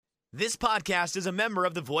This podcast is a member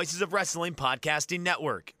of the Voices of Wrestling Podcasting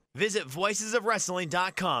Network. Visit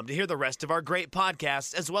voicesofwrestling.com to hear the rest of our great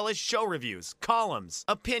podcasts, as well as show reviews, columns,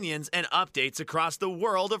 opinions, and updates across the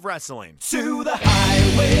world of wrestling. To the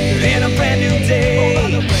highway in a brand new day. Over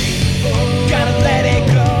the rainbow, gotta let it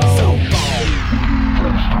go. So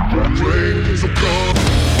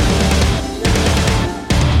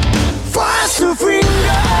fast to finger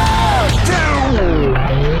down.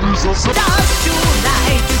 Dance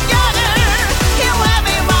tonight together. Here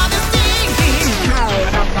everyone is singing.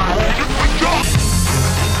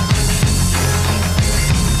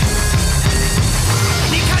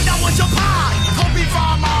 你看到我就怕，头皮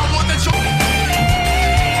发麻，我的手。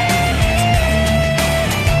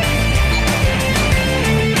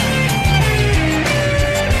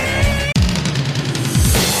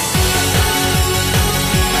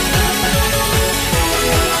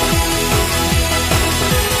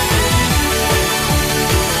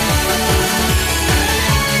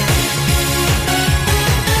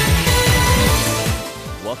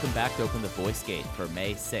Welcome back to Open the Voice Gate for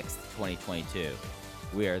May 6th, 2022.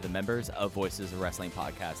 We are the members of Voices of Wrestling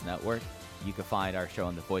Podcast Network. You can find our show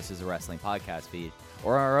on the Voices of Wrestling podcast feed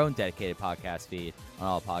or our own dedicated podcast feed on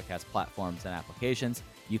all podcast platforms and applications.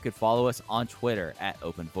 You can follow us on Twitter at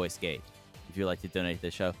Open Voice Gate. If you'd like to donate to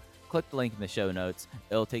the show, click the link in the show notes.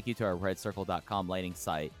 It'll take you to our redcircle.com landing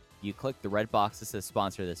site. You click the red box that says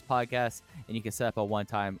sponsor this podcast, and you can set up a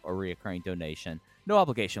one-time or recurring donation. No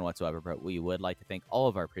obligation whatsoever, but we would like to thank all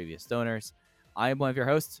of our previous donors. I am one of your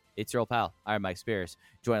hosts. It's your old pal, I'm Mike Spears,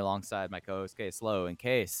 joined alongside my co-host, Case Lowe. In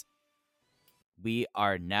Case, we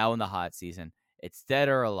are now in the hot season. It's dead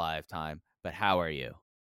or alive time, but how are you?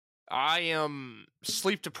 I am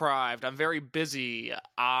sleep deprived. I'm very busy.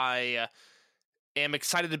 I am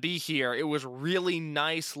excited to be here. It was really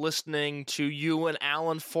nice listening to you and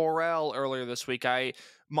Alan Forel earlier this week.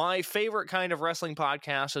 My favorite kind of wrestling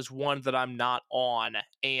podcast is one that I'm not on,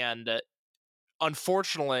 and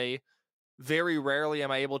unfortunately, very rarely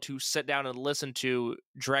am I able to sit down and listen to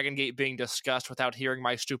Dragon Gate being discussed without hearing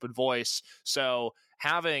my stupid voice. So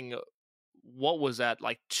having, what was that,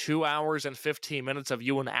 like 2 hours and 15 minutes of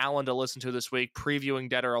you and Alan to listen to this week, previewing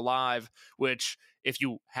Dead or Alive, which if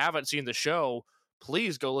you haven't seen the show,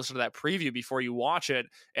 please go listen to that preview before you watch it,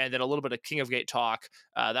 and then a little bit of King of Gate talk.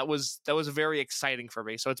 That was very exciting for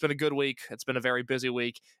me. So it's been a good week. It's been a very busy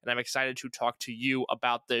week, and I'm excited to talk to you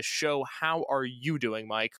about this show. How are you doing,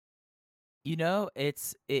 Mike? You know,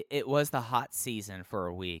 it was the hot season for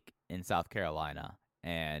a week in South Carolina,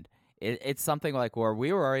 and it's something like where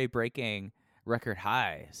we were already breaking record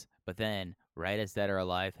highs, but then right as Dead or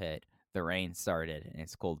Alive hit, the rain started and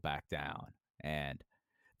it's cooled back down, and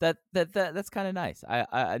that's kind of nice.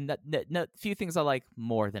 No few things I like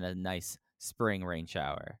more than a nice spring rain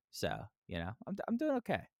shower. So I'm doing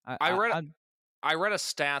okay. I read a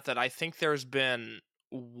stat that I think there's been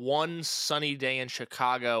one sunny day in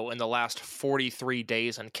Chicago in the last 43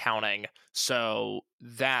 days and counting. So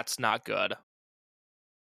that's not good.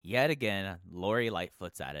 Yet again, Lori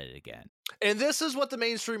Lightfoot's at it again. And this is what the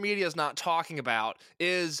mainstream media is not talking about,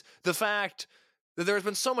 is the fact that there's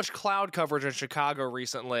been so much cloud coverage in Chicago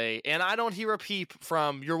recently, and I don't hear a peep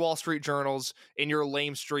from your Wall Street journals and your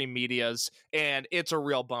lamestream medias, and it's a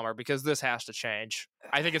real bummer because this has to change.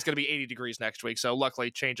 I think it's going to be 80 degrees next week, so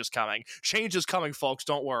luckily change is coming. Change is coming, folks.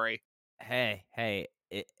 Don't worry. Hey,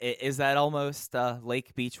 is that almost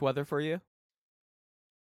Lake Beach weather for you?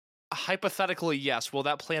 Hypothetically, yes. Will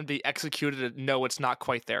that plan be executed? No, it's not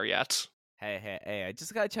quite there yet. Hey! I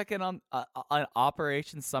just gotta check in on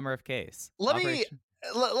Operation Summer of Case. Let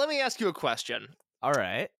me ask you a question. All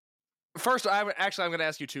right. First, I'm going to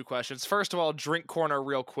ask you two questions. First of all, drink corner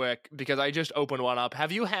real quick because I just opened one up.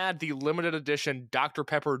 Have you had the limited edition Dr.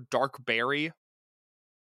 Pepper Dark Berry?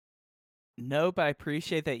 No, but I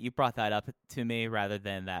appreciate that you brought that up to me rather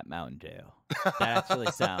than that Mountain Dew. That actually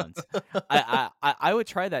sounds. I would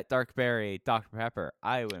try that Dark Berry Dr. Pepper.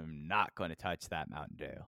 I am not going to touch that Mountain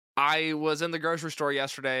Dew. I was in the grocery store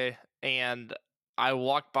yesterday, and I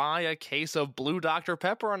walked by a case of blue Dr.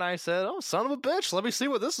 Pepper, and I said, oh, son of a bitch, let me see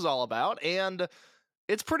what this is all about. And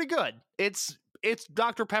it's pretty good. It's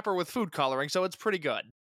Dr. Pepper with food coloring, so it's pretty good.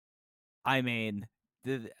 I mean,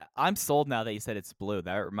 I'm sold now that you said it's blue.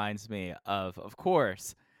 That reminds me of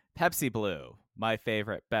course, Pepsi Blue, my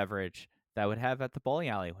favorite beverage that I would have at the bowling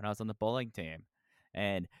alley when I was on the bowling team.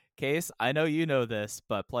 And Case, I know you know this,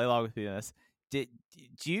 but play along with me on this. Do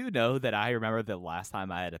you know that I remember the last time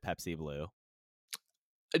I had a Pepsi Blue?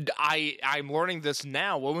 I'm learning this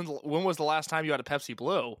now. When was the last time you had a Pepsi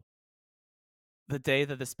Blue? The day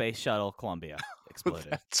that the space shuttle Columbia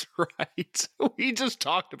exploded. That's right. We just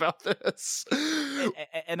talked about this.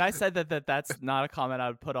 And I said that's not a comment I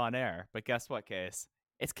would put on air. But guess what, Case?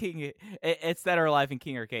 It's It's Dead or Alive in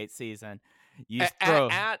King or Gate season. You throw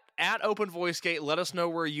at Open Voice Gate. Let us know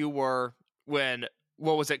where you were when.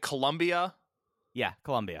 What was it? Columbia. Yeah,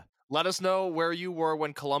 Columbia. Let us know where you were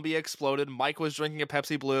when Columbia exploded. Mike was drinking a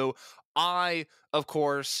Pepsi Blue. I, of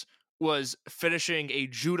course, was finishing a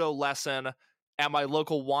judo lesson at my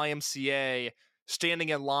local YMCA, standing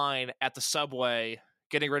in line at the Subway,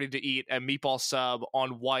 getting ready to eat a meatball sub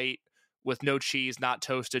on white with no cheese, not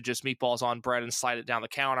toasted, just meatballs on bread, and slide it down the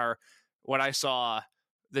counter when I saw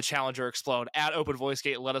the Challenger explode. At Open Voice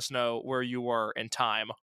Gate, let us know where you were in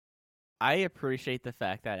time. I appreciate the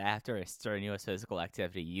fact that after a strenuous physical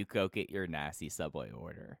activity, you go get your nasty Subway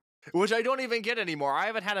order. Which I don't even get anymore. I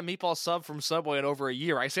haven't had a meatball sub from Subway in over a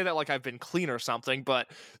year. I say that like I've been clean or something, but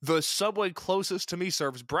the Subway closest to me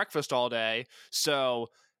serves breakfast all day. So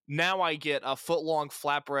now I get a foot-long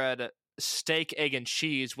flatbread steak, egg, and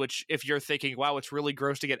cheese, which if you're thinking, wow, it's really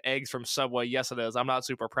gross to get eggs from Subway, yes, it is. I'm not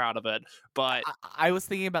super proud of it. But I was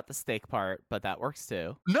thinking about the steak part, but that works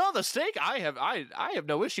too. No, the steak, I have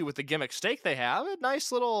no issue with the gimmick steak they have. A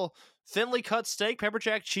nice little thinly cut steak, pepper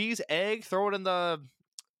jack cheese, egg, throw it in the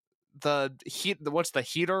heat. What's the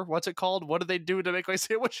heater? What's it called? What do they do to make my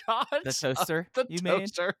sandwich hot? The toaster. The you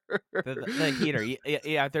toaster. The heater.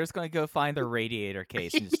 Yeah, they're just going to go find the radiator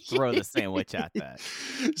case and just throw the sandwich at that.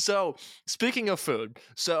 So, speaking of food,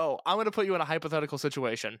 I'm going to put you in a hypothetical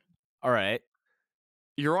situation. All right.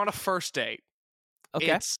 You're on a first date.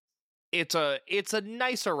 Okay. It's a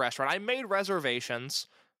nicer restaurant. I made reservations.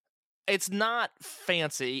 It's not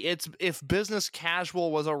fancy. If business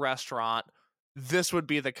casual was a restaurant, this would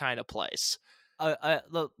be the kind of place.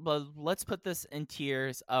 Let's put this in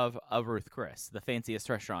tiers of Ruth Chris, the fanciest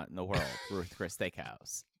restaurant in the world, Ruth Chris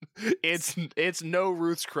Steakhouse. It's no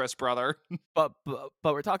Ruth's Chris, brother. But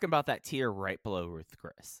we're talking about that tier right below Ruth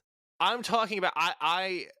Chris. I'm talking about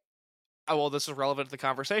well, this is relevant to the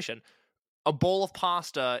conversation. A bowl of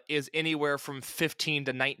pasta is anywhere from $15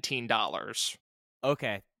 to $19.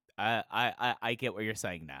 Okay. I get what you're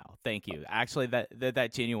saying now. Thank you. Actually,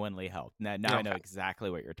 that genuinely helped. Now okay. I know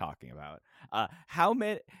exactly what you're talking about. How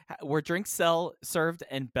many were drinks served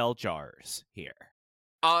in bell jars here?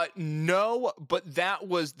 No, but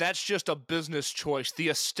that's just a business choice. The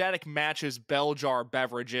aesthetic matches bell jar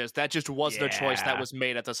beverages. That just wasn't a choice that was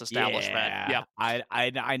made at this establishment. Yeah.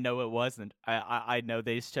 I know it wasn't. I know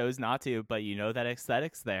they chose not to, but you know that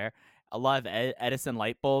aesthetic's there. A lot of Edison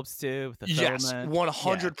light bulbs too. With the yes,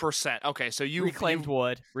 100%. Okay, so reclaimed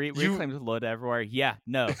wood, reclaimed wood everywhere. Yeah,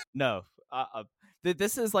 no.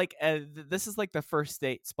 This is like the first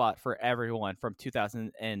date spot for everyone from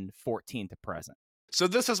 2014 to present. So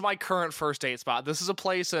this is my current first date spot. This is a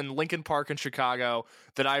place in Lincoln Park in Chicago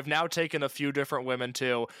that I've now taken a few different women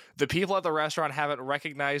to. The people at the restaurant haven't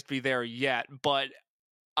recognized me there yet, but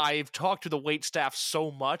I've talked to the wait staff so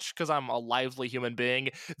much, because I'm a lively human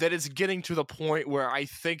being, that it's getting to the point where I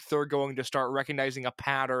think they're going to start recognizing a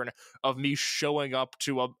pattern of me showing up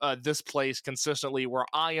to this place consistently where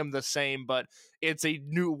I am the same, but it's a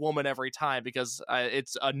new woman every time, because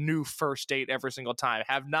it's a new first date every single time.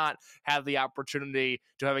 Have not had the opportunity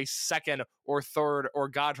to have a second or third or,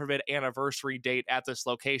 God forbid, anniversary date at this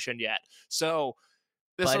location yet. So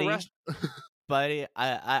this Buddy,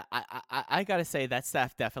 I gotta say that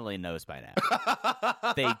staff definitely knows by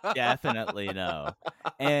now. They definitely know,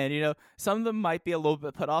 and some of them might be a little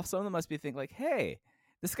bit put off. Some of them must be thinking like, "Hey,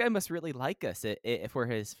 this guy must really like us if we're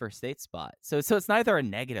his first date spot." So it's neither a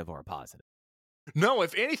negative or a positive. No,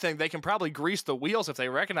 if anything, they can probably grease the wheels if they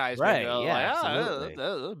recognize me. Right? Yeah,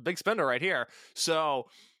 absolutely. Big spender right here. So,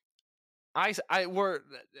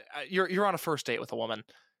 you're on a first date with a woman.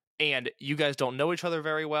 And you guys don't know each other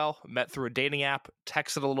very well, met through a dating app,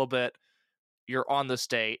 texted a little bit, you're on this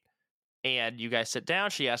date, and you guys sit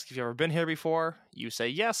down. She asks if you've ever been here before. You say,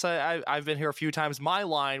 yes, I've been here a few times. My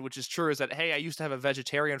line, which is true, is that, hey, I used to have a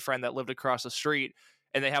vegetarian friend that lived across the street,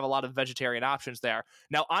 and they have a lot of vegetarian options there.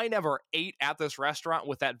 Now, I never ate at this restaurant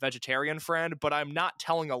with that vegetarian friend, but I'm not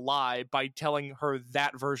telling a lie by telling her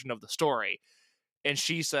that version of the story. And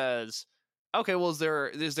she says, okay, well, is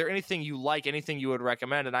there anything you like, anything you would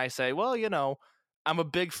recommend? And I say, well, I'm a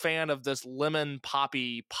big fan of this lemon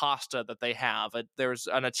poppy pasta that they have. There's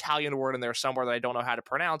an Italian word in there somewhere that I don't know how to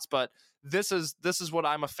pronounce, but this is what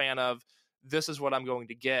I'm a fan of. This is what I'm going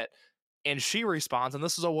to get. And she responds, and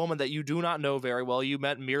this is a woman that you do not know very well. You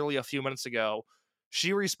met merely a few minutes ago.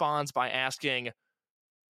 She responds by asking,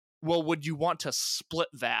 well, would you want to split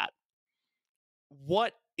that?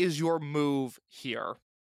 What is your move here?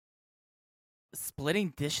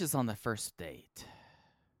 Splitting dishes on the first date.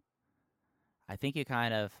 I think you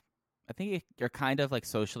kind of I think you're kind of like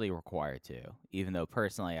socially required to, even though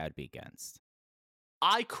personally I'd be against.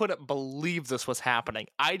 I couldn't believe this was happening.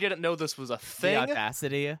 I didn't know this was a thing. The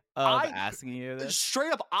audacity of asking you this.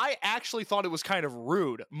 Straight up, I actually thought it was kind of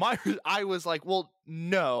rude. I was like, well,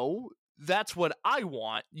 no, that's what I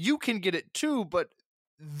want. You can get it too, but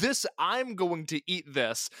I'm going to eat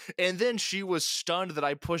this. And then she was stunned that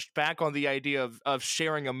I pushed back on the idea of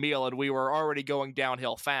sharing a meal, and we were already going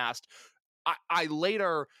downhill fast. I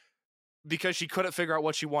later, because she couldn't figure out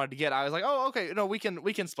what she wanted to get, I was like, oh, okay, no, we can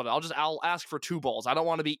split it. I'll ask for 2 bowls. I don't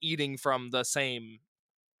want to be eating from the same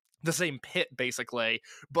pit, basically.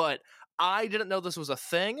 But I didn't know this was a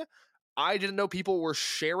thing. I didn't know people were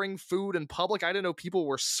sharing food in public. I didn't know people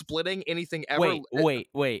were splitting anything ever. Wait.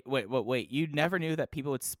 You never knew that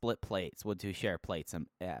people would split plates, would share plates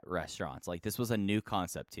at restaurants. Like, this was a new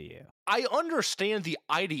concept to you. I understand the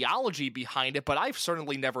ideology behind it, but I've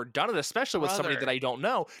certainly never done it, especially with somebody that I don't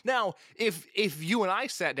know. Now, if you and I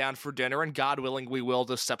sat down for dinner, and God willing we will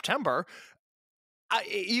this September,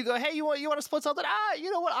 you go, hey, you want to split something?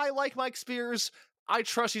 You know what? I like Mike Spears. I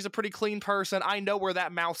trust he's a pretty clean person. I know where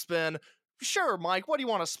that mouth's been. Sure, Mike, what do you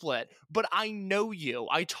want to split? But I know you.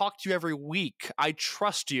 I talk to you every week. I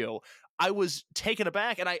trust you. I was taken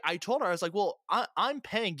aback, and I told her, I was like, well, I'm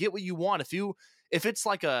paying. Get what you want. If it's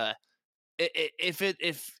like if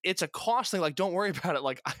it's a cost thing, like, don't worry about it.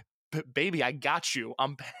 Like, baby, I got you.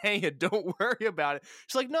 I'm paying it. Don't worry about it.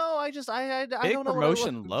 She's like, no, I Big don't know.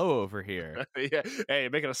 Promotion low over here. Yeah. Hey,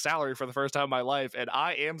 making a salary for the first time in my life, and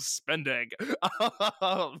I am spending.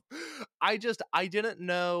 I didn't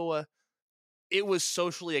know it was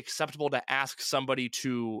socially acceptable to ask somebody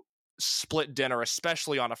to split dinner,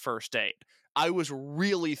 especially on a first date. I was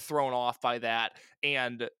really thrown off by that,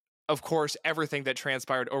 and of course, everything that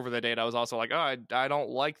transpired over the date, I was also like, oh, I don't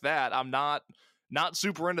like that. I'm not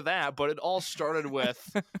super into that. But it all started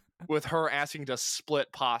with her asking to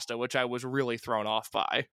split pasta, which I was really thrown off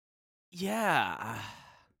by. Yeah,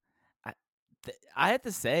 I have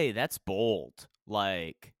to say that's bold.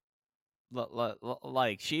 Like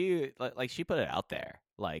she put it out there.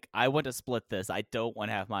 Like, I want to split this. I don't want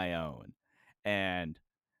to have my own, and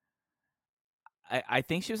I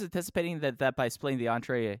think she was anticipating that by splitting the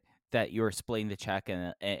entree, that you were splitting the check,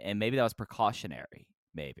 and maybe that was precautionary.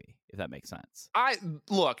 Maybe, if that makes sense.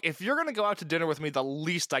 Look, if you're gonna go out to dinner with me, the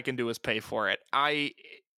least I can do is pay for it.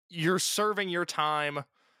 You're serving your time.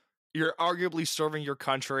 You're arguably serving your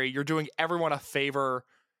country. You're doing everyone a favor.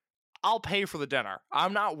 I'll pay for the dinner.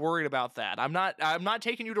 I'm not worried about that. I'm not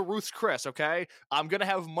taking you to Ruth's Chris, okay? I'm gonna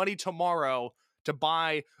have money tomorrow to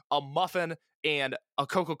buy a muffin and a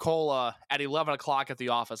Coca-Cola at 11 o'clock at the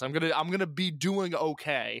office. I'm gonna be doing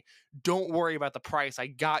okay. Don't worry about the price. I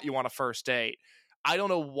got you on a first date. I don't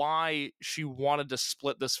know why she wanted to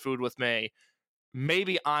split this food with me.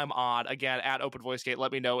 Maybe I'm odd. Again, at Open Voice Gate,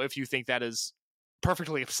 let me know if you think that is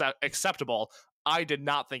perfectly acceptable. I did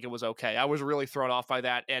not think it was okay. I was really thrown off by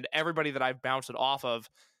that, and everybody that I've bounced it off of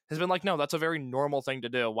has been like, no, that's a very normal thing to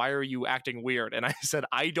do. Why are you acting weird? And I said,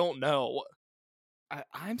 I don't know.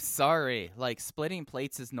 I'm sorry. Like, splitting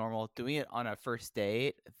plates is normal. Doing it on a first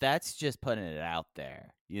date, that's just putting it out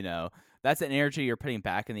there. You know, that's an energy you're putting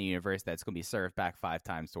back in the universe that's going to be served back 5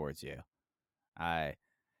 times towards you.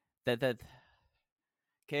 That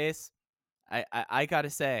case, I gotta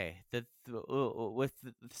say that with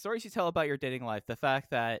the stories you tell about your dating life, the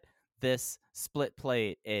fact that this split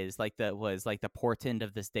plate is was the portent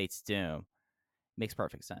of this date's doom makes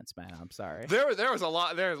perfect sense, man. I'm sorry. There's a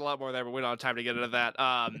lot more there, but we don't have time to get into that.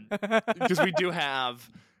 Because we do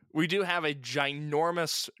have a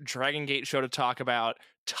ginormous Dragon Gate show to talk about,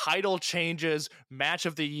 title changes, match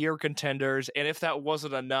of the year contenders, and if that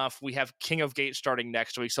wasn't enough, we have King of Gate starting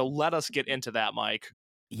next week. So let us get into that, Mike.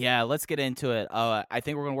 Yeah, let's get into it. I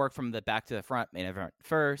think we're going to work from the back to the front main event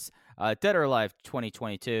first. Dead or Alive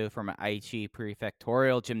 2022 from Aichi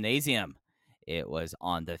Prefectural Gymnasium. It was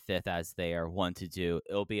on the 5th, as they are wont to do.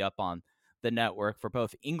 It'll be up on the network for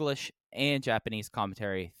both English and Japanese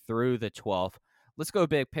commentary through the 12th. Let's go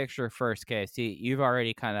big picture first, KST. You've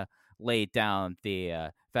already kind of laid down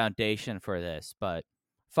the foundation for this, but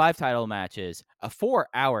 5 title matches, a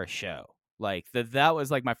 4-hour show. Like, that was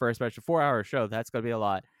like my first match, a 4-hour show. That's going to be a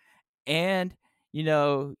lot. And, you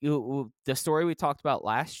know, the story we talked about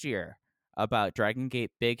last year about Dragon Gate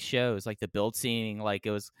big shows, like the build scene, like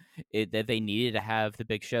that they needed to have the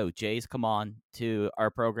big show. Jay's come on to our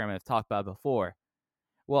program and have talked about it before.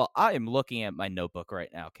 Well, I am looking at my notebook right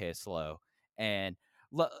now, KSLO, and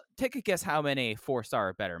take a guess how many 4-star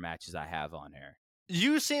or better matches I have on here.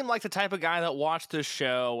 You seem like the type of guy that watched this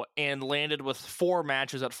show and landed with 4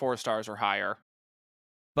 matches at 4 stars or higher.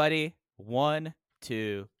 Buddy, 1,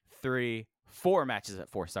 2, 3, 4 matches at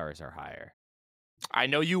 4 stars or higher. I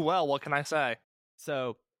know you well. What can I say?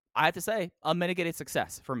 So I have to say, unmitigated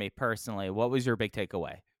success for me personally. What was your big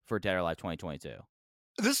takeaway for Dead or Alive 2022?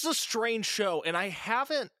 This is a strange show, and I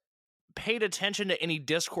haven't paid attention to any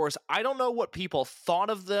discourse. I don't know what people thought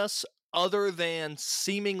of this other than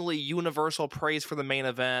seemingly universal praise for the main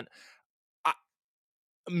event.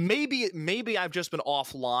 Maybe I've just been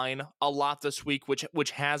offline a lot this week,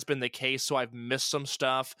 which has been the case, so I've missed some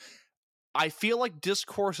stuff. I feel like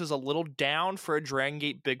discourse is a little down for a Dragon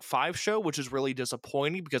Gate Big 5 show, which is really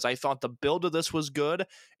disappointing because I thought the build of this was good,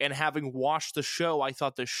 and having watched the show, I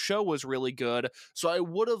thought the show was really good. So I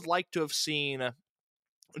would have liked to have seen,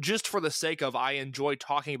 just for the sake of I enjoy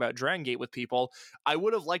talking about Dragon Gate with people, I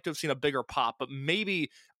would have liked to have seen a bigger pop, but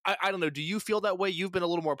maybe, I don't know, do you feel that way? You've been a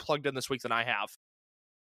little more plugged in this week than I have.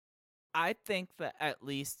 I think that at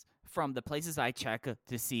least from the places I check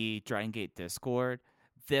to see Dragon Gate Discord,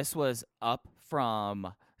 this was up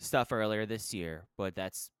from stuff earlier this year, but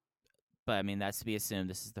I mean, that's to be assumed.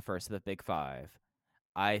 This is the first of the Big 5.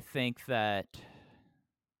 I think that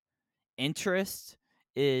interest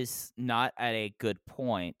is not at a good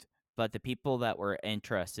point, but the people that were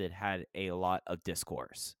interested had a lot of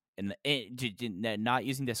discourse, and not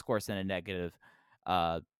using discourse in a negative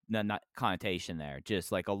not connotation there,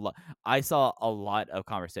 just like a lot. I saw a lot of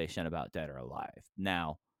conversation about Dead or Alive.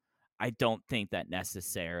 Now, I don't think that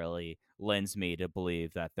necessarily lends me to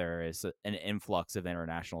believe that there is an influx of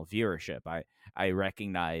international viewership. I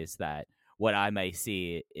recognize that what I may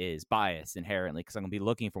see is biased inherently because I'm going to be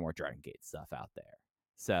looking for more Dragon Gate stuff out there.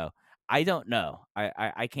 So I don't know.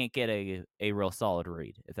 I can't get a real solid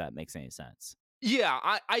read, if that makes any sense. Yeah,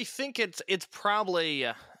 I think it's probably...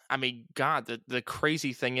 I mean, God, the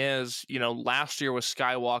crazy thing is, last year was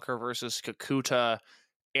Skywalker versus Kakuta,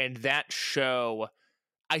 and that show,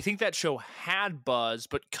 I think that show had buzz,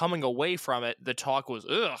 but coming away from it, the talk was,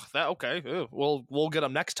 we'll get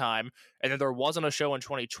them next time. And then there wasn't a show in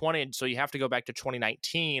 2020, and so you have to go back to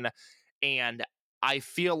 2019. And I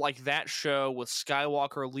feel like that show with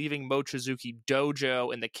Skywalker leaving Mochizuki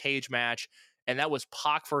Dojo in the cage match, and that was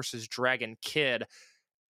Pac versus Dragon Kid.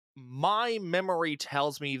 My memory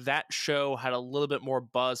tells me that show had a little bit more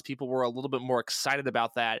buzz. People were a little bit more excited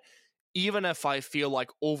about that. Even if I feel like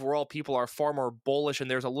overall people are far more bullish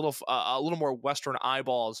and there's a little more Western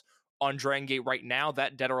eyeballs on Dragon Gate right now,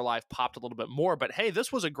 that Dead or Alive popped a little bit more. But hey,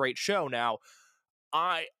 this was a great show. Now,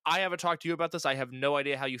 I haven't talked to you about this. I have no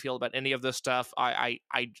idea how you feel about any of this stuff.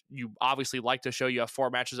 You obviously like the show. You have 4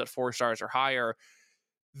 matches at 4 stars or higher.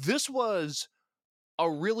 This was a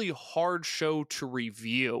really hard show to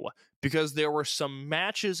review because there were some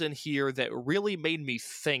matches in here that really made me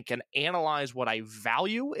think and analyze what I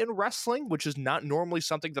value in wrestling, which is not normally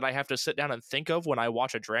something that I have to sit down and think of when I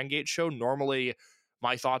watch a Dragon Gate show. Normally,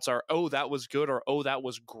 my thoughts are, oh, that was good, or oh, that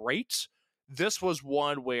was great. This was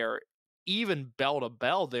one where even bell to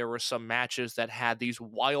bell, there were some matches that had these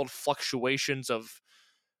wild fluctuations of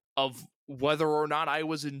whether or not I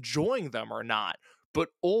was enjoying them or not. But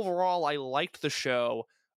overall, I liked the show.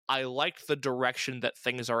 I liked the direction that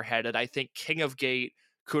things are headed. I think King of Gate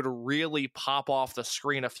could really pop off the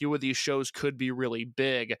screen. A few of these shows could be really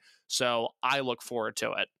big, so I look forward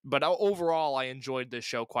to it. But overall, I enjoyed this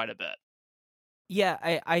show quite a bit. Yeah,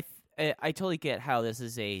 I totally get how this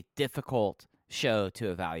is a difficult show to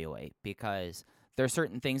evaluate because there are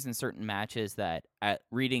certain things in certain matches that, at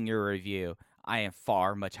reading your review, I am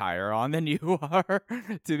far much higher on than you are,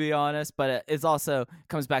 to be honest. But it's also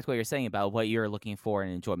comes back to what you're saying about what you're looking for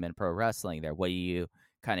in enjoyment of pro wrestling there. What do you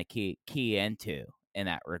kind of key into in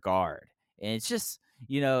that regard? And it's just,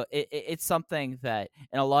 it's something that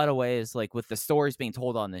in a lot of ways, like with the stories being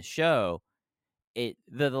told on this show,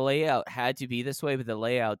 the layout had to be this way, but the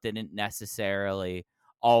layout didn't necessarily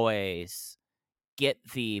always get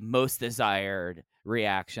the most desired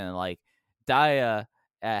reaction. Like Daya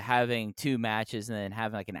having 2 matches and then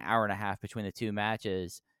having like an hour and a half between the 2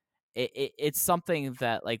 matches, it's something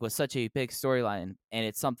that like was such a big storyline, and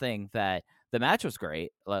it's something that the match was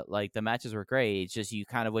great. Like the matches were great. It's just you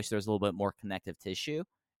kind of wish there was a little bit more connective tissue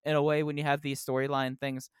in a way when you have these storyline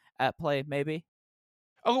things at play, maybe.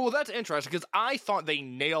 Oh, well, that's interesting because I thought they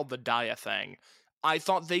nailed the Daya thing. I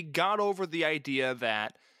thought they got over the idea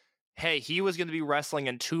that, hey, he was going to be wrestling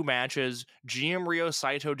in 2 matches. GM Ryo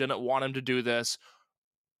Saito didn't want him to do this.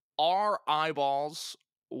 Our eyeballs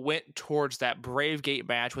went towards that Brave Gate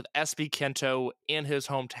match with SB Kento in his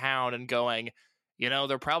hometown and going,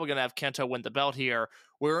 they're probably going to have Kento win the belt here.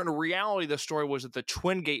 Where in reality, the story was that the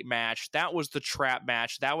Twin Gate match, that was the trap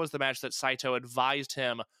match. That was the match that Saito advised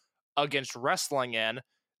him against wrestling in.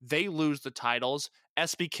 They lose the titles.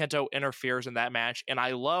 SB Kento interferes in that match, and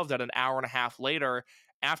I love that an hour and a half later,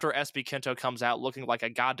 after SB Kento comes out looking like a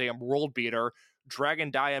goddamn world beater, Dragon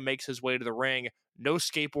Dia makes his way to the ring. No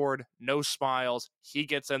skateboard, no smiles. He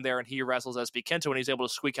gets in there and he wrestles SB Kento, and he's able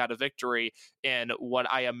to squeak out a victory in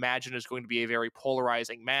what I imagine is going to be a very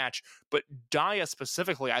polarizing match. But Dia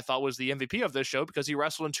specifically, I thought was the MVP of this show because he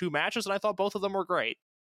wrestled in 2 matches, and I thought both of them were great.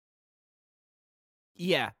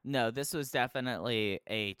 Yeah, no, this was definitely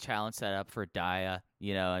a challenge set up for Dia.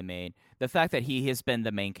 You know, I mean, the fact that he has been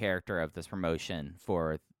the main character of this promotion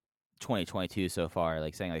for 2022 so far,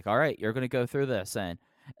 like saying like, all right, you're going to go through this. And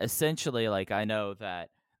essentially, like, I know that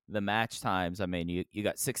the match times, I mean, you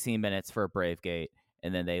got 16 minutes for Brave Gate,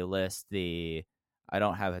 and then they list I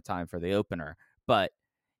don't have the time for the opener, but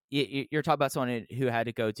you're talking about someone who had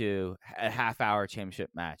to go to a half-hour championship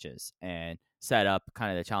matches and set up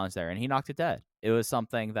kind of the challenge there, and he knocked it dead. It was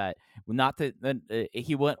something that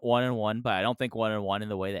he went 1-1, but I don't think 1-1 in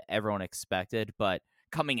the way that everyone expected. But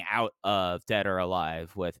coming out of Dead or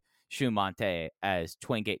Alive with Shumante as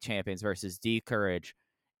Twin Gate champions versus D Courage,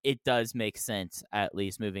 it does make sense, at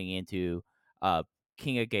least moving into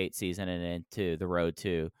King of Gate season and into the road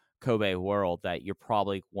to Kobe World, that you're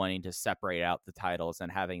probably wanting to separate out the titles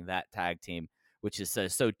and having that tag team, which is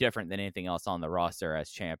so different than anything else on the roster as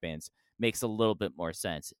champions, makes a little bit more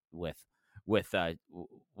sense with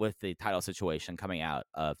the title situation coming out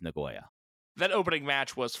of Nagoya. That opening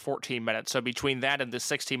match was 14 minutes, so between that and the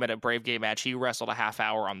 16-minute Brave Gate match, he wrestled a half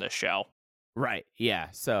hour on this show. Right, yeah.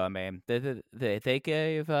 So, I mean, they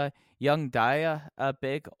gave young Dia a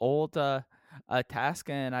big old task,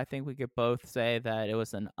 and I think we could both say that it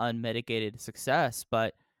was an unmitigated success.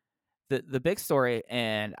 But the big story,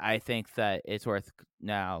 and I think that it's worth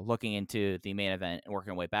now looking into the main event and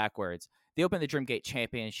working way backwards, they opened the Dreamgate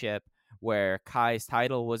Championship, where Kai's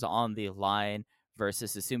title was on the line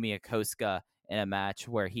versus Susumu Yokosuka in a match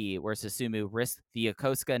where Susumu risked the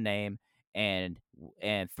Yokosuka name and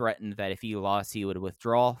threatened that if he lost, he would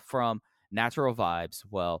withdraw from Natural Vibes.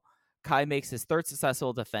 Well, Kai makes his 3rd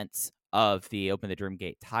successful defense of the Open the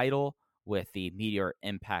Dreamgate title with the Meteor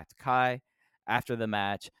Impact Kai. After the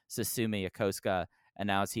match, Susumu Yokosuka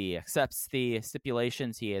announced he accepts the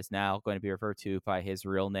stipulations. He is now going to be referred to by his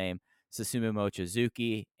real name, Susumu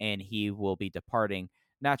Mochizuki, and he will be departing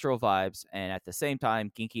Natural Vibes. And at the same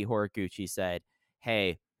time, Genki Horiguchi said,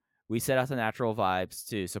 hey, we set out to Natural Vibes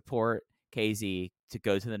to support KZ to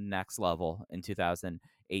go to the next level in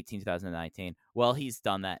 2018, 2019. Well, he's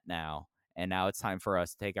done that now. And now it's time for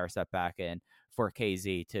us to take our step back and for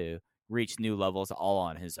KZ to reach new levels all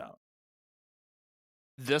on his own.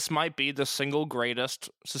 This might be the single greatest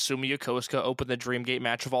Susumu Yokosuka Open the Dreamgate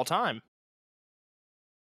match of all time.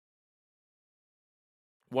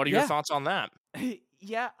 What are your thoughts on that?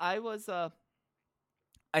 Yeah, I was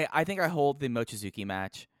I think I hold the Mochizuki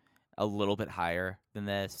match a little bit higher than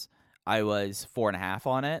this. I was 4.5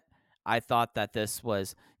 on it. I thought that this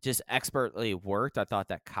was just expertly worked. I thought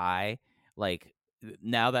that Kai, like,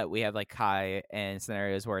 now that we have like Kai and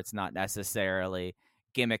scenarios where it's not necessarily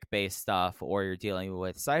gimmick-based stuff or you're dealing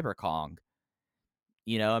with Cyber Kong,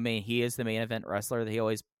 you know, I mean, he is the main event wrestler that he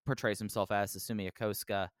always portrays himself as. Susumu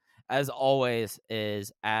Yokosuka, as always,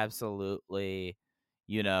 is absolutely,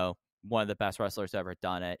 you know, one of the best wrestlers to ever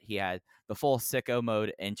done it. He had the full sicko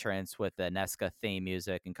mode entrance with the Nesca theme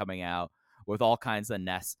music and coming out with all kinds of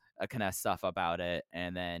Kness stuff about it.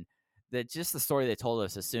 And then the story they told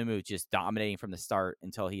us, Susumu just dominating from the start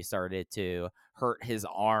until he started to hurt his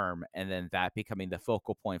arm, and then that becoming the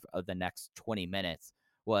focal point of the next 20 minutes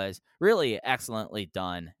was really excellently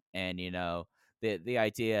done. And, you know, the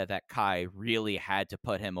idea that Kai really had to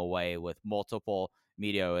put him away with multiple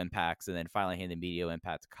Meteor Impacts and then finally hitting the Meteor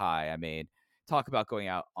Impact Kai. I mean, talk about going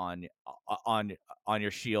out on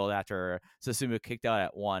your shield after Susumu kicked out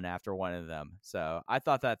at 1 after one of them. So I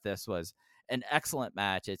thought that this was an excellent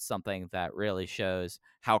match. It's something that really shows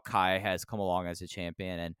how Kai has come along as a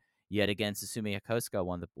champion, and yet again, Susumu Yokosuka,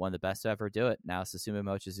 one of the best to ever do it. Now Susumu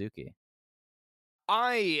Mochizuki.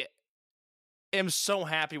 I am so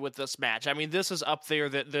happy with this match. I mean, this is up there.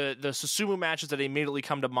 The Susumu matches that immediately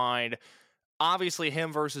come to mind. Obviously,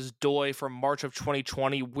 him versus Doi from March of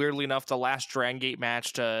 2020. Weirdly enough, the last Dragon Gate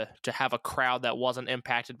match to have a crowd that wasn't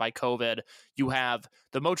impacted by COVID. You have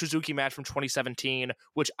the Mochizuki match from 2017,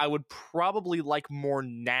 which I would probably like more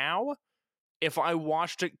now if I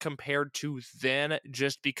watched it compared to then,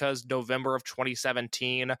 just because November of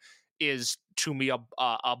 2017 is, to me,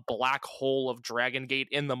 a black hole of Dragon Gate.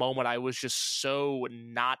 In the moment, I was just so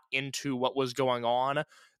not into what was going on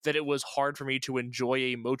that it was hard for me to enjoy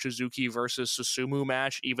a Mochizuki versus Susumu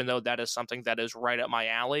match, even though that is something that is right up my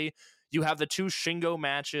alley. You have the 2 Shingo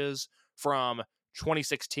matches from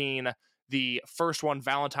 2016. The first one,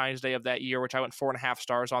 Valentine's Day of that year, which I went 4.5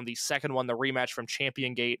 stars on. The second one, the rematch from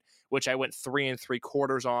Champion Gate, which I went 3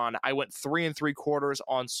 3/4 on. I went 3 3/4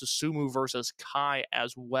 on Susumu versus Kai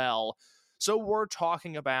as well. So we're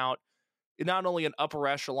talking about not only an upper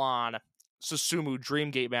echelon Susumu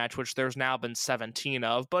Dreamgate match, which there's now been 17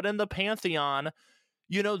 of, but in the Pantheon,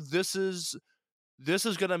 this is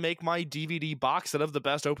going to make my DVD box set of the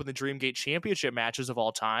best Open the Dreamgate Championship matches of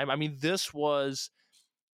all time. I mean, this was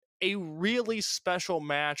a really special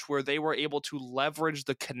match where they were able to leverage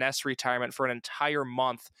the Kness retirement for an entire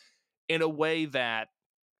month in a way that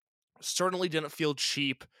certainly didn't feel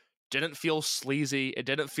cheap, didn't feel sleazy. It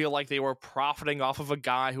didn't feel like they were profiting off of a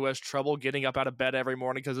guy who has trouble getting up out of bed every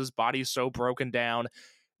morning because his body's so broken down.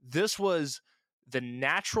 This was the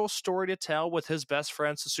natural story to tell with his best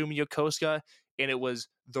friend Susumu Yokosuka, and it was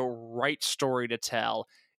the right story to tell.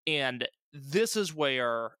 And this is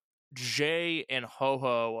where Jay and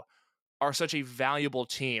Ho-Ho are such a valuable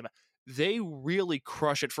team. They really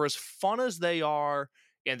crush it. For as fun as they are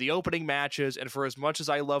in the opening matches, and for as much as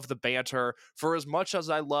I love the banter, for as much as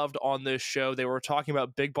I loved on this show, they were talking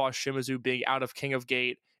about Big Boss Shimizu being out of King of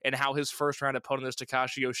Gate and how his first round opponent is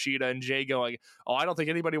Takashi Yoshida, and Jay going, "Oh, I don't think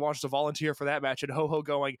anybody wants to volunteer for that match," and Ho-Ho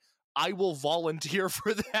going, "I will volunteer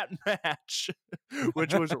for that match,"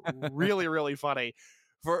 which was really, really funny.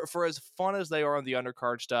 For as fun as they are on the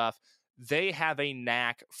undercard stuff, they have a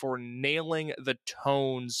knack for nailing the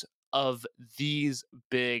tones of these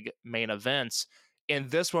big main events.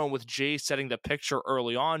 And this one with Jay setting the picture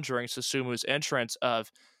early on during Susumu's entrance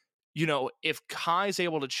of, if Kai's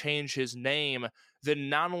able to change his name, then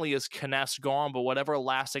not only is Kness gone, but whatever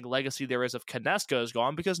lasting legacy there is of Kineska is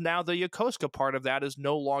gone, because now the Yokosuka part of that is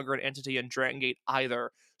no longer an entity in Dragon Gate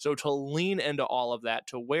either. So to lean into all of that,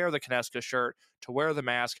 to wear the Kineska shirt, to wear the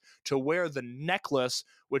mask, to wear the necklace,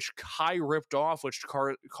 which Kai ripped off, which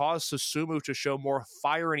caused Susumu to show more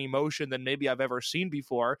fire and emotion than maybe I've ever seen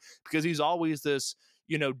before, because he's always this,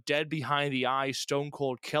 dead behind the eyes, stone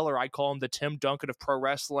cold killer. I call him the Tim Duncan of pro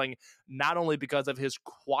wrestling, not only because of his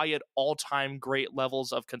quiet, all-time great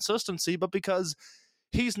levels of consistency, but because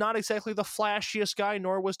he's not exactly the flashiest guy,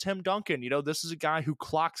 nor was Tim Duncan. This is a guy who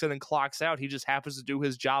clocks in and clocks out. He just happens to do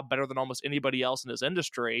his job better than almost anybody else in his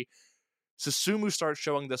industry. Susumu starts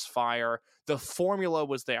showing this fire. The formula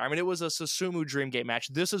was there. I mean, it was a Susumu Dreamgate match.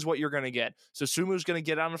 This is what you're going to get. Susumu's going to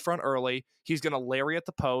get out in front early. He's going to lariat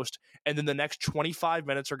the post. And then the next 25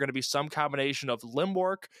 minutes are going to be some combination of limb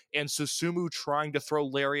work and Susumu trying to throw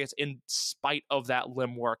lariats in spite of that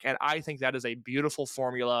limb work. And I think that is a beautiful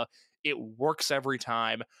formula. It works every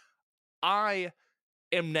time. I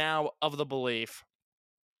am now of the belief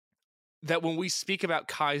that when we speak about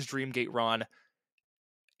Kai's Dreamgate run,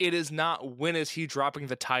 it is not when is he dropping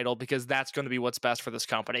the title, because that's going to be what's best for this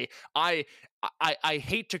company. I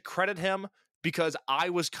hate to credit him because I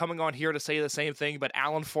was coming on here to say the same thing, but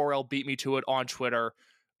Alan Forel beat me to it on Twitter,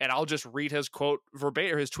 and I'll just read his quote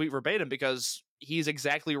verbatim, or his tweet verbatim, because he's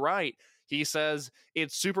exactly right. He says,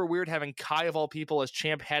 "It's super weird having Kai of all people as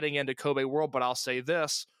champ heading into Kobe World, but I'll say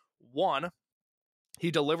this. 1, he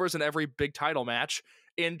delivers in every big title match,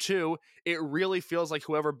 and 2, it really feels like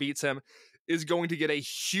whoever beats him is going to get a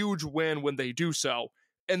huge win when they do so."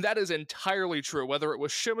 And that is entirely true, whether it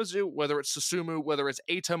was Shimizu, whether it's Susumu, whether it's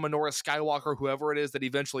Eita, Minoru Skywalker, whoever it is that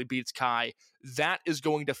eventually beats Kai, that is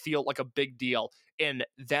going to feel like a big deal. And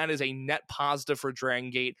that is a net positive for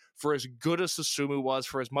Dragon Gate. For as good as Susumu was,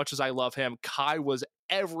 for as much as I love him, Kai was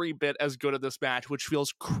every bit as good at this match, which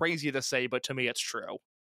feels crazy to say, but to me it's true.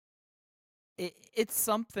 It's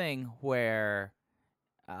something where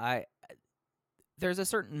there's a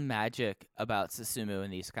certain magic about Susumu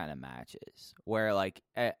in these kind of matches where, like,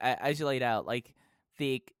 as you laid out, like,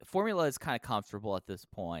 the formula is kind of comfortable at this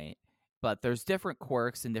point, but there's different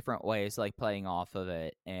quirks and different ways, like, playing off of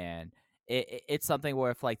it. And it's something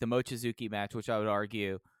where if, like, the Mochizuki match, which I would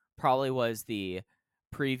argue probably was the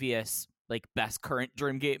previous, like, best current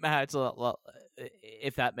Dreamgate match,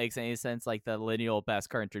 if that makes any sense, like the lineal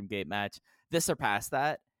best current Dreamgate match, this surpassed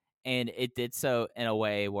that. And it did so in a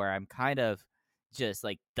way where I'm kind of just,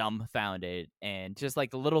 like, dumbfounded, and just,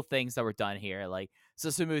 like, the little things that were done here, like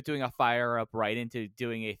Susumu doing a fire up right into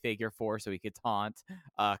doing a figure 4 so he could taunt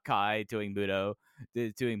Kai, doing Muto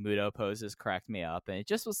poses cracked me up. And it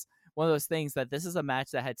just was one of those things that this is a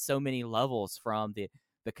match that had so many levels, from the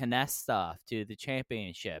Kness stuff to the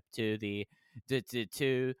championship to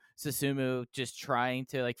to Susumu just trying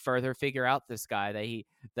to, like, further figure out this guy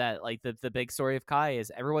the big story of Kai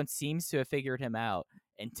is everyone seems to have figured him out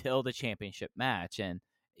until the championship match. And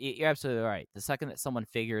you're absolutely right. The second that someone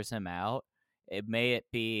figures him out, it may it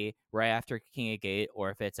be right after King of Gate, or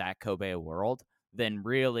if it's at Kobe World, then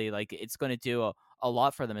really like it's going to do a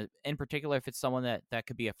lot for them. In particular, if it's someone that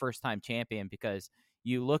could be a first-time champion, because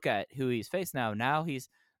you look at who he's faced now. Now he's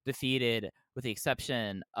defeated, with the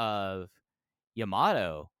exception of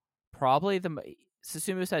Yamato, probably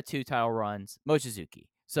Susumu's had 2 title runs, Mochizuki.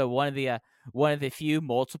 So one of the few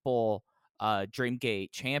multiple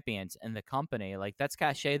Dreamgate champions in the company. Like, that's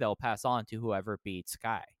cachet they'll pass on to whoever beats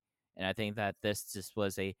Kai. And I think that this just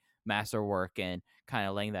was a masterwork in kind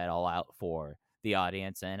of laying that all out for the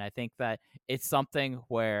audience. And I think that it's something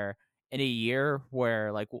where in a year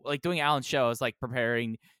where like doing Alan's show, I was like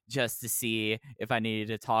preparing just to see if I needed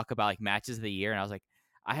to talk about like matches of the year. And I was like,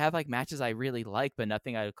 I have like matches I really like, but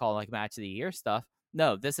nothing I would call like match of the year stuff.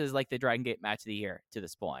 No, this is like the Dragon Gate match of the year to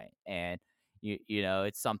this point. And you know,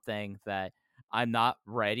 it's something that I'm not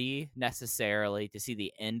ready necessarily to see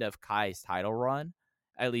the end of Kai's title run,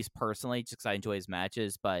 at least personally, just because I enjoy his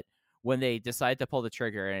matches. But when they decide to pull the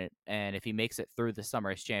trigger, and if he makes it through the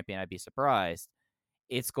summer as champion, I'd be surprised.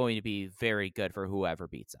 It's going to be very good for whoever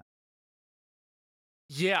beats him.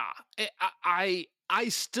 Yeah, I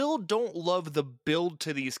still don't love the build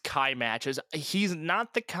to these Kai matches. He's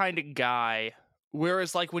not the kind of guy.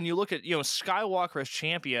 Whereas, like, when you look at, you know, Skywalker as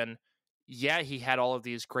champion, yeah, he had all of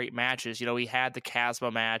these great matches. You know, he had the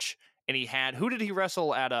Kazma match, and he had, who did he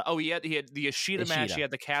wrestle at? He had the Ishida match, he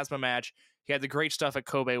had the Kazma match, he had the great stuff at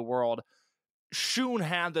Kobe World. Shun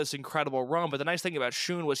had this incredible run, but the nice thing about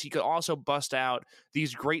Shun was he could also bust out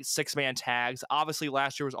these great 6-man tags. Obviously,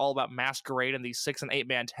 last year was all about Masquerade and these 6- and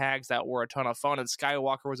 8-man tags that were a ton of fun, and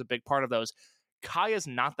Skywalker was a big part of those. Kai is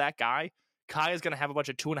not that guy. Kai is going to have a bunch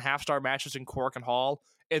of 2.5-star matches in Korakuen Hall,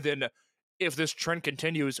 and then if this trend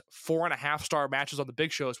continues, 4.5-star matches on the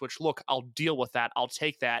big shows, which, look, I'll deal with that. I'll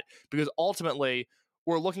take that, because ultimately,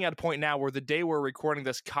 we're looking at a point now where the day we're recording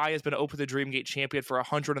this, Kai has been Open the Dreamgate champion for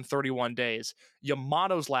 131 days.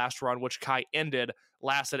 Yamato's last run, which Kai ended,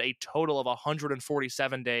 lasted a total of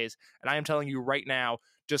 147 days. And I am telling you right now,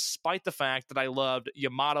 despite the fact that I loved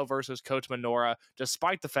Yamato versus Kota Minoura,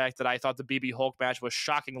 despite the fact that I thought the BB Hulk match was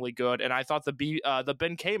shockingly good, and I thought the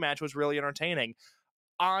Ben K match was really entertaining,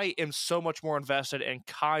 I am so much more invested in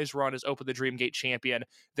Kai's run as Open the Dreamgate champion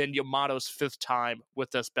than Yamato's 5th time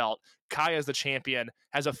with this belt. Kai as the champion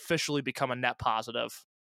has officially become a net positive.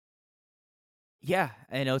 Yeah,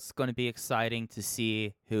 I know it's going to be exciting to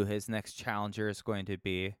see who his next challenger is going to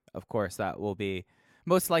be. Of course, that will be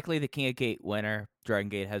most likely the King of Gate winner. Dragon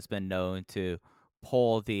Gate has been known to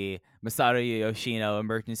pull the Masato Yoshino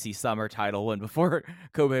emergency summer title win before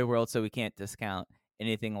Kobe World, so we can't discount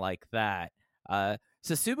anything like that.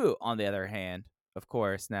 Susumu, on the other hand, of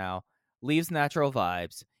course, now leaves Natural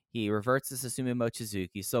Vibes. He reverts to Susumu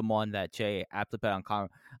Mochizuki, someone that Jay aptly put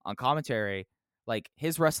on commentary. Like,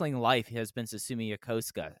 his wrestling life has been Susumu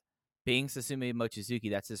Yokosuka. Being Susumu Mochizuki,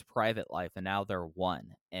 that's his private life, and now they're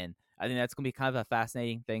one. And I think that's going to be kind of a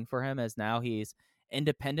fascinating thing for him, as now he's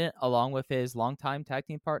independent along with his longtime tag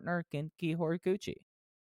team partner, Genki Horiguchi.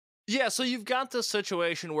 Yeah, so you've got this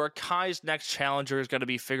situation where Kai's next challenger is going to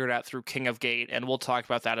be figured out through King of Gate, and we'll talk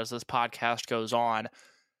about that as this podcast goes on.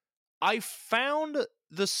 I found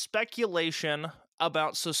the speculation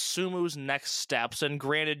about Susumu's next steps, and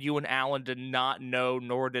granted, you and Alan did not know,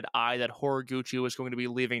 nor did I, that Horiguchi was going to be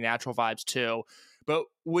leaving Natural Vibes too. But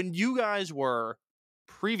when you guys were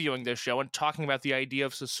previewing this show and talking about the idea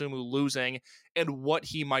of Susumu losing and what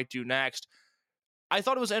he might do next, I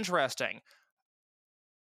thought it was interesting.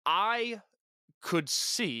 I could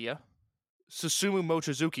see Susumu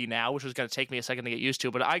Mochizuki now, which is going to take me a second to get used to,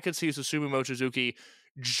 but I could see Susumu Mochizuki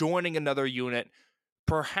joining another unit,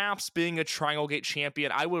 perhaps being a Triangle Gate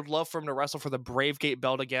champion. I would love for him to wrestle for the Brave Gate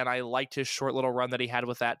belt again. I liked his short little run that he had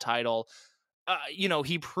with that title. You know,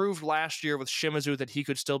 he proved last year with Shimizu that he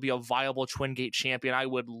could still be a viable Twin Gate champion. I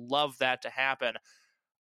would love that to happen.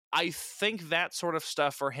 I think that sort of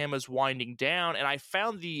stuff for him is winding down, and I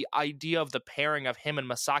found the idea of the pairing of him and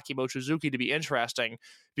Masaki Mochizuki to be interesting,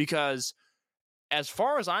 because as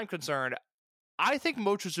far as I'm concerned, I think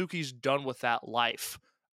Mochizuki's done with that life.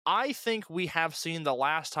 I think we have seen the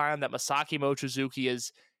last time that Masaki Mochizuki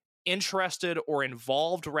is interested, or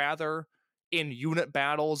involved rather, in unit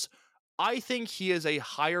battles. I think he is a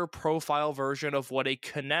higher profile version of what a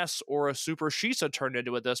Kness or a Super Shisa turned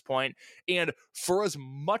into at this point. And for as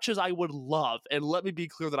much as I would love, and let me be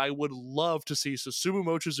clear that I would love to see Susumu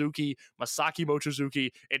Mochizuki, Masaki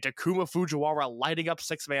Mochizuki, and Takuma Fujiwara lighting up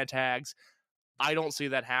 6-man tags, I don't see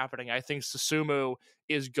that happening. I think Susumu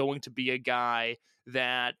is going to be a guy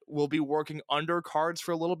that will be working undercards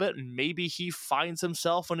for a little bit, and maybe he finds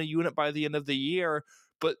himself in a unit by the end of the year.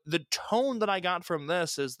 But the tone that I got from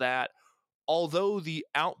this is that although the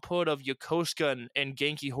output of Yokosuka and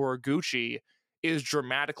Genki Horiguchi is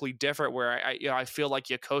dramatically different, where I feel like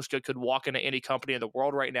Yokosuka could walk into any company in the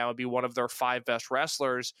world right now and be one of their 5 best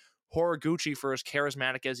wrestlers. Horiguchi, for as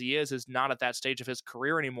charismatic as he is not at that stage of his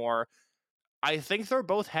career anymore. I think they're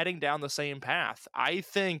both heading down the same path. I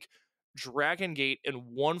think Dragon Gate in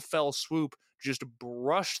one fell swoop just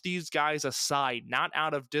brushed these guys aside, not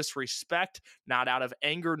out of disrespect, not out of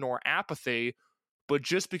anger nor apathy, but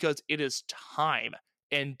just because it is time.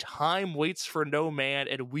 And time waits for no man,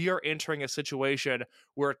 and we are entering a situation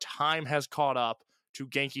where time has caught up to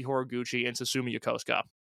Genki Horiguchi and Susumu Yokosuka.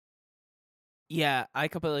 Yeah, I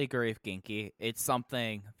completely agree with Genki. It's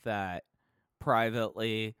something that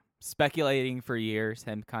privately speculating for years,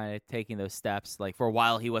 him kind of taking those steps. Like for a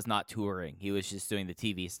while, he was not touring; he was just doing the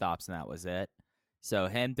TV stops, and that was it. So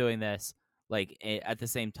him doing this, like at the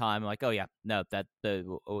same time, like, oh yeah, no,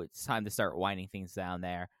 it's time to start winding things down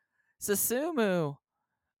there. Susumu,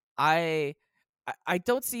 I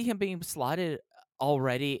don't see him being slotted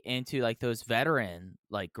already into like those veteran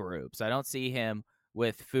like groups. I don't see him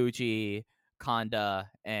with Fuji,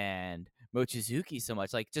 Kanda, and Mochizuki so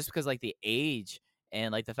much. Like just because like the age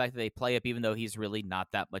and like the fact that they play up, even though he's really not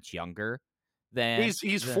that much younger than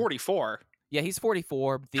he's 44. Yeah, he's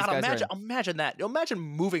 44. These God, guys imagine that. Imagine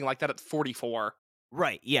moving like that at 44.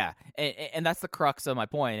 Right, yeah. And that's the crux of my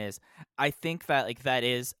point is I think that like that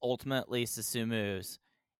is ultimately Susumu's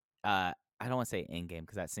I don't want to say in game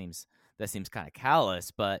because that seems kind of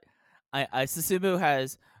callous, but Susumu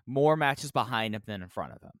has more matches behind him than in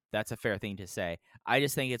front of him. That's a fair thing to say. I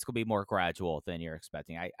just think it's going to be more gradual than you're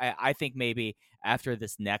expecting. I think maybe after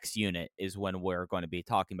this next unit is when we're going to be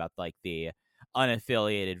talking about like the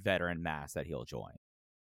unaffiliated veteran mass that he'll join.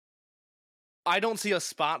 I don't see a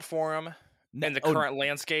spot for him in the current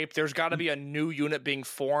landscape. There's got to be a new unit being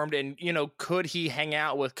formed, and could he hang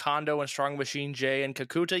out with Kondo and Strong Machine J and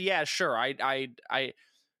Kakuta? Yeah, sure.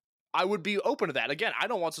 I would be open to that. Again, I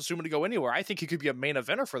don't want Susumu to go anywhere. I think he could be a main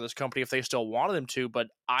eventer for this company if they still wanted him to, but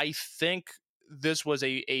I think this was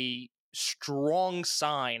a strong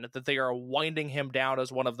sign that they are winding him down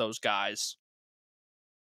as one of those guys.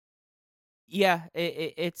 Yeah,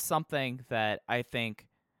 it's something that I think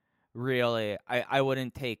really I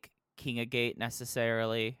wouldn't take King of Gate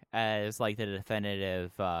necessarily as like the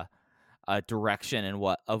definitive direction and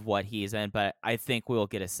what he's in, but I think we'll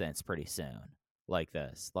get a sense pretty soon like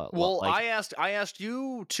this. Well, like, I asked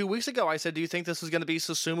you 2 weeks ago. I said, do you think this is going to be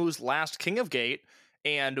Susumu's last King of Gate?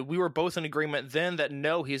 And we were both in agreement then that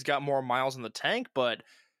no, he's got more miles in the tank. But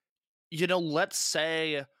let's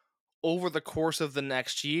say over the course of the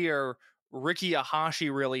next year, Riki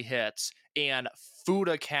Ahashi really hits, and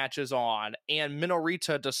Fuda catches on, and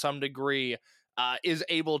Minorita to some degree is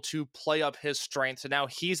able to play up his strengths, and now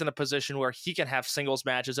he's in a position where he can have singles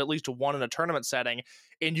matches, at least one in a tournament setting,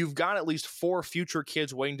 and you've got at least 4 future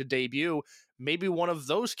kids waiting to debut. Maybe one of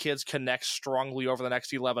those kids connects strongly over the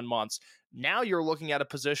next 11 months. Now you're looking at a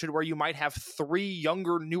position where you might have 3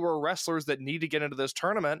 younger, newer wrestlers that need to get into this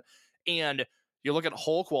tournament, and you look at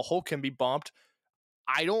Hulk. Well, Hulk can be bumped.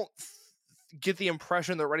 I don't get the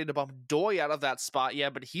impression they're ready to bump Doi out of that spot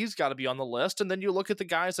yet, but he's got to be on the list. And then you look at the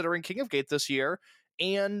guys that are in King of Gate this year,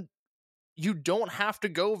 and you don't have to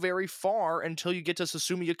go very far until you get to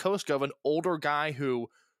Susumu Yokosuka, an older guy who,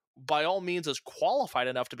 by all means, is qualified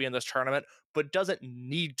enough to be in this tournament, but doesn't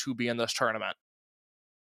need to be in this tournament.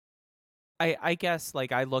 I guess,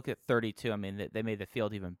 like, I look at 32. I mean, they made the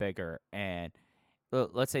field even bigger. And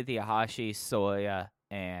let's say the Ahashi, Soya,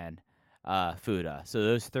 and Fuda. So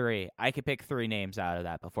those 3, I could pick 3 names out of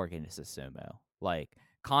that before getting to Susumu. Like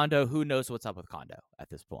Kondo, who knows what's up with Kondo at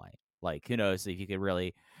this point? Like, who knows if you could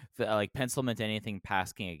really like pencil him into anything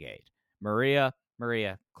past King of Gate. Maria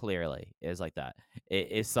clearly is like that.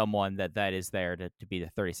 It is someone that is there to be the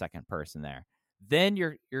 32nd person there. Then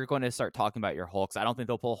you're going to start talking about your Hulks. I don't think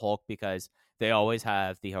they'll pull Hulk because they always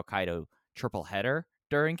have the Hokkaido triple header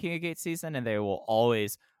during King of Gate season, and they will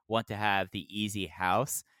always want to have the easy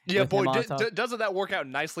house. Yeah, boy, doesn't that work out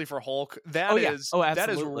nicely for Hulk? That is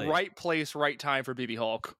right place, right time for BB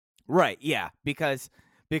Hulk. Right, yeah, because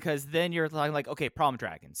then you're talking like, okay, Prom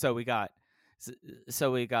Dragon. So we got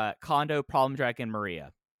Kondo, Prom Dragon,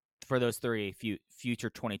 Maria for those 3 future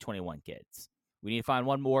 2021 kids. We need to find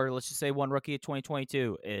one more. Let's just say one rookie of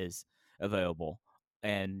 2022 is available,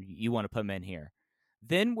 and you want to put him in here.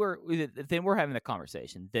 Then we're having the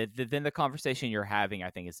conversation. Then the conversation you're having, I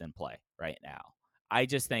think, is in play right now. I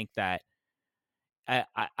just think that that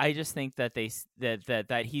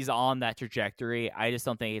he's on that trajectory. I just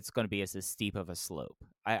don't think it's going to be as steep of a slope.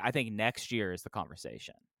 I think next year is the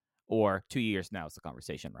conversation, or 2 years now is the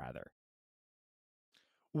conversation rather.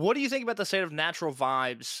 What do you think about the state of Natural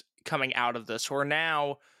Vibes coming out of this? We're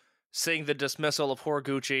now seeing the dismissal of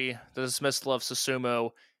Horiguchi, the dismissal of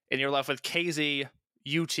Susumu, and you're left with KZ,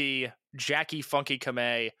 UT, Jackie Funky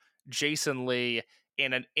Kamei, Jason Lee,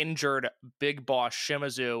 and an injured Big Boss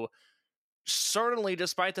Shimizu. Certainly,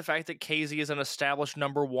 despite the fact that KZ is an established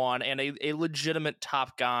number one and a legitimate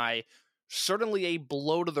top guy, certainly a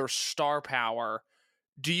blow to their star power.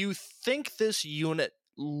 Do you think this unit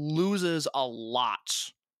loses a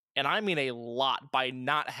lot, and I mean a lot, by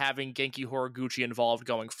not having Genki Horiguchi involved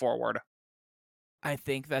going forward? I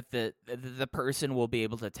think that the person will be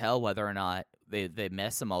able to tell whether or not they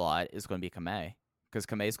miss him a lot is going to be Kamei, because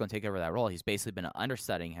Kamei is going to take over that role. He's basically been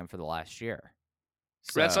understudying him for the last year.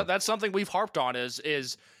 So That's something we've harped on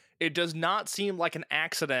is it does not seem like an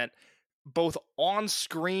accident, both on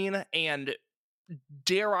screen and,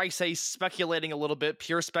 dare I say, speculating a little bit,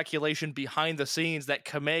 pure speculation behind the scenes, that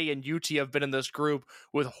Kamei and UT have been in this group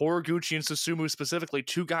with Horiguchi and Susumu specifically,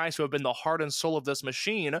 two guys who have been the heart and soul of this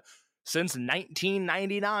machine since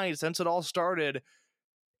 1999, since it all started.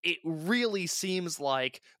 It really seems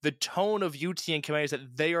like the tone of UT and Kamei is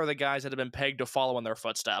that they are the guys that have been pegged to follow in their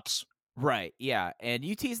footsteps. right, yeah, and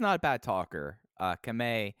UT's not a bad talker.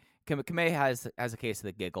 Kamei has a case of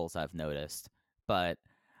the giggles, I've noticed, but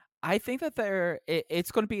I think that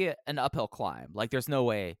it's going to be an uphill climb. Like, there's no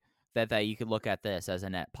way that you could look at this as a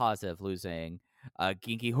net positive, losing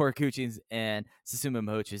Genki Horiguchi and Susumu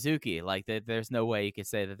Mochizuki. Like, there's no way you could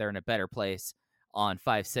say that they're in a better place on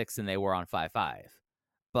 5-6 than they were on 5-5.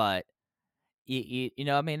 But, you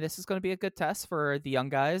know, I mean, this is going to be a good test for the young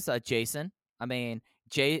guys. Jason, I mean,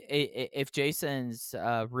 if Jason's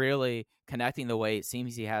really connecting the way it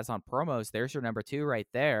seems he has on promos, there's your number 2 right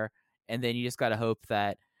there. And then you just got to hope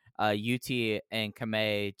that UT and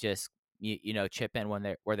Kamei just you know chip in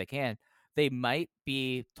where they can. They might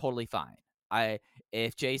be totally fine.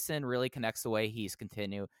 If Jason really connects the way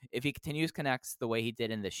if he connects the way he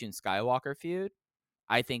did in the Shun Skywalker feud,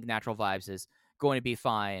 I think Natural Vibes is going to be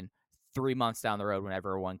fine 3 months down the road when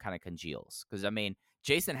everyone kind of congeals. Because I mean,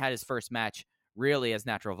 Jason had his first match really as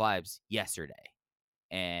Natural Vibes yesterday,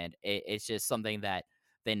 and it's just something that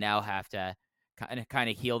they now have to kind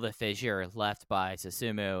of heal the fissure left by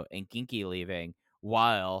Susumu and Genki leaving,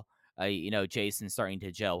 while you know, Jason's starting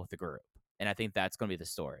to gel with the group. And I think that's going to be the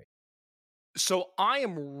story. So I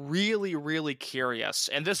am really, really curious,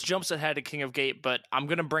 and this jumps ahead to King of Gate, but I'm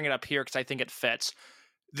going to bring it up here because I think it fits.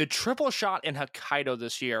 The triple shot in Hokkaido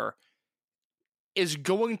this year is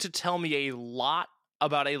going to tell me a lot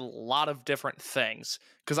about a lot of different things,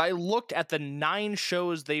 because I looked at the 9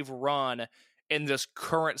 shows they've run in this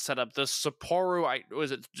current setup, the Sapporo,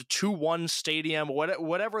 was it the 2-1 Stadium,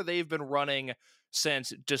 whatever they've been running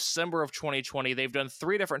since December of 2020. They've done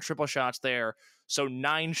 3 different triple shots there, so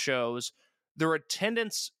 9 shows. Their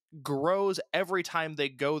attendance grows every time they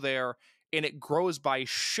go there, and it grows by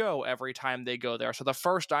show every time they go there. So the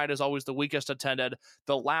first night is always the weakest attended.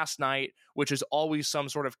 The last night, which is always some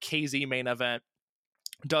sort of KZ main event,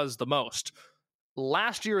 does the most.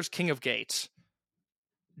 Last year's King of Gate,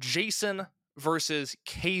 Jason versus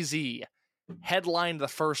KZ, headlined the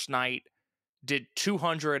first night, did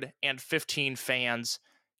 215 fans.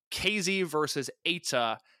 KZ versus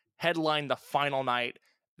Eita headlined the final night.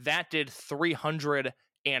 That did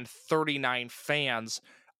 339 fans.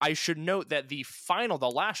 I should note that the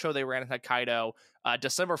last show they ran in Hokkaido,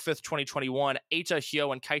 December 5th, 2021, Eita,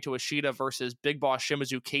 Hyo, and Kaito Ishida versus Big Boss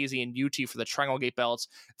Shimizu, KZ, and UT for the Triangle Gate belts,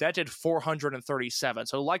 that did 437.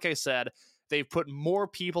 So like I said, they've put more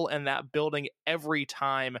people in that building every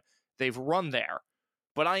time they've run there.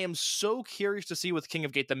 But I am so curious to see with King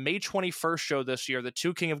of Gate, the May 21st show this year, the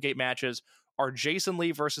 2 King of Gate matches are Jason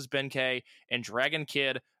Lee versus Benkei and Dragon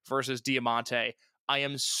Kid versus Diamante. I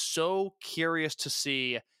am so curious to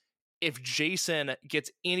see if Jason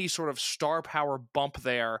gets any sort of star power bump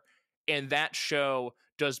there, and that show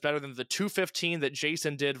does better than the 215 that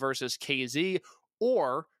Jason did versus KZ,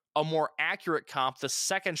 or a more accurate comp, the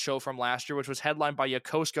second show from last year, which was headlined by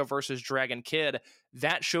Yokosuka versus Dragon Kid.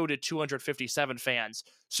 That show did 257 fans.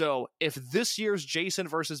 So if this year's Jason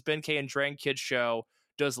versus Benkei and Dragon Kid show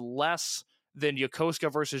does less than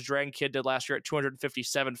Yokosuka versus Dragon Kid did last year at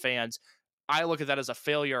 257 fans, I look at that as a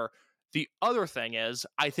failure. The other thing is,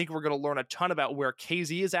 I think we're going to learn a ton about where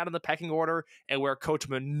KZ is at in the pecking order and where Kota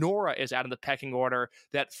Minoura is at in the pecking order.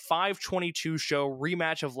 That 5/22 show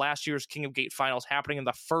rematch of last year's King of Gate finals happening in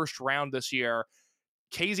the first round this year.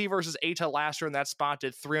 KZ versus Eita last year in that spot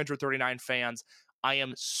did 339 fans. I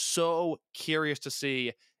am so curious to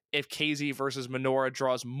see if KZ versus Minoura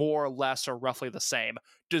draws more, less, or roughly the same.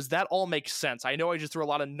 Does that all make sense? I know I just threw a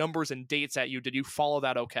lot of numbers and dates at you. Did you follow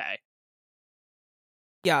that okay?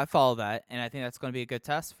 Yeah, I follow that, and I think that's going to be a good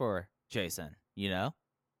test for Jason.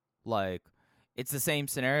 Like it's the same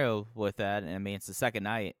scenario with that. And I mean, it's the second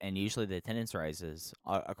night, and usually the attendance rises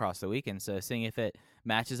across the weekend. So seeing if it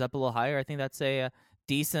matches up a little higher, I think that's a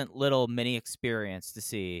decent little mini experience to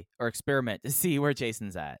see, or experiment to see where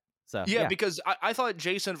Jason's at. So Yeah, because I thought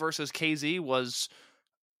Jason versus KZ was.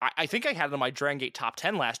 I think I had it in my Dragon Gate top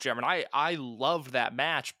 10 last year. I mean, I loved that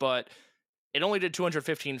match, but it only did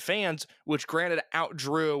 215 fans, which granted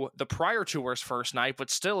outdrew the prior tour's first night, but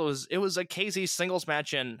still it was a KZ singles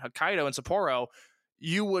match in Hokkaido and Sapporo.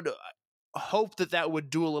 You would hope that would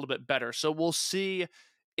do a little bit better. So we'll see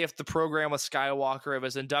if the program with Skywalker, if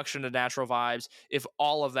his induction to Natural Vibes, if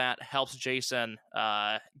all of that helps Jason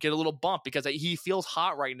get a little bump, because he feels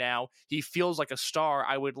hot right now. He feels like a star.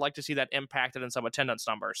 I would like to see that impacted in some attendance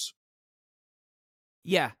numbers.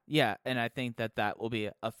 Yeah, and I think that will be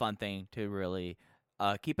a fun thing to really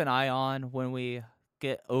keep an eye on when we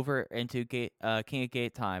get over into King of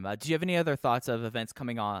Gate time. Do you have any other thoughts of events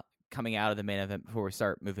coming out of the main event before we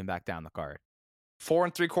start moving back down the card?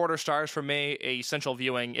 4 3/4 stars for me, a essential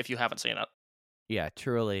viewing if you haven't seen it. Yeah,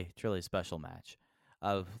 truly special match.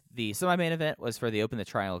 The semi-main event was for the Open the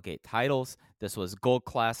Triangle Gate titles. This was Gold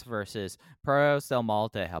Class versus Perros del Mal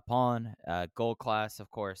de Japón. Gold Class,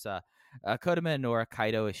 of course, Kota Minoura,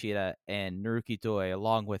 Kaito Ishida, and Naruki Doi,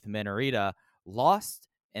 along with Minorita, lost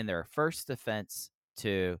in their first defense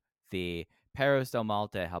to the Perros del Mal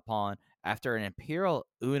de Japón after an Imperial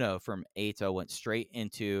Uno from Eita went straight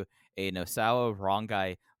into a Nosawa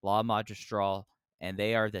Rongai La Magistral, and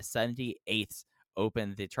they are the 78th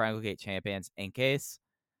Open the Triangle Gate champions. In case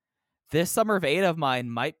this Summer of Eita of mine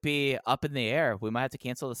might be up in the air, we might have to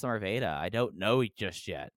cancel the Summer of Eita. I don't know just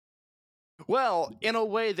yet. Well, in a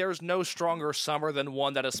way, there's no stronger summer than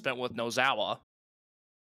one that is spent with Nozawa.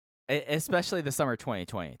 Especially the summer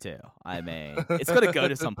 2022. I mean, it's going to go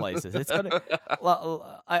to some places. It's going to.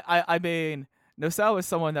 I mean, Nosawa is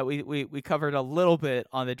someone that we covered a little bit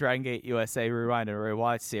on the Dragon Gate USA Rewind and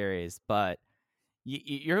Rewatch series, but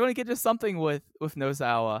you're going to get to something with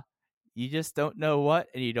Nosawa. You just don't know what,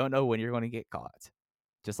 and you don't know when you're going to get caught.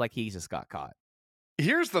 Just like he just got caught.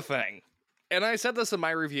 Here's the thing, and I said this in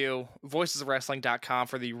my review, voicesofwrestling.com,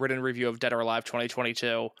 for the written review of Dead or Alive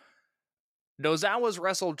 2022. Nozawa's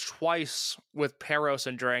wrestled twice with Perros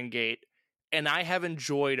and Dragon Gate, and I have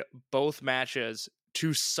enjoyed both matches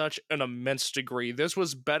to such an immense degree. This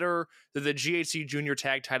was better than the GHC Junior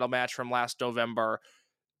Tag title match from last November.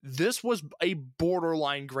 This was a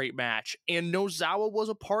borderline great match, and Nozawa was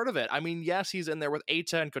a part of it. I mean, yes, he's in there with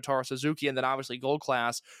Eita and Kotaro Suzuki, and then obviously Gold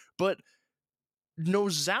Class, but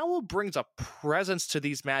Nozawa brings a presence to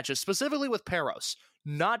these matches, specifically with Perros.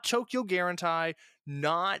 Not Tokyo Garantai,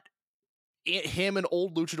 not him and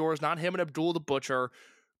Old Luchadors, not him and Abdul the Butcher,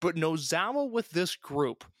 but Nozawa with this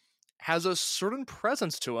group has a certain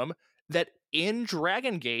presence to him that in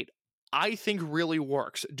Dragon Gate, I think really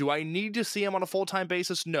works. Do I need to see him on a full-time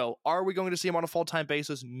basis? No. Are we going to see him on a full-time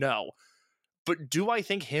basis? No. But do I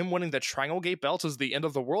think him winning the Triangle Gate belts is the end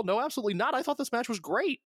of the world? No, absolutely not. I thought this match was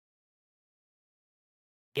great.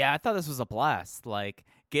 Yeah, I thought this was a blast. Like,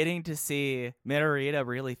 getting to see Minorita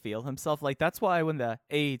really feel himself. Like, that's why when the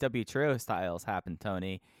AEW Trio styles happened,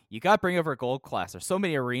 Tony, you got to bring over Gold Class. There's so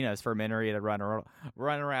many arenas for Minorita to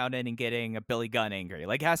run around in and getting a Billy Gunn angry.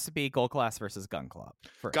 Like, it has to be Gold Class versus Gun Club.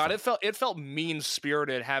 God, it felt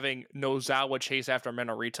mean-spirited having Nozawa chase after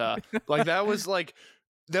Minorita. Like, that was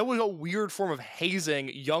a weird form of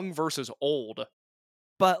hazing, young versus old.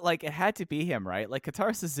 But, like, it had to be him, right? Like,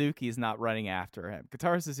 Kotaro Suzuki is not running after him.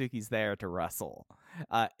 Kotaro Suzuki's there to wrestle.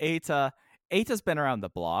 Eita's been around the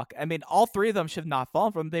block. I mean, all three of them should have not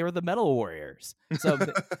fallen from him. They were the Metal Warriors. So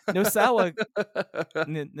Nosawa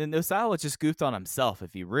just goofed on himself,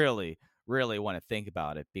 if you really, really want to think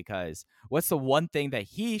about it. Because what's the one thing that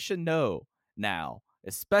he should know now,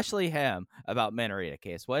 especially him, about Minorita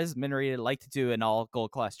Case? What does Minorita like to do in all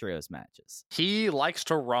Gold Class Trios matches? He likes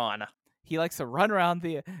to run. He likes to run around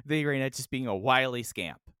the arena just being a wily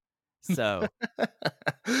scamp. So,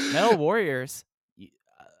 Metal Warriors,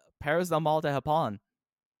 Perros del Mal de Japón,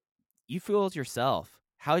 you fooled yourself.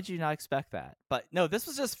 How did you not expect that? But no, this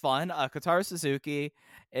was just fun. Kotaro Suzuki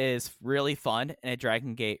is really fun in a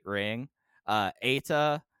Dragon Gate ring.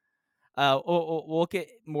 Eita, we'll get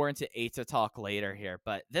more into Eita talk later here,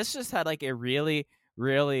 but this just had like a really,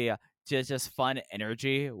 really just fun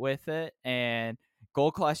energy with it. And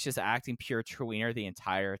Gold Class just acting pure tweener the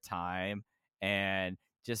entire time, and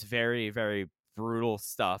just very, very brutal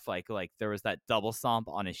stuff. Like there was that double stomp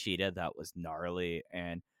on Ishida that was gnarly,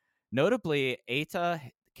 and notably, Eita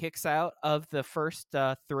kicks out of the first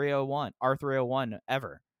 301 R301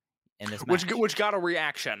 ever, in this match. Which got a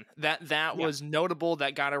reaction. That was notable.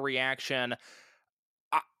 That got a reaction.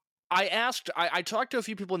 I talked to a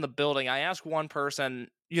few people in the building. I asked one person,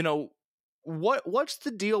 what's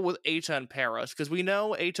the deal with Eita and Perros? Because we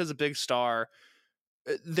know Eita's a big star.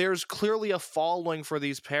 There's clearly a following for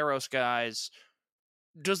these Perros guys.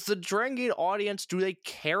 Does the Dragon Gate audience, do they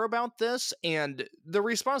care about this? And the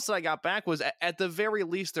response that I got back was, at the very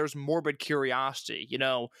least, there's morbid curiosity.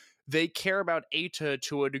 They care about Eita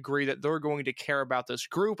to a degree that they're going to care about this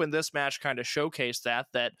group, and this match kind of showcased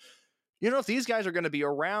that if these guys are going to be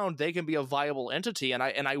around, they can be a viable entity, and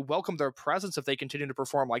I welcome their presence if they continue to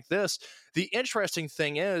perform like this. The interesting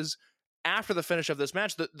thing is, after the finish of this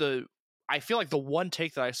match, I feel like the one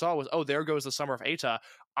take that I saw was, oh, there goes the summer of Eita.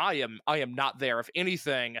 I am not there. If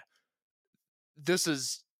anything, this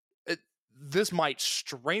might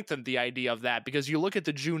strengthen the idea of that, because you look at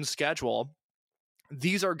the June schedule.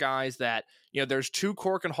 These are guys that, there's 2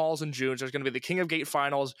 Korakuen Halls in June. There's going to be the King of Gate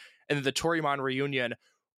finals and then the Toryumon reunion.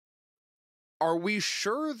 Are we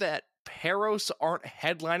sure that Perros aren't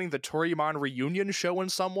headlining the Toryumon reunion show in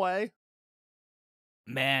some way?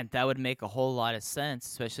 Man, that would make a whole lot of sense,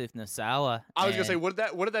 especially if Nosawa. I was gonna say,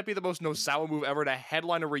 wouldn't that be the most Nosawa move ever, to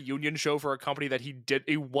headline a reunion show for a company that he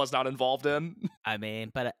was not involved in? I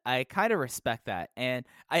mean, but I kind of respect that, and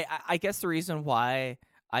I guess the reason why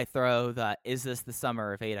I throw the "is this the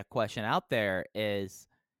summer of Eita" question out there is,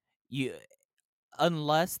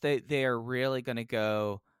 unless they are really going to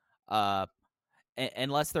go,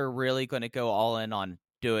 unless they're really going to go all in on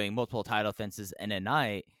doing multiple title defenses in a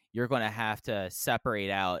night, you're going to have to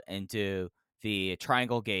separate out and do the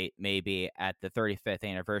Triangle Gate maybe at the 35th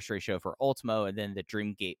anniversary show for Ultimo, and then the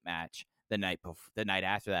Dream Gate match the night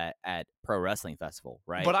after that at Pro Wrestling Festival,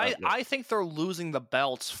 right? But I think they're losing the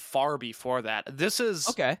belts far before that. This is,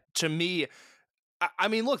 okay, to me. I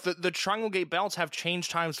mean, look, the Triangle Gate belts have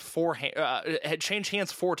changed hands 4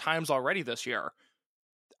 times already this year.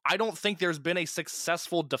 I don't think there's been a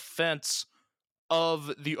successful defense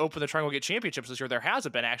of the Open the Triangle Gate Championships this year. There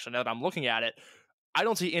hasn't been, actually, now that I'm looking at it. I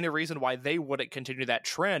don't see any reason why they wouldn't continue that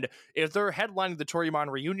trend. If they're headlining the Toryumon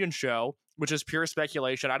reunion show, which is pure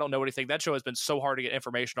speculation, I don't know anything. That show has been so hard to get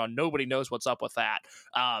information on. Nobody knows what's up with that.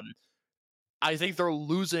 I think they're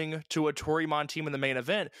losing to a Toryumon team in the main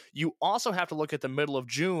event. You also have to look at the middle of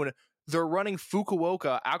June. They're running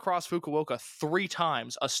Outcross Fukuoka 3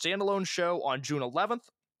 times. A standalone show on June 11th,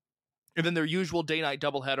 and then their usual day-night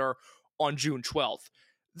doubleheader on June 12th.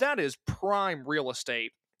 That is prime real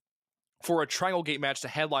estate for a Triangle Gate match to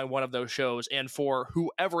headline one of those shows, and for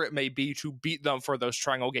whoever it may be to beat them for those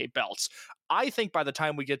Triangle Gate belts. I think by the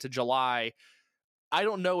time we get to July, I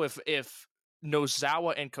don't know if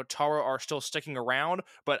Nosawa and Kotaro are still sticking around,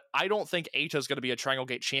 but I don't think Eita is going to be a Triangle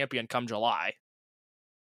Gate champion come July.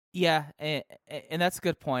 Yeah, and that's a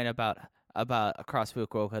good point about Across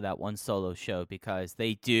Fukuoka, that one solo show, because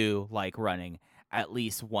they do like running at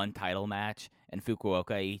least one title match in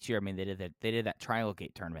Fukuoka each year. I mean, they did that Triangle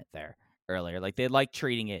Gate tournament there earlier. Like, they like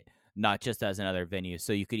treating it not just as another venue,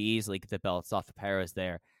 so you could easily get the belts off the Perros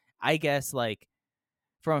there. I guess, like,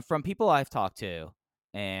 from people I've talked to,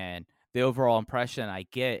 and the overall impression I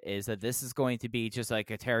get is that this is going to be just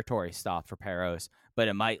like a territory stop for Perros, but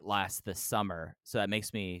it might last this summer. So that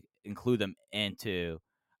makes me include them into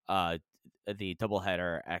the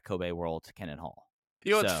doubleheader at Kobe World Kennen Hall.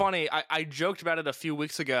 It's funny. I joked about it a few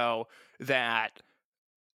weeks ago that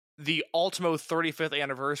the Ultimo 35th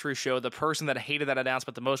anniversary show, the person that hated that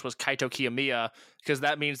announcement the most was Kaito Kiyomiya, because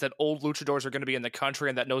that means that old luchadors are going to be in the country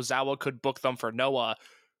and that Nosawa could book them for Noah.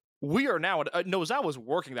 We are now, Nozawa's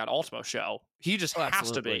working that Ultimo show. He just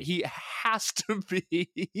has to be. He has to be.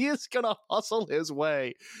 He is going to hustle his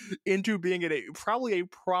way into being in probably a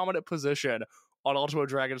prominent position on Ultimo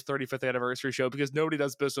Dragon's 35th anniversary show, because nobody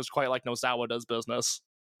does business quite like Nosawa does business.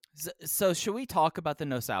 So should we talk about the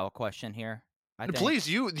Nosawa question here? Please,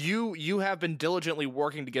 you have been diligently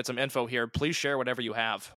working to get some info here. Please share whatever you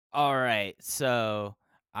have. All right. So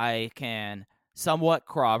I can somewhat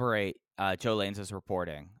corroborate Joe Lanza's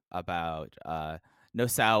reporting about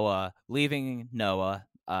Nosawa leaving Noah.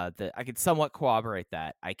 I could somewhat corroborate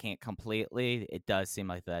that. I can't completely. It does seem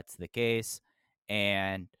like that's the case.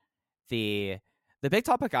 And the big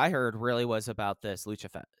topic I heard really was about this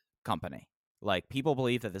Lucha company. Like, people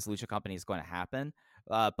believe that this Lucha company is going to happen.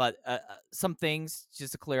 But some things,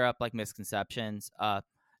 just to clear up, like, misconceptions.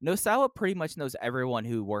 Nosawa pretty much knows everyone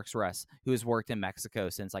who has worked in Mexico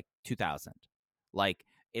since, like, 2000. Like,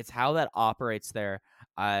 it's how that operates there.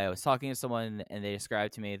 I was talking to someone, and they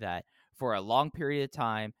described to me that for a long period of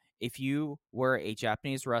time, if you were a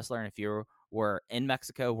Japanese wrestler, and if you were in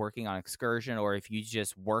Mexico working on excursion, or if you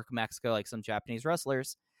just work Mexico like some Japanese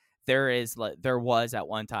wrestlers, there was at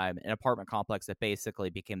one time an apartment complex that basically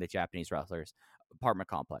became the Japanese wrestlers' apartment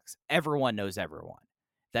complex. Everyone knows everyone.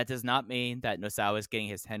 That does not mean that Nosawa is getting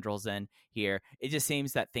his tendrils in here. It just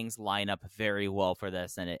seems that things line up very well for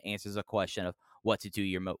this, and it answers a question of what to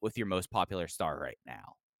do with your most popular star right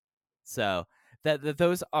now. So that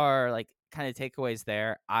those are like kind of takeaways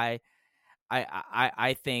there. I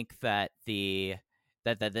think that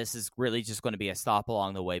that this is really just going to be a stop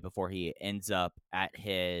along the way before he ends up at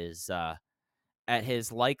his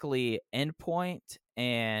likely endpoint,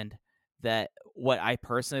 and that what I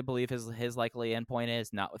personally believe his likely endpoint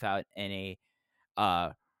is not without any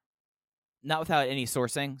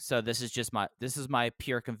sourcing. So this is my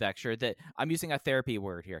pure conjecture that I'm using a therapy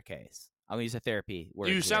word here, Case. I'm gonna use a therapy word.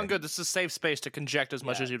 You sound good. This is a safe space to conject as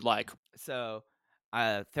much as you'd like. So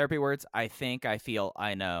therapy words, I think, I feel,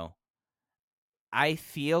 I know. I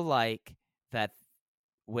feel like that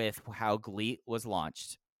with how GLEAT was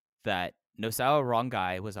launched, that Nosawa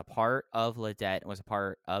Rongai was a part of Lidet and was a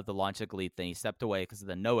part of the launch of GLEAT. Then he stepped away because of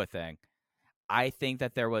the Noah thing. I think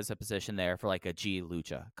that there was a position there for like a G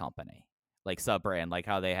Lucha company, like sub-brand, like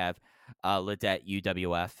how they have Lidet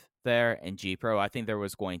UWF there and G Pro. I think there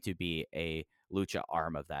was going to be a Lucha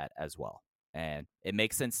arm of that as well. And it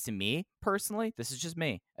makes sense to me personally. This is just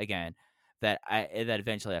me again. That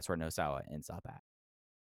eventually that's where Nosawa ends up at.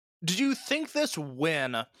 Did you think this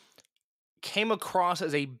win came across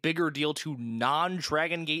as a bigger deal to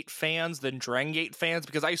non-Dragon Gate fans than Dragon Gate fans?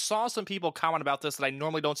 Because I saw some people comment about this that I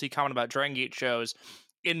normally don't see comment about Dragon Gate shows,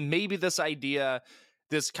 and maybe this idea,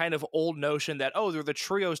 this kind of old notion that, oh, they're the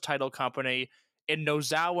Trios title company, and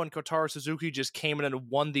Nosawa and Kotaro Suzuki just came in and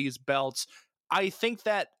won these belts. I think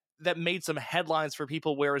that made some headlines for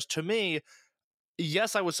people, whereas to me,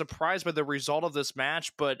 yes, I was surprised by the result of this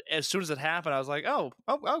match, but as soon as it happened, I was like, oh,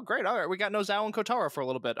 great. All right, we got Nosawa and Kotaro for a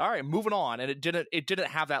little bit. All right, moving on. And it didn't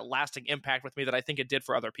have that lasting impact with me that I think it did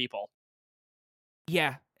for other people.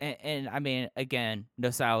 Yeah, and I mean, again,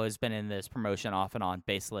 Nosawa has been in this promotion off and on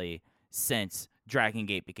basically since Dragon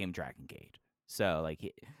Gate became Dragon Gate. So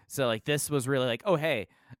this was really like, oh hey,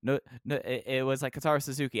 no, it was like Kotaro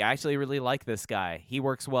Suzuki. I actually really like this guy. He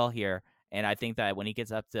works well here. And I think that when he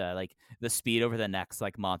gets up to like the speed over the next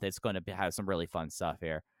like month, it's going to have some really fun stuff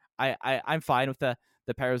here. I'm fine with the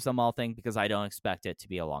Parazomal thing because I don't expect it to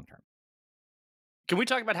be a long term. Can we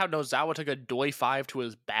talk about how Nosawa took a Doi 5 to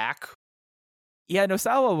his back? Yeah,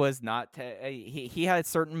 Nosawa was not. He had a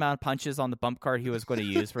certain amount of punches on the bump card he was going to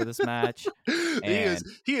use for this match.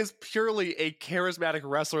 He is purely a charismatic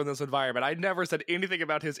wrestler in this environment. I never said anything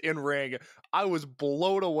about his in-ring. I was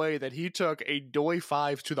blown away that he took a Doi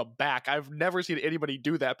 5 to the back. I've never seen anybody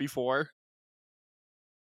do that before.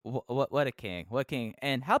 What a king. What a king.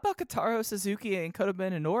 And how about Kotaro Suzuki and Kota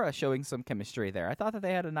Minoura showing some chemistry there? I thought that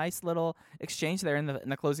they had a nice little exchange there in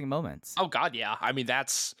the closing moments. Oh, God, yeah. I mean,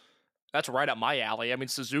 that's right up my alley. I mean,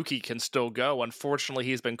 Suzuki can still go. Unfortunately,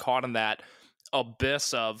 he's been caught in that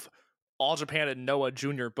abyss of All Japan and Noah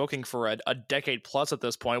Jr. booking for a decade plus at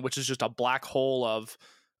this point, which is just a black hole of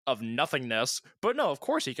nothingness. But no, of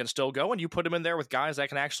course he can still go, and you put him in there with guys that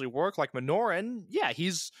can actually work, like Minoura, and yeah,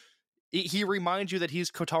 he reminds you that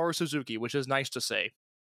he's Kotaro Suzuki, which is nice to see.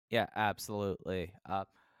 Yeah, absolutely.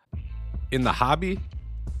 In the hobby,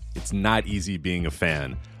 it's not easy being a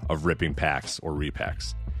fan of ripping packs or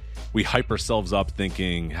repacks. We hype ourselves up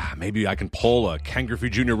thinking, maybe I can pull a Ken Griffey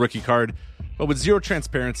Jr. rookie card, but with zero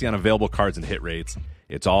transparency on available cards and hit rates,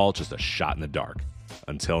 it's all just a shot in the dark.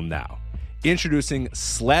 Until now. Introducing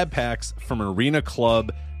Slab Packs from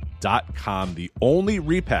ArenaClub.com, the only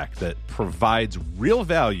repack that provides real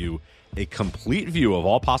value, a complete view of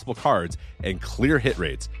all possible cards, and clear hit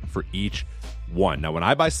rates for each one. Now, when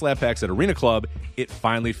I buy Slab Packs at Arena Club, it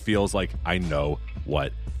finally feels like I know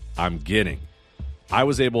what I'm getting. I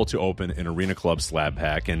was able to open an Arena Club slab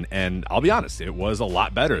pack, and I'll be honest, it was a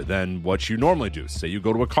lot better than what you normally do. Say you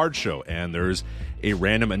go to a card show, and there's a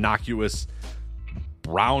random innocuous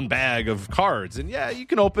brown bag of cards, and yeah, you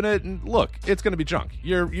can open it, and look, it's going to be junk.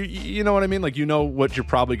 You know what I mean? Like, you know what you're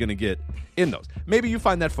probably going to get in those. Maybe you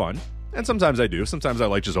find that fun, and sometimes I do. Sometimes I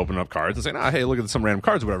like just opening up cards and saying, hey, look at some random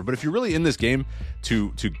cards or whatever. But if you're really in this game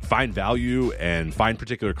to find value and find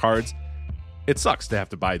particular cards, it sucks to have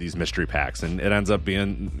to buy these mystery packs, and it ends up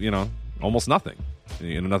being, almost nothing,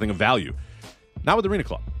 nothing of value. Not with Arena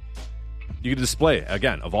Club. You can display,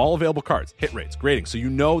 again, of all available cards, hit rates, grading, so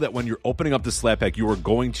you know that when you're opening up the slab pack, you are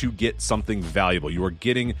going to get something valuable. You are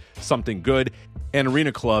getting something good. And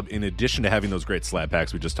Arena Club, in addition to having those great slab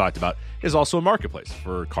packs we just talked about, is also a marketplace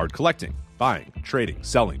for card collecting, buying, trading,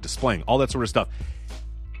 selling, displaying, all that sort of stuff.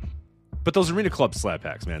 But those Arena Club slab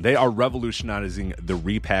packs, man, they are revolutionizing the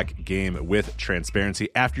repack game with transparency.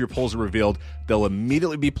 After your pulls are revealed, they'll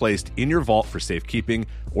immediately be placed in your vault for safekeeping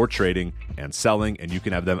or trading and selling, and you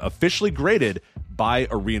can have them officially graded by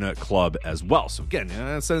Arena Club as well. So again,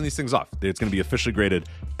 sending these things off, it's going to be officially graded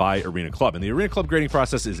by Arena Club. And the Arena Club grading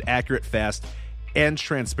process is accurate, fast, and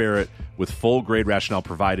transparent, with full grade rationale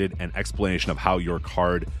provided and explanation of how your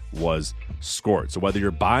card was scored. So whether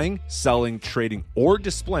you're buying, selling, trading, or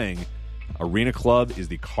displaying, Arena Club is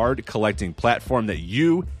the card collecting platform that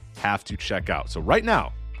you have to check out. So right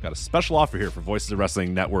now, I've got a special offer here for Voices of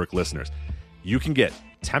Wrestling Network listeners. You can get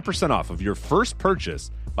 10% off of your first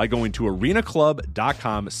purchase by going to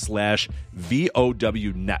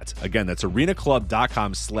arenaclub.com/VOWnet. Again, that's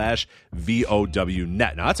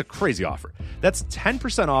arenaclub.com/VOWnet. Now, that's a crazy offer. That's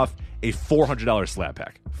 10% off a $400 slab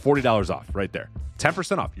pack. $40 off right there.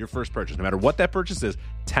 10% off your first purchase. No matter what that purchase is,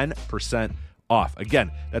 10% off. Again,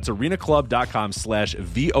 that's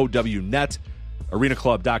arenaclub.com/VOWnet.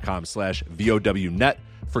 arenaclub.com/VOWnet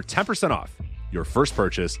for 10% off your first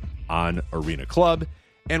purchase on Arena Club.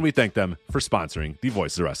 And we thank them for sponsoring the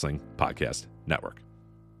Voices of Wrestling Podcast Network.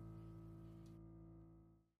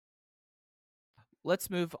 Let's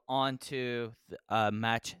move on to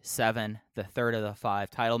match 7, the third of the 5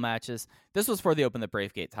 title matches. This was for the Open the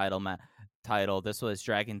Bravegate title. This was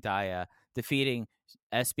Dragon Dia defeating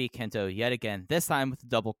SB Kento yet again, this time with the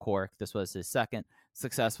double cork. This was his second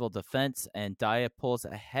successful defense, and Dia pulls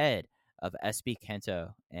ahead of SB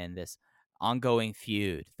Kento in this ongoing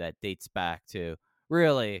feud that dates back to when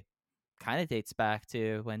Dia kind of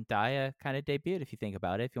debuted, if you think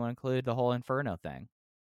about it, if you want to include the whole Inferno thing.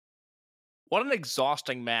 What an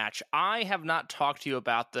exhausting match. I have not talked to you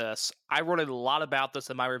about this. I wrote a lot about this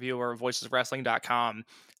in my review over voiceswrestling.com.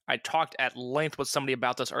 I talked at length with somebody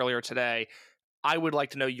about this earlier today. I would like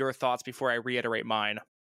to know your thoughts before I reiterate mine.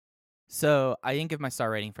 So I didn't give my star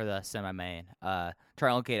rating for the semi-main.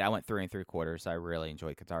 Triangle Gate, I went 3 3/4. I really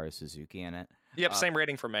enjoyed Kotaro Suzuki in it. Yep, same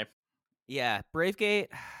rating for me. Yeah, Bravegate,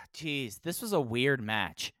 geez, this was a weird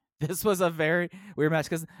match. This was a very weird match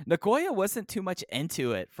because Nagoya wasn't too much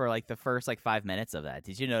into it for like the first 5 minutes of that.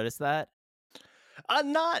 Did you notice that?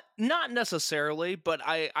 Not necessarily, but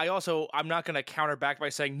I'm not going to counter back by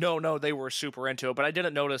saying no, they were super into it, but I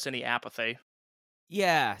didn't notice any apathy.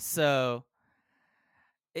 Yeah, so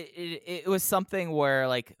it was something where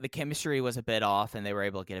the chemistry was a bit off, and they were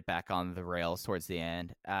able to get it back on the rails towards the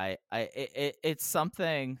end. It's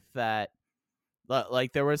something that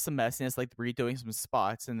there was some messiness, redoing some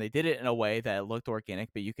spots, and they did it in a way that looked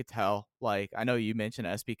organic, but you could tell, I know you mentioned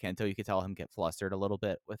SB Kento, you could tell him get flustered a little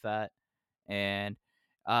bit with that. And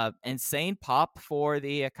insane pop for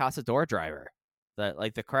the Casador driver.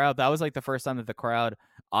 The crowd, that was the first time that the crowd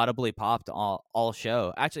audibly popped all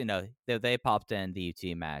show. Actually, no, they popped in the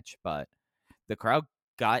UT match, but the crowd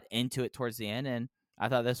got into it towards the end, and I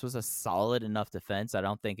thought this was a solid enough defense. I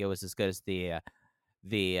don't think it was as good as the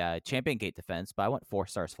Champion Gate defense, but I went 4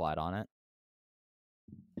 stars flat on it.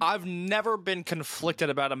 I've never been conflicted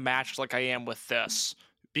about a match like I am with this,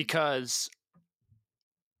 because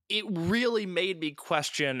it really made me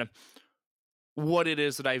question what it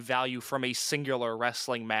is that I value from a singular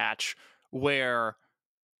wrestling match, where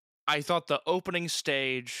I thought the opening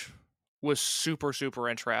stage was super, super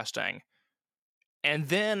interesting. And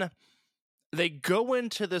then they go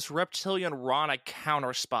into this Reptilian Rana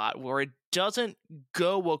counter spot where it doesn't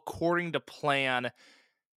go according to plan,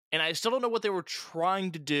 and I still don't know what they were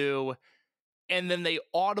trying to do. And then they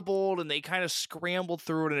audibled and they kind of scrambled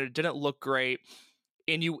through it, and it didn't look great.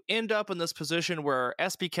 And you end up in this position where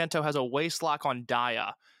SB Kento has a waistlock on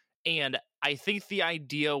Dia. And I think the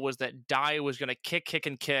idea was that Dia was going to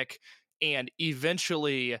kick, and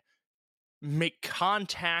eventually make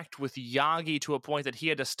contact with Yagi to a point that he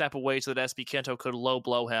had to step away so that SB Kento could low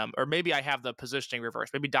blow him. Or maybe I have the positioning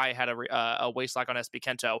reversed. Maybe Dia had a waistlock on SB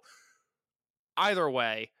Kento. Either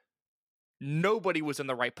way, nobody was in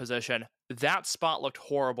the right position. That spot looked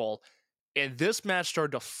horrible. And this match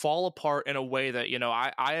started to fall apart in a way that,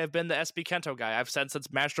 I have been the SB Kento guy. I've said since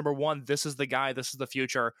match number 1, this is the guy, this is the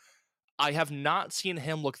future. I have not seen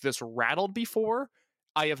him look this rattled before.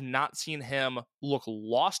 I have not seen him look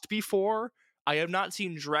lost before. I have not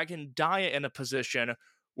seen Dragon Dia in a position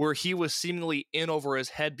where he was seemingly in over his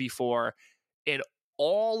head before. And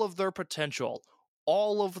all of their potential,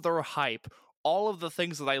 all of their hype, all of the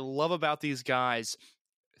things that I love about these guys,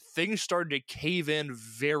 things started to cave in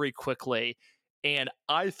very quickly, and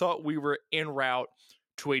I thought we were en route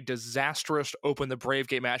to a disastrous Open the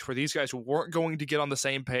Bravegate match where these guys weren't going to get on the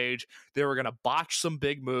same page. They were going to botch some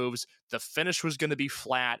big moves. The finish was going to be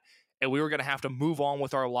flat, and we were going to have to move on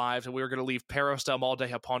with our lives, and we were going to leave Perros del Mal de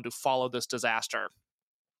Japón to follow this disaster.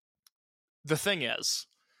 The thing is,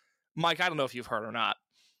 Mike, I don't know if you've heard or not,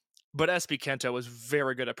 but SB Kento is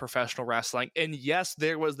very good at professional wrestling. And yes,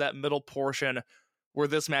 there was that middle portion where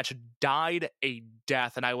this match died a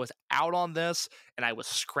death, and I was out on this, and I was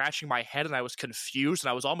scratching my head, and I was confused, and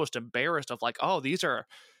I was almost embarrassed of like, oh, these are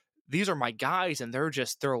my guys, and they're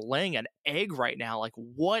laying an egg right now. Like,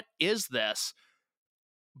 what is this?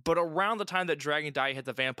 But around the time that Dragon Dia hit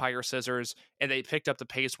the Vampire Scissors and they picked up the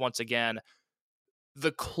pace once again,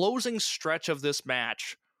 the closing stretch of this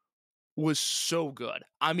match was so good.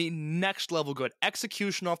 I mean, next level good.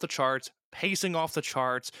 Execution off the charts, pacing off the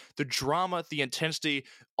charts, the drama, the intensity,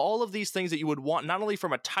 all of these things that you would want, not only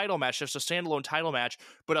from a title match, just a standalone title match,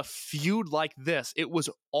 but a feud like this. It was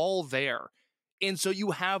all there. And so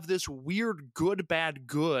you have this weird good, bad,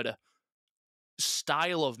 good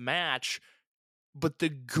style of match, but the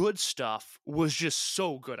good stuff was just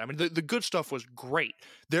so good. I mean, the good stuff was great.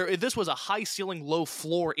 This was a high ceiling, low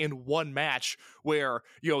floor in one match where,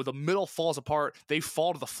 the middle falls apart, they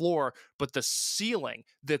fall to the floor, but the ceiling,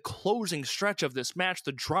 the closing stretch of this match,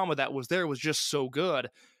 the drama that was there was just so good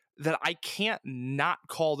that I can't not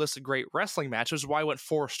call this a great wrestling match. This is why I went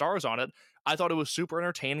 4 stars on it. I thought it was super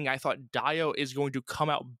entertaining. I thought Dio is going to come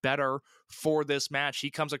out better for this match.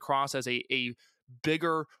 He comes across as a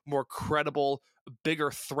bigger, more credible,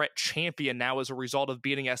 bigger threat champion now as a result of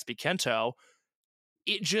beating SB Kento.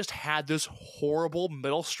 It just had this horrible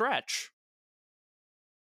middle stretch.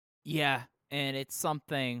 Yeah, and it's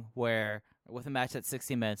something where with a match that's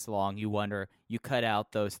 60 minutes long, you wonder, you cut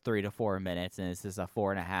out those 3 to 4 minutes, and it's just a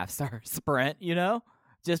 4.5 star sprint,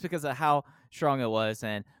 just because of how strong it was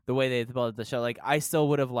and the way they developed the show. Like, I still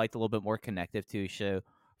would have liked a little bit more connective to show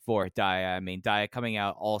for Dia. I mean, Dia coming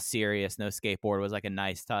out all serious, no skateboard, was like a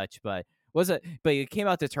nice touch, but he came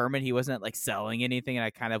out determined. He wasn't like selling anything, and I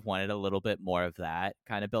kind of wanted a little bit more of that,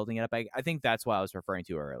 kind of building it up. I think that's what I was referring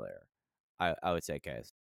to earlier. I would say,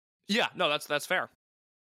 guys. Yeah, no, that's fair.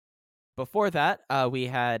 Before that, we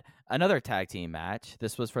had another tag team match.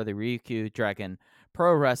 This was for the Ryukyu Dragon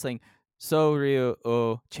Pro Wrestling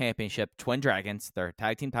Soryu Championship. Twin Dragons, their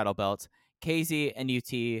tag team title belts. KZ and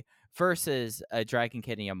UT versus Dragon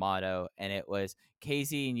Kid and Yamato, and it was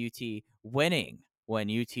KZ and UT winning when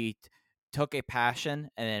UT took a passion,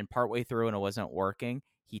 and then partway through and it wasn't working,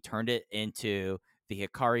 he turned it into the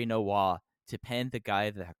Hikari no Wa to pin the guy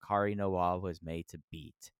that Hikari no Wa was made to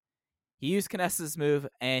beat. He used Kness's move,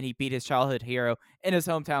 and he beat his childhood hero in his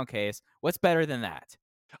hometown case. What's better than that?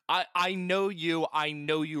 I know you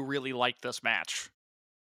really liked this match.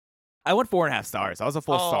 I went 4.5 stars. I was a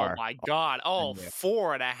full star. Oh my god. Oh,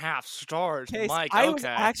 4.5 stars. Case, Mike, I okay. was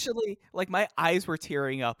actually, like, my eyes were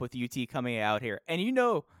tearing up with UT coming out here. And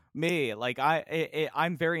me, like,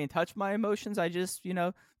 I'm very in touch with my emotions. I just,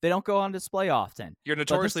 they don't go on display often. You're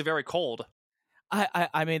notoriously very cold.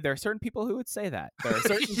 I mean, there are certain people who would say that. There are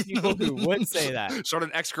certain people who would say that.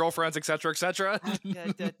 Certain ex-girlfriends, etc., etc.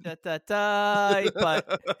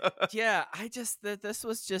 But yeah, this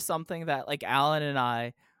was just something that, like, Alan and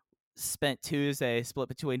I spent Tuesday split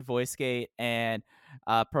between VoiceGate and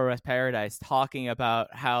Pro Wrestling Paradise talking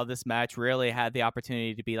about how this match really had the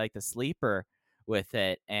opportunity to be like the sleeper with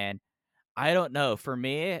it. And I don't know, for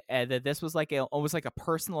me, that this was like almost like a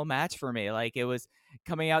personal match for me. Like, it was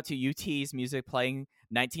coming out to UT's music, playing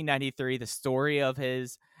 1993, the story of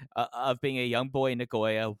his of being a young boy in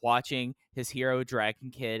Nagoya, watching his hero Dragon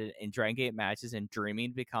Kid in Dragon Gate matches and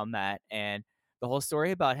dreaming to become that, and the whole story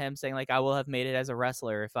about him saying, like, I will have made it as a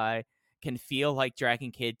wrestler if I can feel like Dragon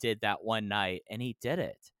Kid did that one night, and he did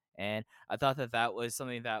it. And I thought that was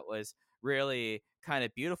something that was really kind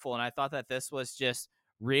of beautiful, and I thought that this was just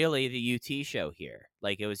really the UT show here.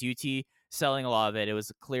 Like, it was UT selling a lot of it. It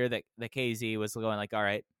was clear that the KZ was going like, all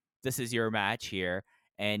right, this is your match here.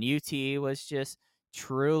 And UT was just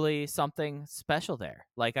truly something special there.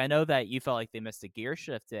 Like, I know that you felt like they missed a gear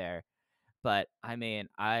shift there, but I mean,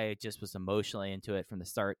 I just was emotionally into it from the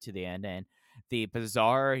start to the end. And the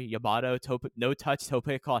bizarre Yamato no touch tope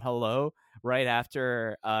called hello right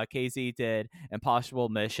after KZ did Impossible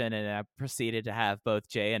Mission, and I proceeded to have both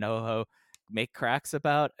Jay and Oho make cracks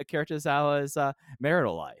about Akira Tozawa's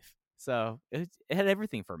marital life. So it had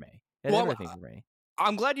everything for me.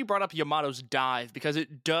 I'm glad you brought up Yamato's dive, because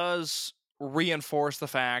it does reinforce the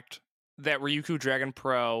fact that Ryukyu Dragon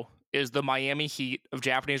Pro is the Miami Heat of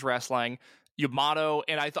Japanese wrestling. Yamato,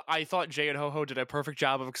 and I thought Jay and Ho-Ho did a perfect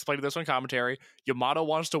job of explaining this on commentary. Yamato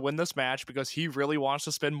wants to win this match because he really wants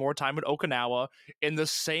to spend more time in Okinawa, in the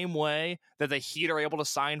same way that the Heat are able to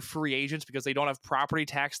sign free agents because they don't have property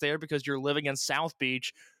tax there because you're living in South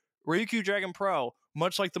Beach. Ryukyu Dragon Pro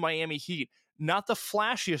much like the Miami Heat. Not the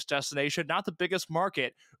flashiest destination, not the biggest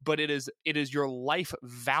market, but it is your life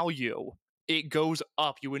value. It goes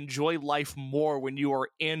up. You enjoy life more when you are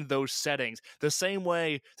in those settings. The same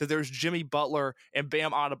way that there's Jimmy Butler and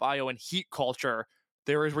Bam Adebayo in Heat culture,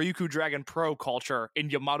 there is Ryukyu Dragon Pro culture,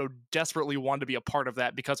 and Yamato desperately wanted to be a part of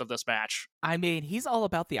that because of this match. I mean, he's all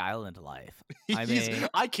about the island life.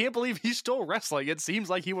 I can't believe he's still wrestling. It seems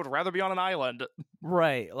like he would rather be on an island.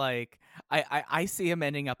 Right, like I see him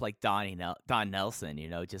ending up like Don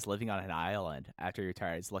Nelson, just living on an island after he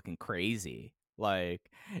retires, looking crazy. Like,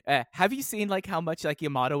 have you seen like how much like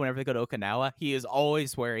Yamato, whenever they go to Okinawa, he is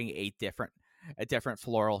always wearing a different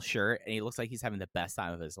floral shirt, and he looks like he's having the best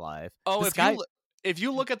time of his life. Oh, if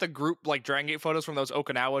you look at the group like Dragon Gate photos from those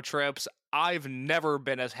Okinawa trips, I've never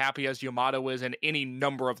been as happy as Yamato is in any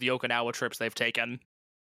number of the Okinawa trips they've taken.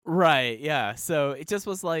 Right, yeah. So it just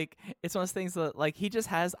was like, it's one of those things that like he just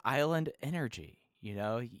has island energy.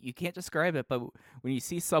 You can't describe it, but when you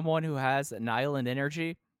see someone who has an island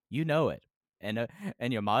energy, you know it. And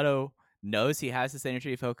Yamato knows he has this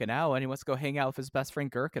energy of Okinawa, and he wants to go hang out with his best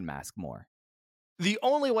friend Gherkin Mask more. The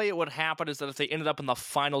only way it would happen is that if they ended up in the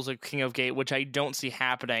finals of King of Gate, which I don't see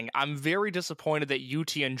happening. I'm very disappointed that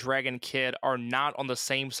UT and Dragon Kid are not on the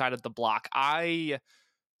same side of the block. I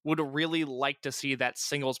would really like to see that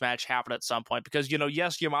singles match happen at some point because,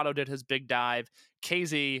 yes, Yamato did his big dive.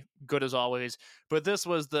 KZ, good as always. But this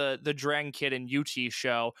was the Dragon Kid and UT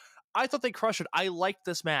show. I thought they crushed it. I liked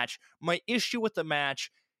this match. My issue with the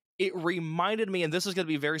match, it reminded me, and this is going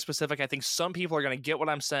to be very specific. I think some people are going to get what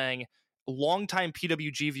I'm saying. Longtime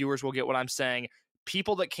PWG viewers will get what I'm saying.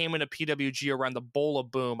 People that came into PWG around the Bola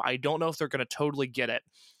boom, I don't know if they're going to totally get it.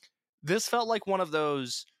 This felt like one of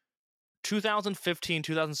those 2015,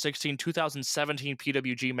 2016, 2017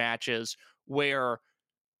 PWG matches where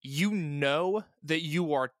you know that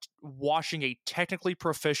you are watching a technically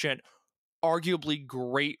proficient, arguably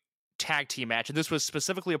great tag team match. And this was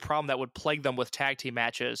specifically a problem that would plague them with tag team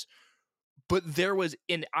matches. But there was,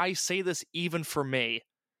 and I say this even for me,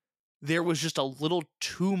 there was just a little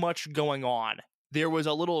too much going on. There was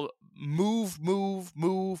a little move,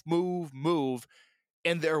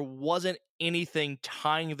 and there wasn't anything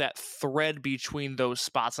tying that thread between those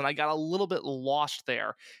spots. And I got a little bit lost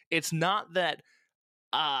there. It's not that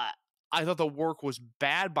I thought the work was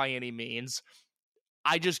bad by any means.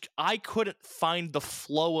 I couldn't find the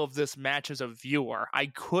flow of this match as a viewer. I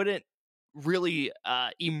couldn't really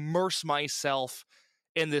immerse myself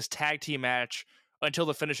in this tag team match until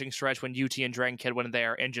the finishing stretch when UT and Dragon Kid went in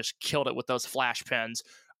there and just killed it with those flash pins.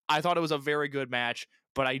 I thought it was a very good match,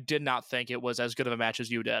 but I did not think it was as good of a match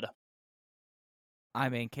as you did. I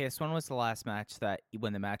mean, Case, when was the last match that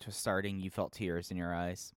when the match was starting, you felt tears in your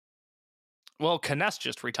eyes? Well, Kness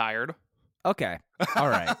just retired. Okay. All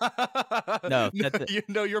right. No,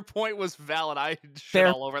 your point was valid. I shit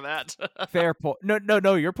all over that. Fair point.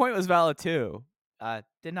 No, your point was valid too.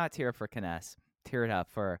 Did not tear for Kness. Teared up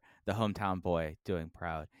for the hometown boy doing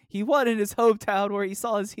proud. He won in his hometown where he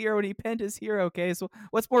saw his hero and he pinned his hero. Okay, so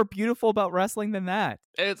what's more beautiful about wrestling than that?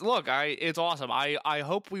 It's awesome. I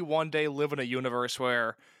hope we one day live in a universe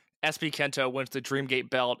where SB Kento wins the Dreamgate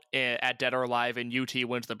belt at Dead or Alive and UT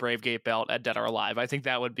wins the Bravegate belt at Dead or Alive. I think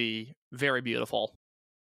that would be very beautiful.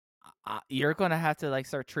 You're gonna have to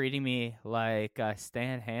start treating me like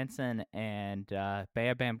Stan Hansen and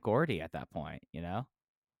Bam Bam Gordy at that point.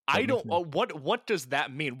 I don't. What does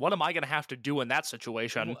that mean? What am I going to have to do in that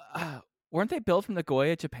situation? Weren't they billed from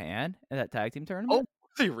Nagoya, Japan, in that tag team tournament? Oh,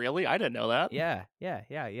 they really? I didn't know that. Yeah.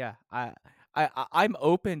 I'm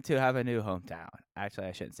open to have a new hometown. Actually,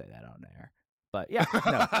 I shouldn't say that on there. But yeah,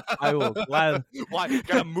 no, I will gladly. Why?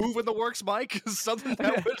 Got a move in the works, Mike? Something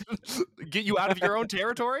that would get you out of your own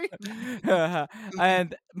territory?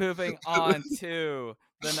 And moving on to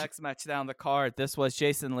the next match down the card. This was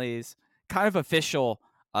Jason Lee's kind of official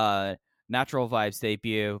Natural Vibes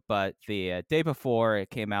debut, but the day before it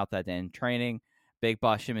came out that in training, Big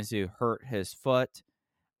Boss Shimizu hurt his foot.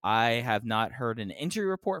 I have not heard an injury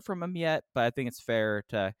report from him yet, but I think it's fair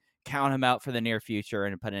to count him out for the near future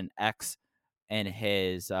and put an X in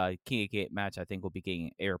his King of Gate match. I think we'll be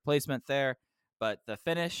getting a replacement there. But the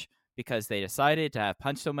finish, because they decided to have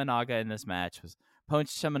Punch Tominaga in this match, was Punch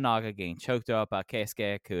Tominaga getting choked up by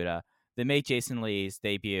Keisuke Okuda. They made Jason Lee's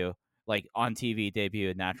debut, on TV debut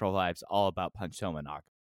at Natural Vibes, all about Punch Tominaga.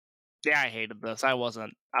 Yeah, I hated this. I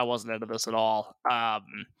wasn't into this at all.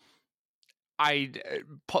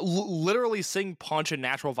 Literally seeing Punch in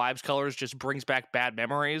Natural Vibes colors just brings back bad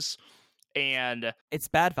memories. And it's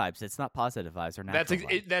bad vibes. It's not positive vibes or natural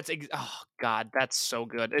vibes. Oh God, that's so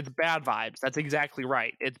good. It's bad vibes. That's exactly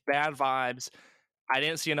right. It's bad vibes. I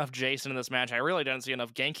didn't see enough Jason in this match. I really didn't see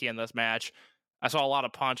enough Genki in this match. I saw a lot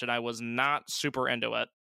of punch, and I was not super into it.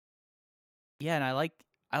 Yeah, and I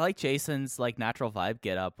like Jason's like natural vibe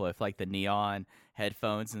get up with like the neon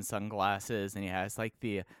headphones and sunglasses, and he has like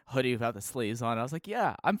the hoodie without the sleeves on. I was like,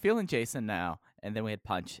 yeah, I'm feeling Jason now. And then we had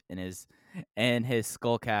Punch in his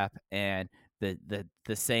skull cap and the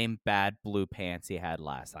same bad blue pants he had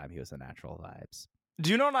last time he was in Natural Vibes. Do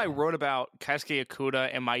you know what I wrote about Keisuke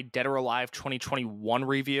Okuda in my Dead or Alive 2021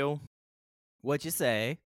 review? What'd you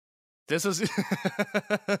say? This is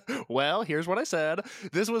well, here's what I said.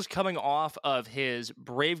 This was coming off of his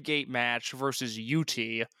Bravegate match versus UT,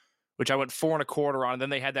 which I went 4 1/4 on. And then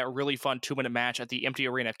they had that really fun 2-minute match at the empty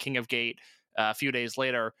arena King of Gate a few days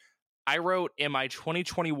later. I wrote in my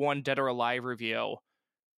 2021 Dead or Alive review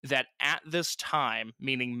that at this time,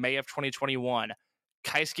 meaning May of 2021,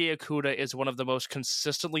 Keisuke Okuda is one of the most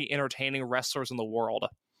consistently entertaining wrestlers in the world.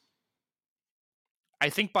 I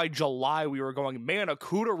think by July we were going, man,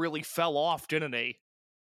 Okuda really fell off, didn't he?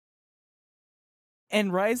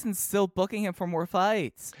 And Ryzen's still booking him for more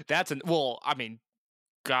fights. That's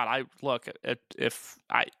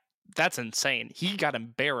that's insane. He got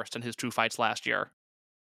embarrassed in his 2 fights last year.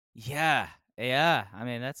 Yeah. I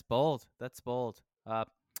mean, that's bold.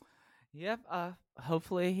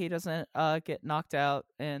 Hopefully he doesn't get knocked out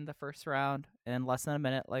in the first round in less than a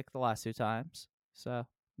minute like the last 2 times. So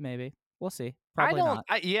maybe we'll see. Probably not.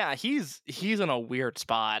 He's in a weird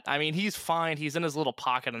spot. I mean, he's fine. He's in his little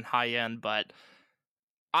pocket in high end, but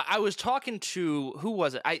I was talking to, who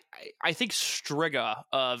was it? I think Striga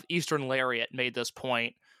of Eastern Lariat made this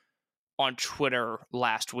point on Twitter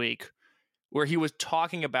last week, where he was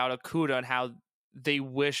talking about Okuda and how they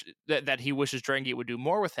wish that he wishes Dragon Gate would do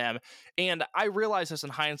more with him. And I realize this in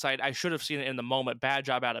hindsight. I should have seen it in the moment. Bad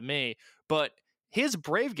job out of me. But his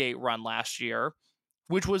Bravegate run last year,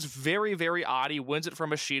 which was very, very odd. He wins it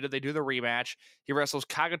from Ishida. They do the rematch. He wrestles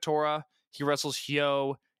Kagetora. He wrestles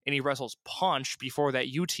Hyo. And he wrestles Punch before that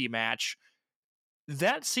UT match.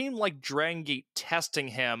 That seemed like Dragon Gate testing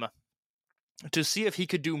him to see if he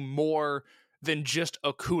could do more than just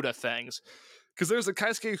Okuda things. Because there's a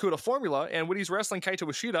Keisuke Okuda formula, and when he's wrestling Kaito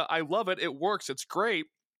Ishida, I love it. It works. It's great.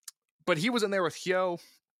 But he was in there with Hyo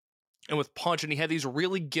and with Punch, and he had these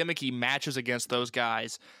really gimmicky matches against those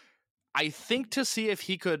guys. I think to see if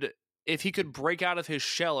he could break out of his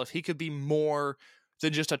shell, if he could be more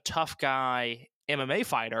than just a tough guy MMA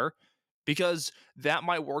fighter, because that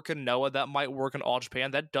might work in Noah, that might work in All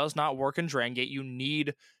Japan, that does not work in Dragon Gate. You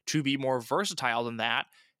need to be more versatile than that.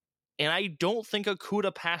 And I don't think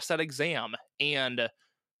Okuda passed that exam. And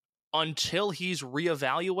until he's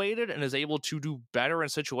reevaluated and is able to do better in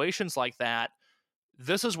situations like that,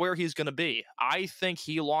 this is where he's going to be. I think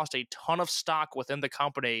he lost a ton of stock within the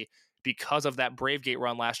company because of that Bravegate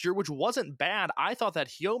run last year, which wasn't bad. I thought that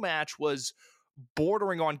Hyo match was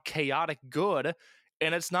bordering on chaotic good.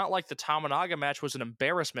 And it's not like the Tamanaga match was an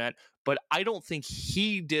embarrassment, but I don't think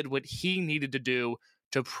he did what he needed to do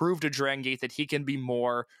to prove to Dragon Gate that he can be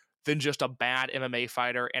more than just a bad MMA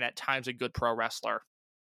fighter and at times a good pro wrestler.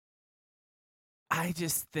 I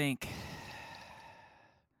just think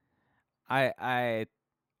I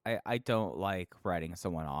don't like writing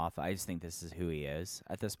someone off. I just think this is who he is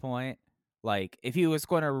at this point. Like, if he was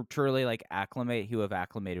going to truly like acclimate, he would have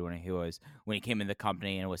acclimated when he came in the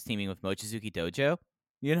company and was teaming with Mochizuki Dojo.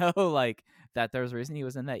 You know, like that there was a reason he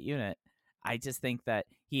was in that unit. I just think that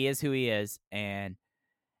he is who he is, and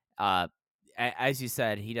as you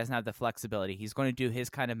said, he doesn't have the flexibility. He's going to do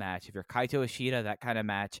his kind of match. If you're Kaito Ishida, that kind of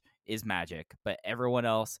match is magic. But everyone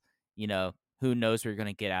else, you know, who knows what you're going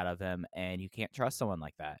to get out of him, and you can't trust someone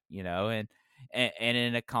like that, you know? And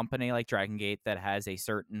in a company like Dragon Gate that has a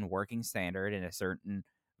certain working standard and a certain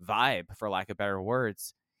vibe, for lack of better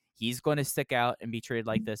words, he's going to stick out and be treated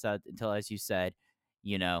like this until, as you said,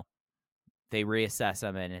 you know, they reassess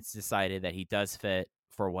him and it's decided that he does fit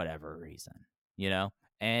for whatever reason, you know?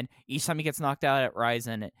 And each time he gets knocked out at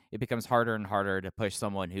Ryzen, it becomes harder and harder to push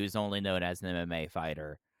someone who's only known as an MMA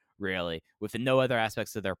fighter, really, with no other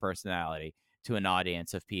aspects of their personality, to an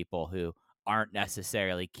audience of people who aren't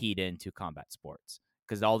necessarily keyed into combat sports.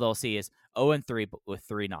 Because all they'll see is 0-3 with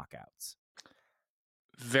 3 knockouts.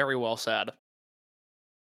 Very well said.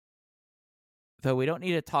 Though we don't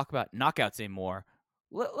need to talk about knockouts anymore.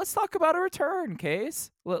 Let's talk about a return,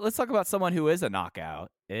 Case. Let's talk about someone who is a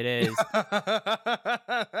knockout. It is.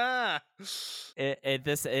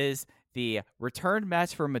 This is the return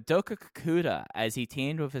match for Madoka Kakuta as he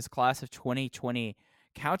teamed with his class of 2020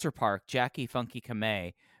 counterpart Jackie Funky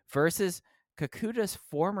Kamei versus Kakuta's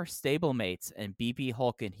former stablemates and BB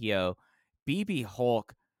Hulk and Hyo. BB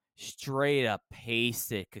Hulk straight up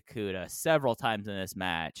pasted Kakuta several times in this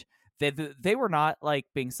match. They were not like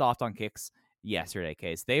being soft on kicks yesterday,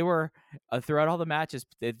 Case. They were throughout all the matches.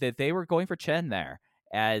 They were going for Chen there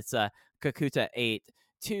as Kakuta ate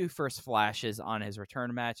 2 first flashes on his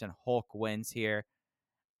return match, and Hulk wins here.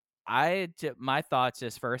 My thoughts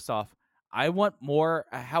is, first off, I want more.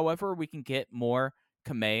 However, we can get more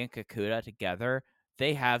Kamei and Kakuta together.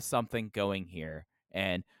 They have something going here,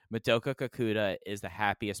 and Madoka Kakuta is the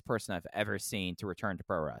happiest person I've ever seen to return to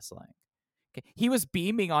pro wrestling. He was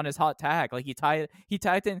beaming on his hot tag, like he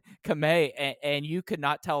tagged in Kamei, and you could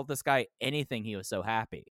not tell this guy anything. He was so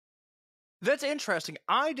happy. That's interesting.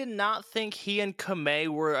 I did not think he and Kamei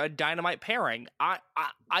were a dynamite pairing. I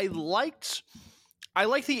liked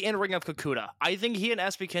the in-ring of Kakuta. I think he and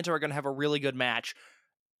SB Kento are going to have a really good match.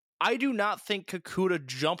 I do not think Kakuta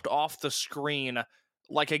jumped off the screen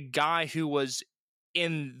like a guy who was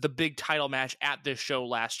in the big title match at this show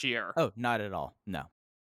last year. Oh, not at all. No.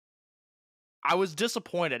 I was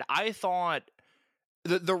disappointed. I thought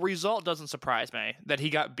the result doesn't surprise me that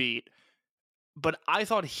he got beat, but I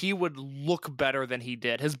thought he would look better than he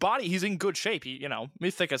did. His body, he's in good shape.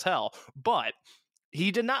 He's thick as hell, but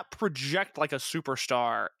he did not project like a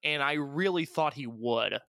superstar, and I really thought he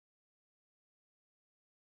would.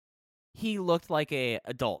 He looked like a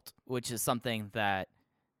adult, which is something that,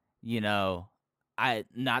 not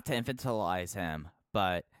to infantilize him,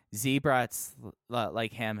 but Zebrats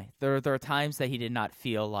like him, there are times that he did not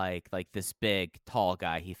feel like this big, tall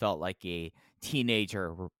guy. He felt like a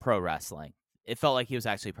teenager pro wrestling. It felt like he was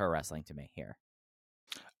actually pro wrestling to me here.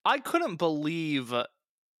 I couldn't believe...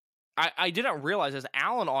 I didn't realize, as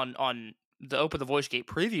Alan on the Open the Voice Gate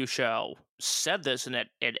preview show said this, and it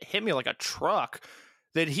hit me like a truck,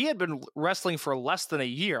 that he had been wrestling for less than a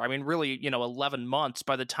year. I mean, really, 11 months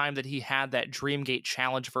by the time that he had that Dreamgate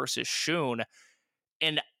challenge versus Shun.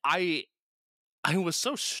 And I was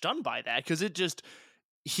so stunned by that, because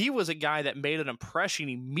he was a guy that made an impression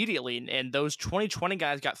immediately, and those 2020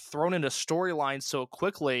 guys got thrown into storylines so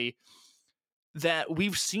quickly that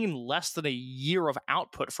we've seen less than a year of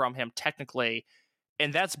output from him technically,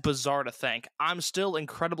 and that's bizarre to think. I'm still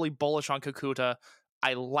incredibly bullish on Kakuta.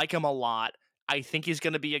 I like him a lot. I think he's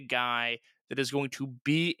going to be a guy that is going to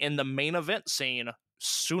be in the main event scene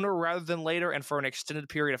sooner rather than later, and for an extended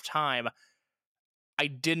period of time. I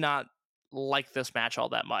did not like this match all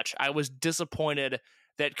that much. I was disappointed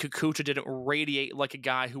that Kakuta didn't radiate like a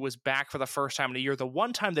guy who was back for the first time in a year. The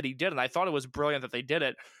one time that he did, and I thought it was brilliant that they did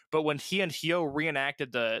it, but when he and Hyo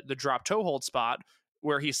reenacted the drop toe hold spot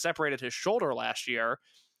where he separated his shoulder last year,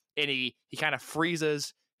 and he kind of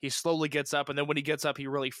freezes, he slowly gets up, and then when he gets up, he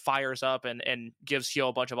really fires up and gives Hyo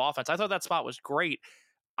a bunch of offense. I thought that spot was great.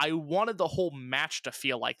 I wanted the whole match to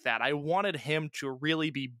feel like that. I wanted him to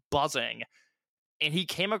really be buzzing, and he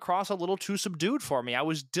came across a little too subdued for me. I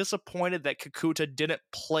was disappointed that Kakuta didn't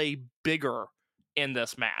play bigger in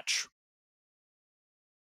this match.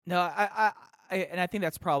 No, I think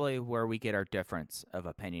that's probably where we get our difference of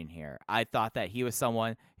opinion here. I thought that he was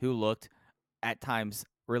someone who looked at times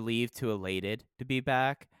relieved to elated to be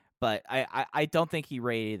back, but I don't think he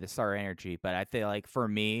radiated the star energy. But I feel like for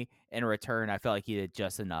me, in return, I felt like he did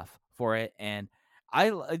just enough for it. And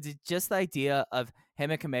just the idea of him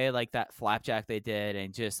and Kamei, like that flapjack they did,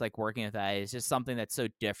 and just like working with that is just something that's so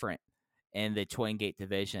different in the Twin Gate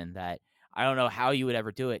division that I don't know how you would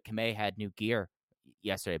ever do it. Kamei had new gear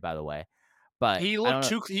yesterday, by the way, but he looked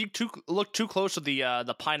too close to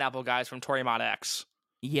the pineapple guys from Toryumon X.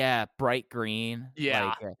 Yeah, bright green.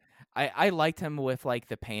 Yeah, I liked him with like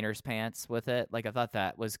the painter's pants with it. Like I thought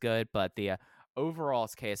that was good, but the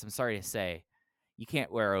overalls case, I'm sorry to say, you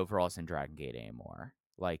can't wear overalls in Dragon Gate anymore.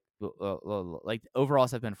 Like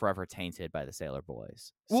overalls have been forever tainted by the Sailor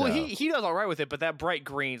Boys. Well, so. he does all right with it, but that bright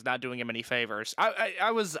green's not doing him any favors.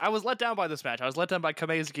 I was let down by this match. I was let down by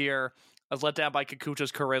Kamei's gear. I was let down by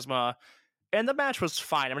Kakuta's charisma, and the match was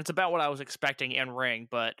fine. I mean, it's about what I was expecting in ring,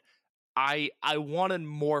 but I wanted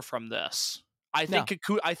more from this. I think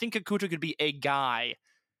Kakuta could be a guy,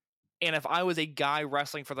 and if I was a guy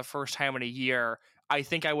wrestling for the first time in a year, I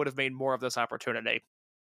think I would have made more of this opportunity.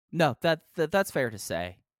 No, that's fair to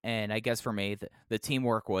say. And I guess for me, the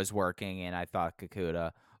teamwork was working, and I thought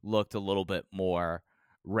Kakuta looked a little bit more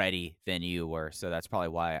ready than you were. So that's probably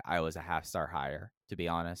why I was a half-star higher, to be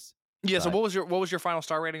honest. Yeah. But, so what was your final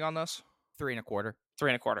star rating on this? 3.25.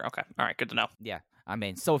 3.25. Okay. All right. Good to know. Yeah. I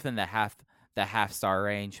mean, still within the half-star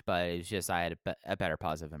range, but it's just I had a better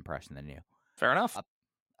positive impression than you. Fair enough.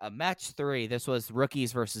 Match 3. This was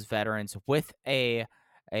rookies versus veterans with a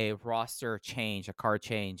roster change, a card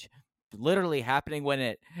change, literally happening when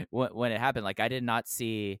it happened. Like I did not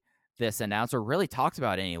see this announced or really talked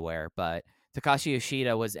about anywhere, but Takashi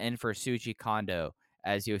Yoshida was in for Shuji Kondo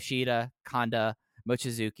as Yoshida, Kanda,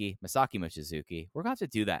 Mochizuki, Masaki Mochizuki. We're going to have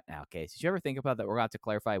to do that now, Case. Did you ever think about that? We're going to have to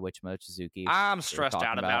clarify which Mochizuki. I'm stressed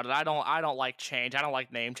out about it. I don't like change. I don't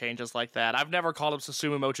like name changes like that. I've never called him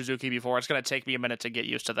Susumu Mochizuki before. It's going to take me a minute to get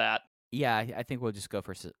used to that. Yeah, I think we'll just go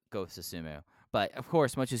with Susumu. But of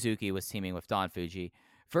course, Mochizuki was teaming with Don Fuji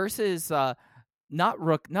versus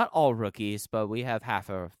not all rookies, but we have half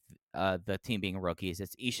of the team being rookies.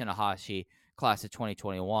 It's Ishin Ahashi, class of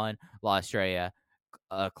 2021, La Estrella,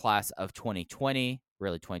 class of 2020,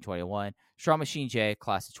 really 2021, Strong Machine J,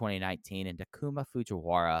 class of 2019, and Takuma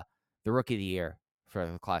Fujiwara, the rookie of the year for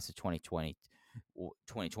the class of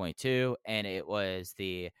 2022. And it was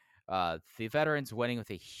the veterans winning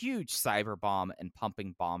with a huge cyber bomb and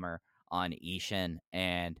pumping bomber on Ishin.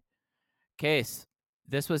 And Case,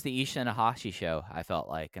 this was the Ishin Ahashi show, I felt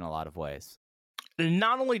like, in a lot of ways.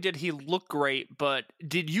 Not only did he look great, but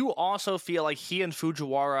did you also feel like he and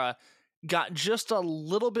Fujiwara got just a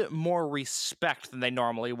little bit more respect than they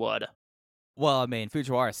normally would? Well, I mean,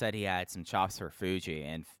 Fujiwara said he had some chops for Fuji,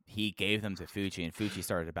 and he gave them to Fuji, and Fuji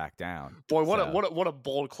started to back down. Boy, what a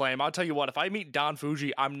bold claim! I'll tell you what. If I meet Don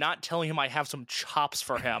Fuji, I'm not telling him I have some chops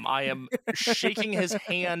for him. I am shaking his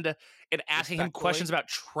hand and asking him questions about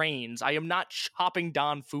trains. I am not chopping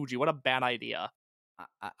Don Fuji. What a bad idea!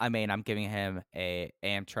 I mean, I'm giving him a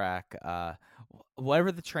Amtrak,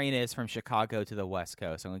 whatever the train is from Chicago to the West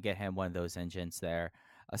Coast. I'm gonna get him one of those engines there,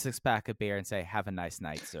 a 6-pack of beer, and say, "Have a nice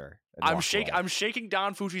night, sir." I'm shaking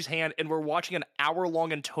Don Fuji's hand, and we're watching an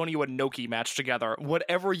hour-long Antonio Inoki match together.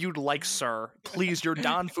 Whatever you'd like, sir. Please, you're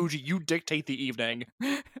Don Fuji. You dictate the evening.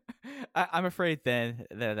 I'm afraid then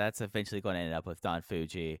that's eventually going to end up with Don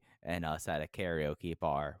Fuji and us at a karaoke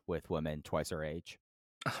bar with women twice our age.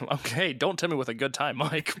 Okay, don't tell me with a good time,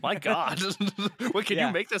 Mike. My God. Wait, can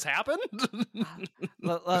you make this happen?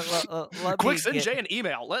 Quick, send Jay an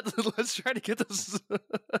email. Let's try to get this.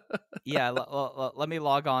 Yeah, let me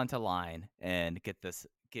log on to Line and get this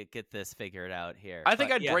figured out here. I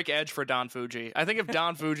think I'd break Edge for Don Fuji. I think if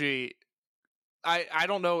Don Fuji, I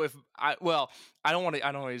don't know if I don't want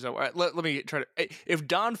to use that. Let me try to. If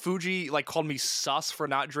Don Fuji called me sus for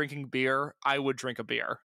not drinking beer, I would drink a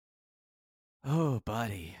beer. Oh,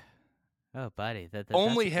 buddy.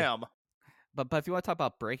 Only him. But if you want to talk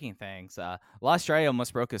about breaking things, La Estrella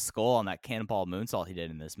almost broke his skull on that cannonball moonsault he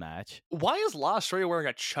did in this match. Why is La Estrella wearing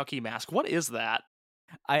a Chucky mask? What is that?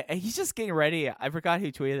 He's just getting ready. I forgot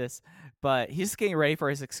who tweeted this, but he's just getting ready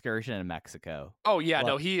for his excursion in Mexico. Oh yeah,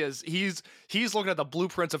 no, he is. He's looking at the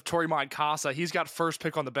blueprints of Torimon Casa. He's got first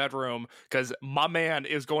pick on the bedroom because my man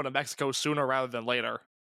is going to Mexico sooner rather than later.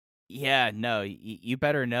 Yeah, no, you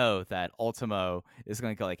better know that Ultimo is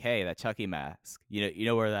going to go like, hey, that Chucky mask. You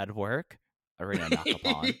know where that'd work? Arena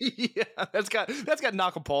Nakapon. Yeah, that's got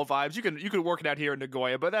Nakapon vibes. You can work it out here in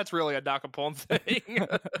Nagoya, but that's really a Nakapon thing.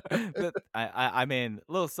 I mean,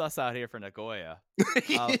 a little sus out here for Nagoya.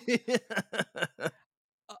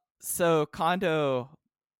 So Kondo,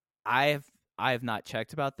 I have not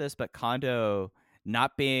checked about this, but Kondo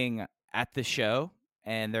not being at the show,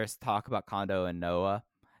 and there's talk about Kondo and Noah.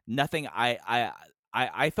 Nothing. I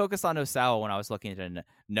focused on Osawa when I was looking at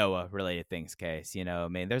Noah related things. Case, I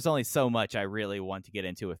mean, there's only so much I really want to get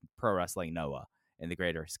into with pro wrestling Noah in the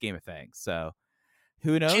greater scheme of things. So,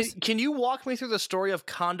 who knows? Can you walk me through the story of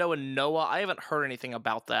Kondo and Noah? I haven't heard anything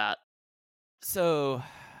about that. So,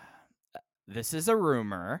 this is a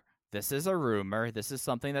rumor. This is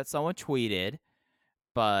something that someone tweeted,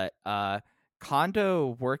 but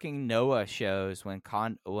Kondo working Noah shows when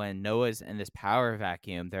Noah's in this power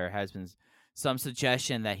vacuum, there has been some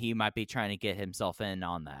suggestion that he might be trying to get himself in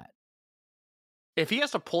on that. If he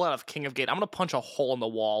has to pull out of King of Gate, I'm going to punch a hole in the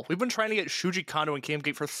wall. We've been trying to get Shuji Kondo in King of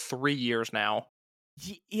Gate for 3 years now.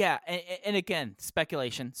 Yeah, and again,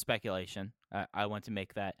 speculation. I want to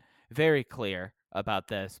make that very clear about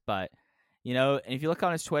this, but if you look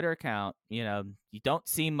on his Twitter account, you don't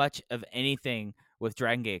see much of anything with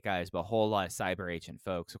Dragon Gate guys, but a whole lot of Cyber Agent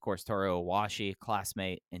folks. Of course, Toru Owashi,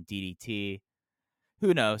 classmate, and DDT.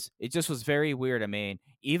 Who knows? It just was very weird. I mean,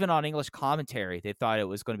 even on English commentary, they thought it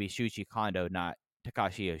was going to be Shuji Kondo, not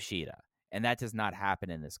Takashi Yoshida. And that does not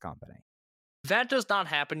happen in this company. That does not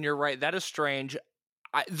happen. You're right. That is strange.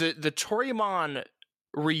 The Torimon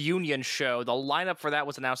reunion show, the lineup for that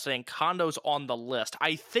was announced saying Kondo's on the list.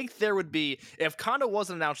 I think there would be, if Kondo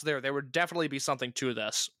wasn't announced there would definitely be something to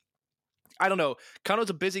this. I don't know. Kondo's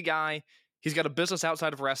a busy guy. He's got a business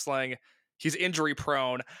outside of wrestling. He's injury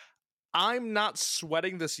prone. I'm not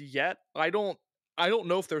sweating this yet. I don't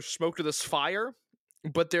know if there's smoke to this fire,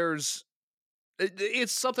 but there's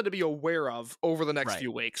it's something to be aware of over the next Right.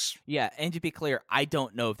 few weeks. Yeah, and to be clear, I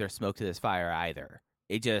don't know if there's smoke to this fire either.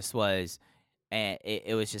 It just was, and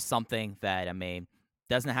it was just something that, I mean,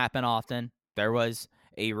 doesn't happen often. There was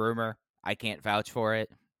a rumor. I can't vouch for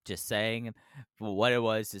it. Just saying. What it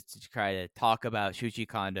was is to try to talk about Shuji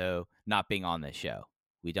Kondo not being on this show.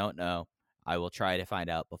 We don't know. I will try to find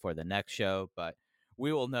out before the next show, but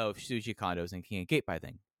we will know if Shuji Kondo is in King of Gate by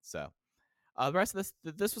then. So, the rest of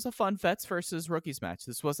this was a fun vets versus rookies match.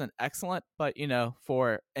 This wasn't excellent, but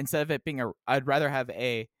for instead of it being I'd rather have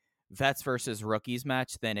a vets versus rookies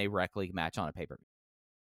match than a rec league match on a pay-per-view.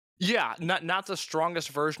 Yeah, not the strongest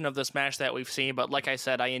version of this match that we've seen, but like I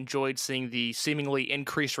said, I enjoyed seeing the seemingly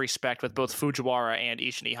increased respect with both Fujiwara and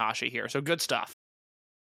Ishin Ihashi here. So good stuff.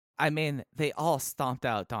 I mean, they all stomped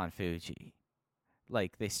out Don Fuji.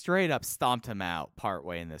 Like, they straight up stomped him out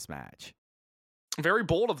partway in this match. Very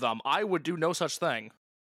bold of them. I would do no such thing.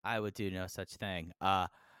 I would do no such thing.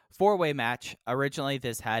 Four-way match. Originally,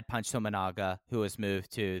 this had Punch Tominaga, who was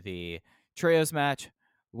moved to the trios match.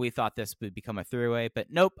 We thought this would become a three-way, but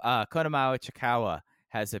nope. Konamawa Chikawa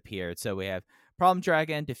has appeared. So we have Problem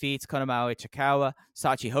Dragon defeats Konamawa Chikawa.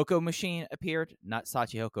 Sachihoko Machine appeared, not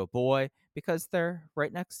Sachihoko Boy, because they're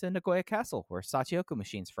right next to Nagoya Castle, where Sachihoko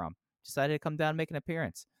Machine's from. Decided to come down and make an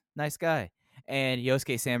appearance. Nice guy. And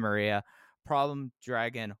Yosuke Santa Maria. Problem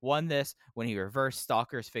Dragon won this when he reversed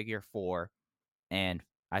Stalker's figure 4. And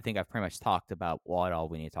I think I've pretty much talked about what all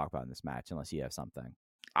we need to talk about in this match, unless you have something.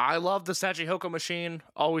 I love the Sachihoko Machine.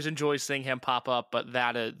 Always enjoy seeing him pop up, but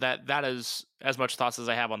that is as much thoughts as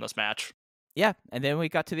I have on this match. Yeah, and then we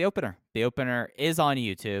got to the opener. The opener is on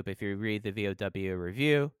YouTube. If you read the VOW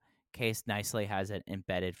review, Case nicely has it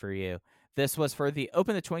embedded for you. This was for the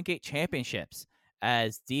Open the Twin Gate Championships,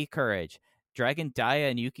 as D Courage, Dragon Dia,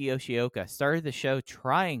 and Yuki Yoshioka started the show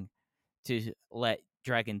trying to let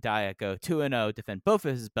Dragon Dia go 2-0, defend both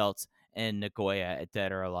of his belts in Nagoya at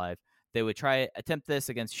Dead or Alive. They would attempt this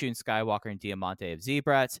against Shun Skywalker and Diamante of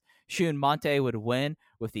Zebrats. Shun Monte would win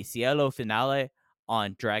with the Cielo Finale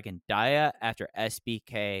on Dragon Dia after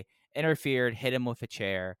SBK interfered, hit him with a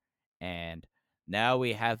chair, and now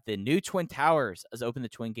we have the new Twin Towers as Open the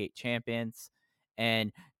Twin Gate champions,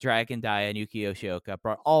 and Dragon Dia and Yuki Yoshioka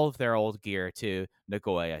brought all of their old gear to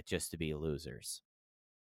Nagoya just to be losers.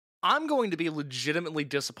 I'm going to be legitimately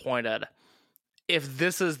disappointed if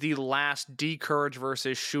this is the last D Courage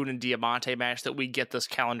versus Shun and Diamante match that we get this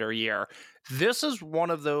calendar year. This is one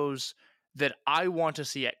of those that I want to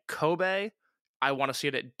see at Kobe. I want to see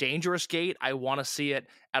it at Dangerous Gate. I want to see it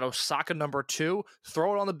at Osaka number 2.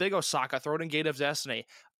 Throw it on the big Osaka. Throw it in Gate of Destiny.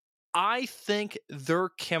 I think their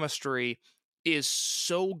chemistry is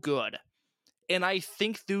so good. And I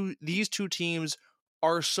think these two teams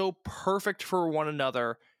are so perfect for one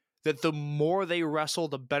another that the more they wrestle,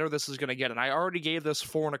 the better this is going to get. And I already gave this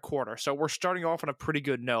 4 1/4, so we're starting off on a pretty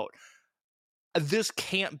good note. This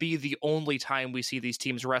can't be the only time we see these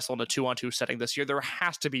teams wrestle in a 2-on-2 setting this year. There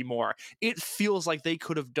has to be more. It feels like they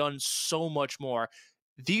could have done so much more.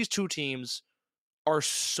 These two teams are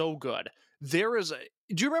so good. Do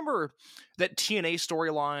you remember that TNA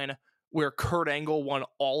storyline where Kurt Angle won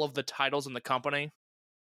all of the titles in the company?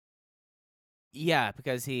 Yeah,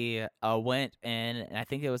 because he went in, and I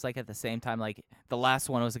think it was like at the same time, like the last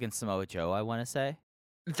one was against Samoa Joe, I want to say.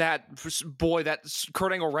 That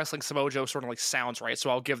Kurt Angle wrestling Samoa Joe sort of like sounds right, so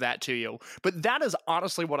I'll give that to you. But that is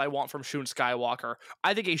honestly what I want from Shun Skywalker.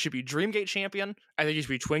 I think he should be Dream Gate champion. I think he should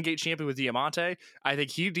be Twin Gate champion with Diamante. I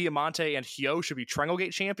think Diamante, and Hyo should be Triangle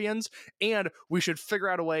Gate champions. And we should figure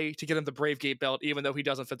out a way to get him the Brave Gate belt, even though he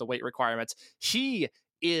doesn't fit the weight requirements. He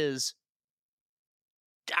is...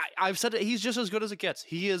 I've said it, he's just as good as it gets.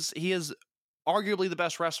 He is arguably the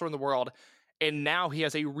best wrestler in the world, and now he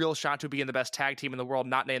has a real shot to be in the best tag team in the world,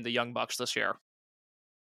 not named the Young Bucks this year.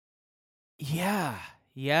 Yeah.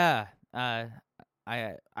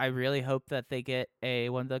 I really hope that they get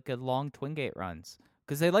one of the good long Twin Gate runs,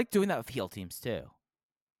 because they like doing that with heel teams too.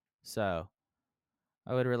 So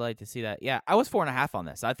I would really like to see that. Yeah, I was 4.5 on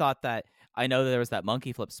this. I thought that, I know that there was that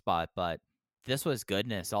monkey flip spot, but this was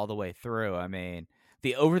goodness all the way through. I mean,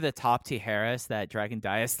 the over-the-top T. Harris that Dragon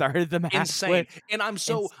Dia started the match insane with. And I'm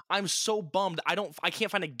so bummed I can't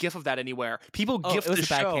find a gif of that anywhere. People gift it was the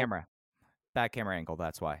show. Bad camera angle,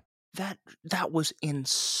 that's why. That was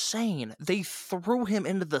insane. They threw him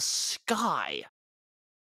into the sky,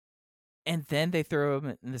 and then they threw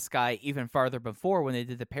him in the sky even farther before when they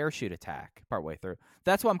did the parachute attack partway through.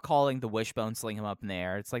 That's what I'm calling the wishbone, sling him up in the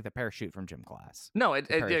air. It's like the parachute from gym class. No,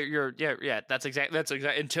 that's exactly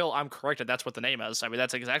until I'm corrected. That's what the name is. I mean,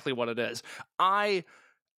 that's exactly what it is. I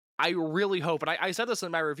really hope, and I said this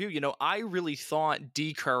in my review, I really thought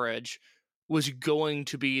D Courage was going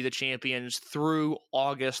to be the champions through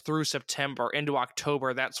August, through September, into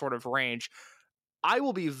October, that sort of range. I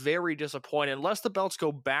will be very disappointed unless the belts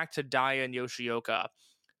go back to Daya and Yoshioka.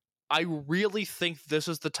 I really think this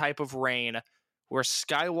is the type of reign where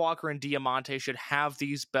Skywalker and Diamante should have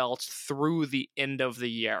these belts through the end of the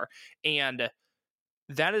year. And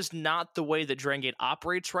that is not the way that Dragon Gate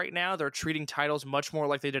operates right now. They're treating titles much more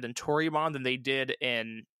like they did in Toryumon than they did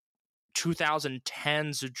in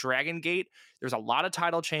 2010's Dragon Gate. There's a lot of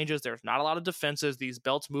title changes. There's not a lot of defenses. These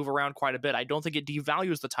belts move around quite a bit. I don't think it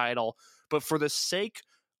devalues the title, but for the sake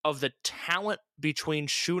of the talent between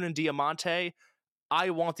Shun and Diamante, I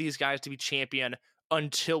want these guys to be champion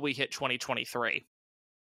until we hit 2023.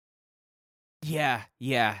 Yeah,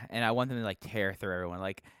 and I want them to like tear through everyone.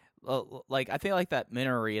 Like I feel like that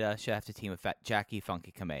Minorita should have to team with Jackie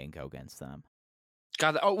Funky Kamei and go against them.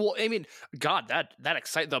 God, that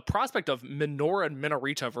excited. The prospect of Minoru and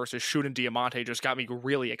Minorita versus Shun and Diamante just got me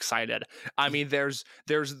really excited. I mean, there's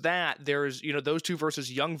that. There's, those two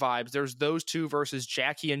versus Young Vibes. There's those two versus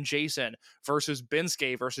Jackie and Jason versus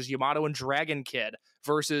Bensuke versus Yamato and Dragon Kid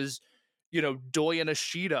versus, Doi and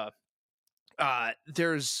Ishida.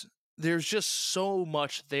 There's just so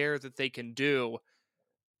much there that they can do.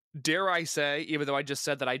 Dare I say, even though I just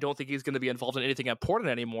said that I don't think he's going to be involved in anything important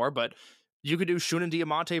anymore, but you could do Shun and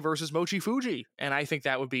Diamante versus Mochi Fuji, and I think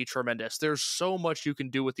that would be tremendous. There's so much you can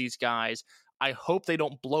do with these guys. I hope they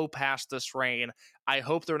don't blow past this reign. I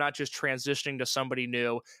hope they're not just transitioning to somebody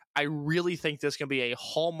new. I really think this can be a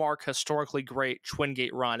hallmark, historically great Twin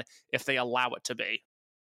Gate run if they allow it to be.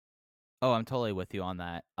 Oh, I'm totally with you on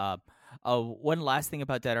that. One last thing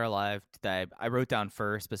about Dead or Alive that I wrote down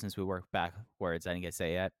first, but since we worked backwards, I didn't get to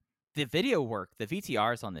say it yet. The video work, the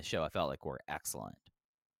VTRs on this show, I felt like were excellent.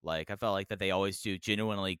 Like, I felt like that they always do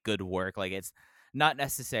genuinely good work. Like, it's not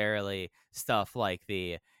necessarily stuff like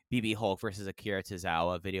the BB Hulk versus Akira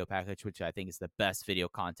Tozawa video package, which I think is the best video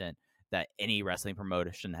content that any wrestling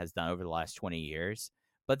promotion has done over the last 20 years.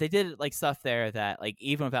 But they did like stuff there that, like,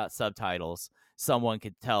 even without subtitles, someone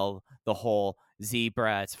could tell the whole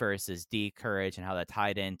Z-Brats versus D Courage and how that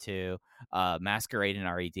tied into Masquerade and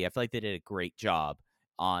RED. I feel like they did a great job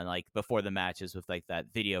on, like, before the matches with, like, that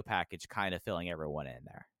video package kind of filling everyone in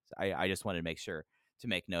there. So I just wanted to make sure to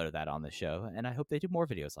make note of that on the show, and I hope they do more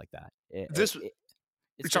videos like that.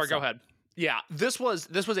 Sorry, go ahead. Yeah, this was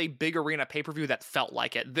a big arena pay-per-view that felt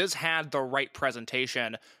like it. This had the right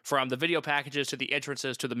presentation, from the video packages to the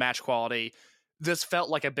entrances to the match quality. This felt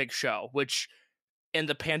like a big show, which in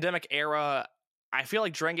the pandemic era, I feel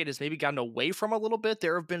like Dragon Gate has maybe gotten away from a little bit.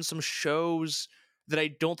 There have been some shows that I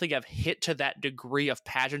don't think have hit to that degree of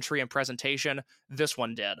pageantry and presentation. This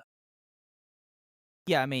one did.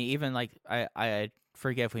 Yeah, I mean, even like, I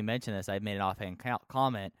forget if we mentioned this, I made an offhand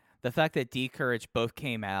comment. The fact that D Courage both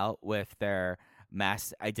came out with their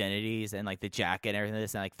masked identities and like the jacket and everything,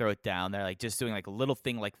 and like throw it down there, like just doing like a little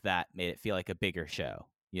thing like that made it feel like a bigger show.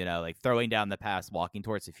 Like throwing down the past, walking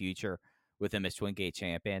towards the future with them as Twin Gate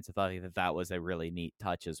champions. I thought that was a really neat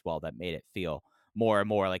touch as well that made it feel more and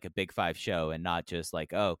more like a Big Five show and not just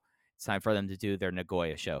like, oh, it's time for them to do their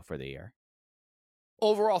Nagoya show for the year.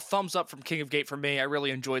 Overall, thumbs up from King of Gate for me. I really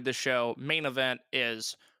enjoyed this show. Main event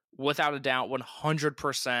is, without a doubt,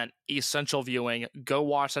 100% essential viewing. Go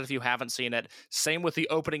watch that if you haven't seen it. Same with the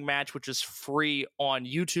opening match, which is free on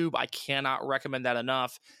YouTube. I cannot recommend that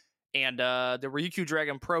enough. And the Ryukyu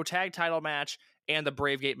Dragon Pro tag title match and the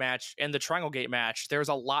Brave Gate match and the Triangle Gate match. There's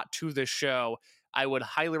a lot to this show. I would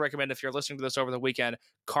highly recommend, if you're listening to this over the weekend,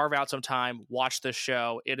 carve out some time, watch this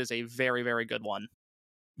show. It is a very, very good one.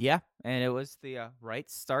 Yeah, and it was the right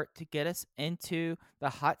start to get us into the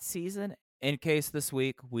hot season. In case this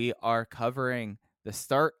week we are covering the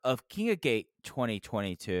start of King of Gate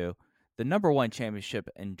 2022. The number one championship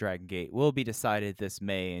in Dragon Gate will be decided this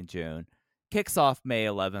May and June. Kicks off May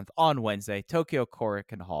 11th on Wednesday, Tokyo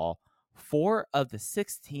Korakuen Hall. 4 of the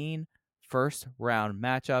 16 first round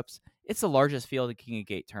matchups. It's the largest field of King of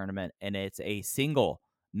Gate tournament, and it's a single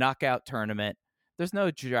knockout tournament. There's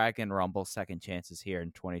no Dragon Rumble second chances here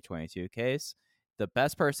in 2022 case. The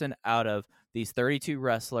best person out of these 32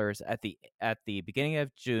 wrestlers at the beginning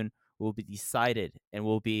of June will be decided and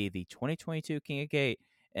will be the 2022 King of Gate,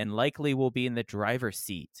 and likely will be in the driver's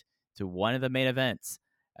seat to one of the main events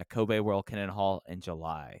at Kobe World Cannon Hall in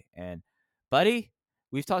July. And buddy,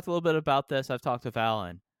 we've talked a little bit about this. I've talked with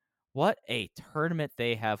Alan. What a tournament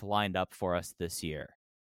they have lined up for us this year.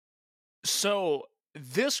 So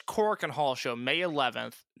this Korakuen Hall show, May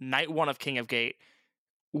 11th, night one of King of Gate,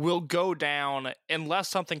 will go down, unless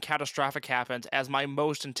something catastrophic happens, as my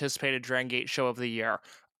most anticipated Dragon Gate show of the year.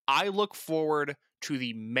 I look forward to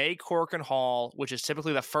the May Korakuen Hall, which is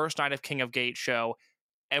typically the first night of King of Gate show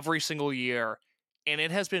every single year. And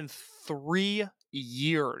it has been 3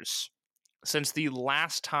 years since the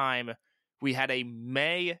last time we had a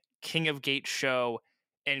May King of Gate show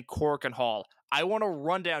in Korakuen Hall. I want to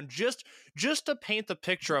run down just to paint the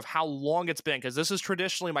picture of how long it's been, because this is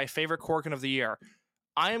traditionally my favorite Korakuen of the year.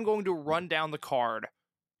 I am going to run down the card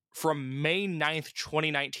from May 9th,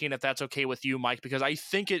 2019, if that's okay with you, Mike, because I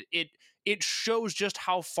think it shows just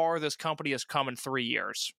how far this company has come in 3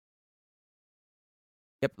 years.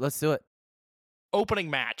 Yep, let's do it. Opening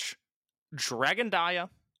match: Dragon Dia,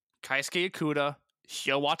 Keisuke Ikuta,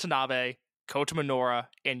 Hyo Watanabe, Kota Minoura,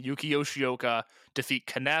 and Yuki Yoshioka defeat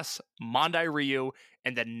Kness, Mondai Ryu,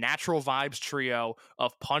 and the Natural Vibes trio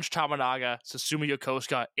of Punch Tominaga, Susumu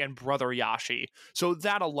Yokosuka, and Brother Yashi. So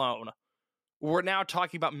that alone, we're now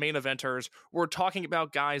talking about main eventers. We're talking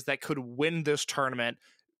about guys that could win this tournament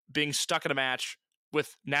being stuck in a match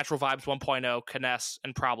with Natural Vibes 1.0, Kness,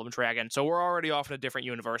 and Problem Dragon. So we're already off in a different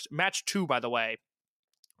universe. Match 2, by the way,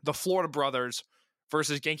 the Florida Brothers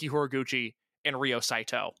versus Genki Horiguchi and Ryo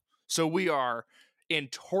Saito. So we are in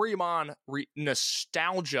Toryumon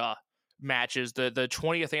nostalgia matches. The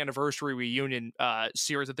 20th anniversary reunion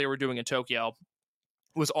series that they were doing in Tokyo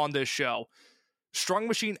was on this show. Strong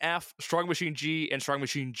Machine F, Strong Machine G, and Strong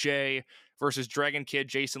Machine J versus Dragon Kid,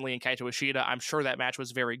 Jason Lee, and Kaito Ishida. I'm sure that match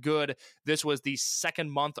was very good. This was the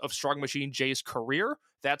second month of Strong Machine J's career.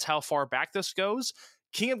 That's how far back this goes.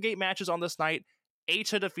 King of Gate matches on this night.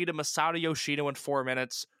 Eita defeated Masato Yoshino in 4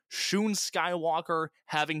 minutes. Shun Skywalker,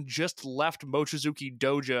 having just left Mochizuki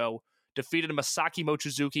Dojo, defeated Masaki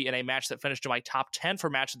Mochizuki in a match that finished in my top 10 for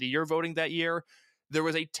Match of the Year voting that year. There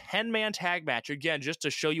was a 10-man tag match, again, just to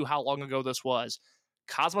show you how long ago this was.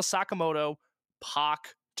 Kazuma Sakamoto,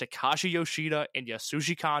 Pac, Takashi Yoshida, and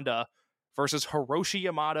Yasushi Kanda versus Hiroshi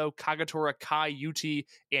Yamato, Kagetora Kai Yuti,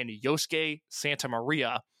 and Yosuke Santa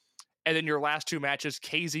Maria. And then your last 2 matches,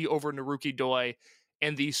 KZ over Naruki Doi,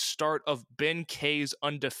 and the start of Ben K's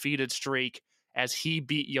undefeated streak as he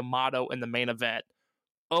beat Yamato in the main event.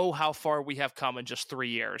 Oh, how far we have come in just 3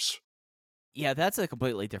 years. Yeah, that's a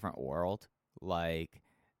completely different world. Like,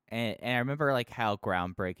 and I remember like how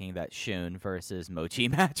groundbreaking that Shun versus Mochi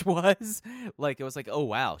match was. Like, it was like, oh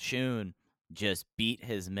wow, Shun just beat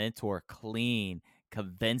his mentor clean,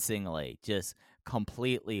 convincingly, just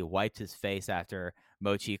completely wiped his face after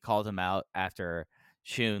Mochi called him out after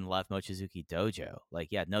Shun left Mochizuki Dojo. Like,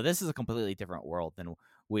 yeah, no, this is a completely different world than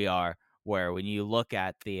we are, where when you look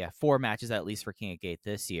at the 4 matches, at least for King of Gate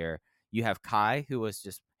this year, you have Kai, who was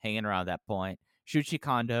just hanging around that point, Shuichi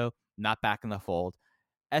Kondo, not back in the fold,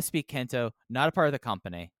 SB Kento, not a part of the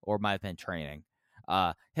company, or might have been training,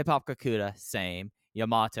 Hip Hop Kakuta, same,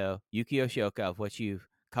 Yamato, Yuki Yoshioka, of which you've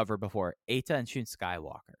covered before, Eita, and Shun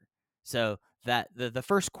Skywalker. So that the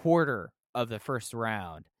first quarter of the first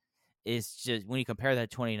round is just, when you compare that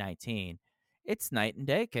to 2019, it's night and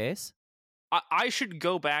day, Case. I should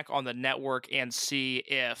go back on the network and see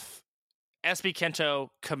if SB Kento,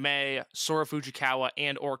 Kamei, Sora Fujikawa,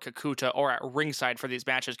 and or Kakuta are at ringside for these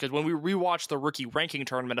matches, because when we rewatched the rookie ranking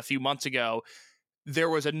tournament a few months ago, there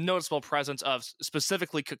was a noticeable presence of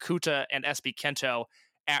specifically Kakuta and SB Kento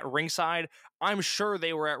at ringside. I'm sure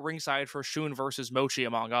they were at ringside for Shun versus Mochi,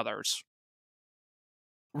 among others.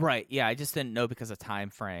 Right, yeah, I just didn't know because of time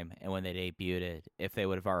frame and when they debuted, if they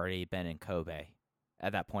would have already been in Kobe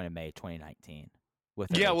at that point in May 2019.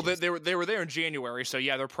 Yeah, well, they were there in January, so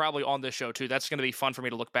yeah, they're probably on this show too. That's going to be fun for me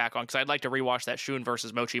to look back on, because I'd like to rewatch that Shun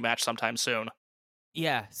versus Mochi match sometime soon.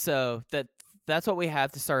 Yeah, so that's what we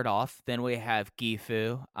have to start off. Then we have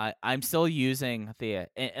Gifu. I'm still using the,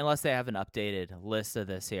 unless they have an updated list of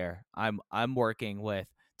this here, I'm working with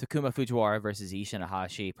Takuma Fujiwara versus Ishin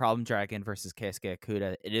Ihashi, Problem Dragon versus Keisuke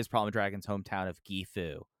Ikuta. It is Problem Dragon's hometown of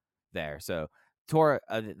Gifu there. So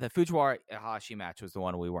the Fujiwara Ihashi match was the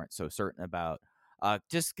one we weren't so certain about.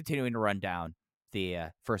 Just continuing to run down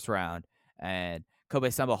the first round, and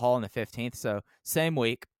Kobe Samba Hall in the 15th. So same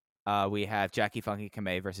week, we have Jackie Funky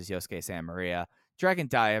Kamei versus Yosuke Santa Maria, Dragon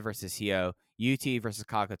Dia versus Hyo, UT versus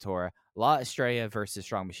Kagetora, La Estrella versus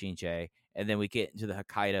Strong Machine J, and then we get into the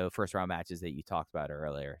Hokkaido first round matches that you talked about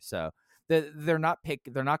earlier. So they're not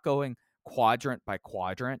going quadrant by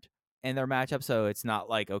quadrant in their matchup. So it's not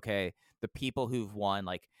like, okay, the people who've won,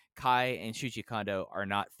 like Kai and Shuichi Kondo, are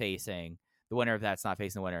not facing. The winner of that's not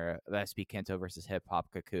facing the winner of SB Kento versus Hip Hop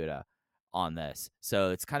Kakuta on this.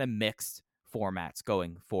 So it's kind of mixed formats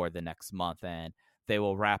going for the next month, and they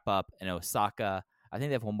will wrap up in Osaka. I think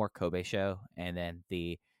they have one more Kobe show, and then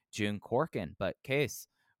the June Korakuen. But Case,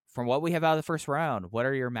 from what we have out of the first round, what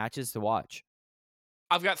are your matches to watch?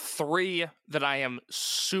 I've got 3 that I am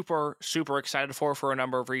super, super excited for a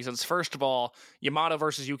number of reasons. First of all, Yamato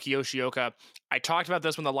versus Yuki Yoshioka. I talked about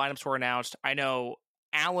this when the lineups were announced. I know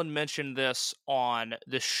Alan mentioned this on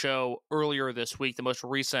the show earlier this week, the most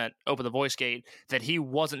recent Open the Voice Gate, that he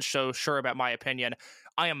wasn't so sure about my opinion.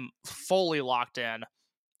 I am fully locked in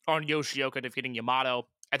on Yoshioka defeating Yamato.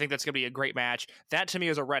 I think that's going to be a great match. That to me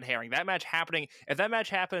is a red herring. If that match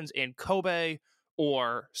happens in Kobe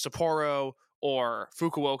or Sapporo or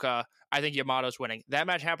Fukuoka, I think Yamato's winning. That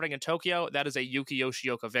match happening in Tokyo, that is a Yuki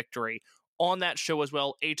Yoshioka victory. On that show as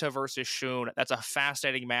well, Eita versus Shun. That's a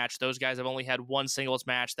fascinating match. Those guys have only had one singles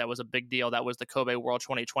match. That was a big deal. That was the Kobe World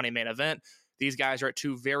 2020 main event. These guys are at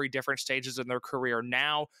 2 very different stages in their career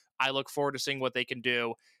now. I look forward to seeing what they can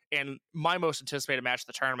do. And my most anticipated match of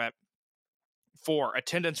the tournament, for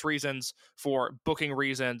attendance reasons, for booking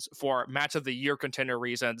reasons, for match of the year contender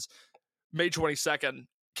reasons, May 22nd,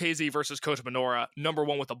 KZ versus Kota Minoura, number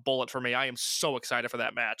 1 with a bullet for me. I am so excited for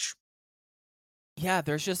that match. Yeah,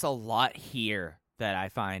 there's just a lot here that I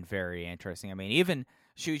find very interesting. I mean, even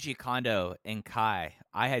Shuji Kondo and Kai.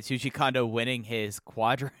 I had Shuji Kondo winning his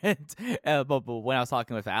quadrant but when I was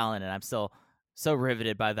talking with Alan, and I'm still so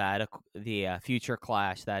riveted by that. The future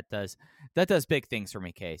clash that does big things for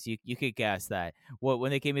me, Case. You could guess that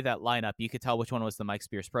when they gave me that lineup, you could tell which one was the Mike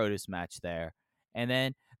Spears Produce match there. And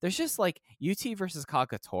then there's just like UT versus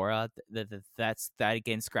Kagetora. That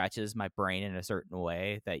again scratches my brain in a certain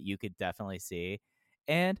way that you could definitely see.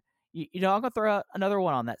 And I'm gonna throw out another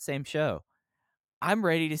one on that same show. I'm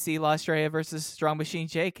ready to see La Estrella versus Strong Machine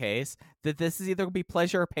J, Case. That this is either gonna be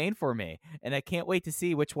pleasure or pain for me, and I can't wait to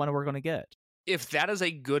see which one we're gonna get. If that is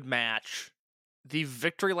a good match, the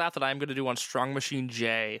victory lap that I'm going to do on Strong Machine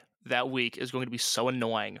J that week is going to be so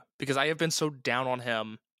annoying because I have been so down on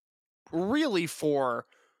him really for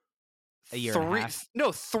a year and a half.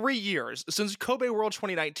 No, 3 years. Since Kobe World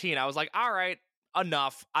 2019, I was like, all right,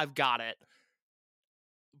 enough. I've got it.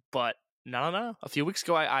 But no. A few weeks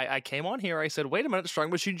ago, I came on here. I said, wait a minute,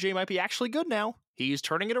 Strong Machine J might be actually good now. He's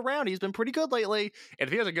turning it around. He's been pretty good lately. And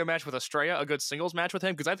if he has a good match with Estrella, a good singles match with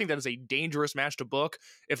him, because I think that is a dangerous match to book,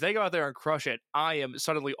 if they go out there and crush it, I am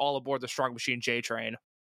suddenly all aboard the Strong Machine J train.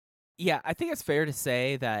 Yeah, I think it's fair to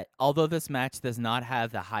say that although this match does not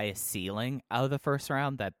have the highest ceiling out of the first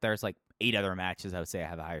round, that there's like 8 other matches I would say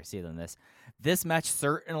have a higher ceiling than this. This match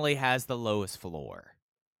certainly has the lowest floor.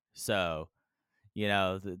 So,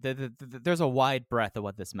 there's a wide breadth of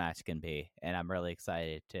what this match can be, and I'm really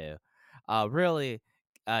excited to really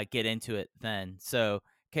get into it then. So,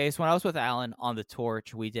 Case, when I was with Alan on the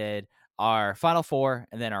Torch, we did our Final Four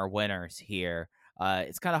and then our winners here.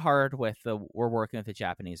 It's kind of hard we're working with the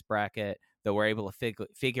Japanese bracket, though we're able to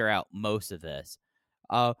figure out most of this.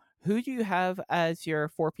 Who do you have as your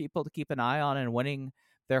 4 people to keep an eye on and winning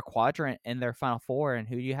their quadrant in their Final Four, and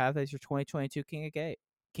who do you have as your 2022 King of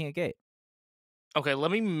Gate? Okay,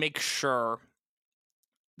 let me make sure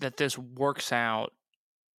that this works out.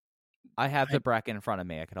 I have the bracket in front of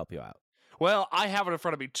me. I can help you out. Well, I have it in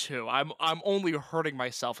front of me too. I'm only hurting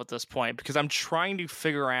myself at this point because I'm trying to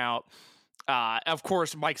figure out. Of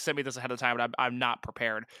course, Mike sent me this ahead of time, but I'm not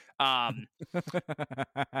prepared.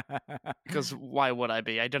 Because why would I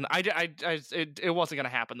be? It wasn't going to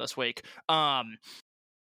happen this week. Oh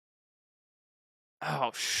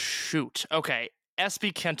shoot. Okay,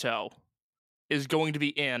 SB Kento is going to be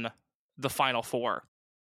in the Final Four.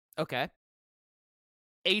 Okay.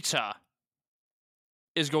 Eita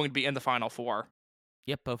is going to be in the Final Four.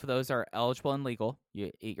 Yep, both of those are eligible and legal.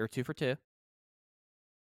 You're 2 for 2.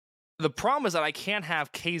 The problem is that I can't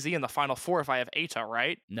have KZ in the Final Four if I have Eita,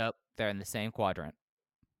 right? Nope, they're in the same quadrant.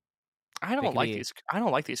 I don't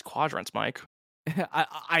like these quadrants, Mike.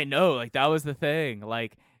 I know, like that was the thing.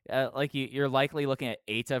 You're likely looking at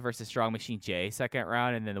Eita versus Strong Machine J second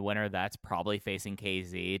round, and then the winner that's probably facing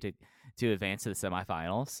KZ to advance to the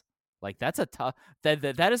semifinals. Like that's a tough.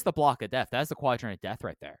 That is the block of death. That's the quadrant of death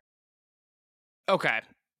right there. Okay.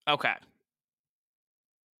 I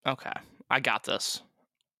got this.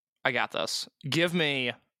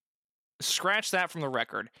 Scratch that from the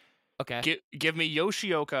record. Okay. Give me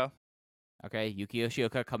Yoshioka. Okay, Yuki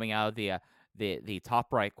Yoshioka coming out of the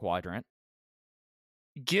top right quadrant.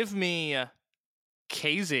 Give me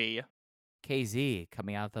KZ. KZ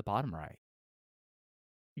coming out of the bottom right.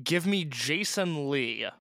 Give me Jason Lee.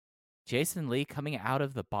 Jason Lee coming out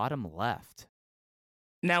of the bottom left.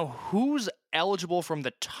 Now, who's eligible from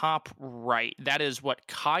the top right? That is what?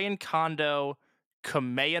 Kai and Kondo,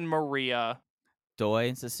 Kamei and Maria, Doi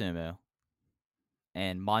and Susumu,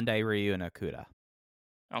 and Mondai Ryu and Okuda.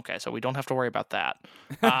 Okay, so we don't have to worry about that.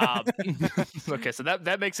 Okay, so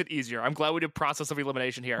that makes it easier. I'm glad we did process of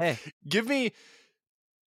elimination here. Hey. Give me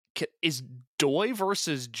Is Doi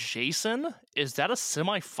versus Jason? Is that a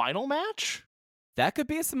semifinal match? That could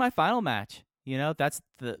be a semifinal match.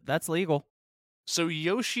 That's legal. So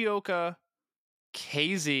Yoshioka,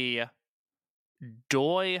 KZ,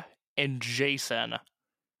 Doi, and Jason.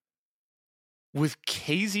 With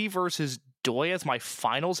KZ versus Doi as my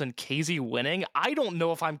finals and KZ winning, I don't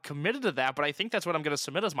know if I'm committed to that, but I think that's what I'm going to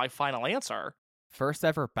submit as my final answer. First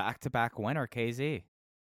ever back-to-back winner, KZ.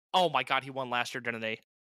 Oh my god, he won last year, didn't he?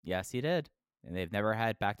 Yes, he did. And they've never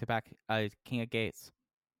had back-to-back King of Gates.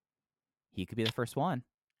 He could be the first one.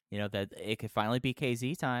 That it could finally be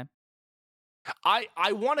KZ time.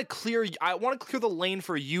 I want to clear the lane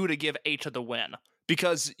for you to give Eita the win,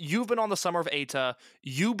 because you've been on the summer of Eita.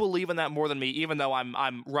 You believe in that more than me, even though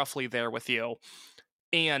I'm roughly there with you.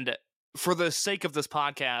 And for the sake of this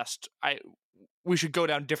podcast, we should go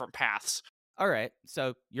down different paths. All right,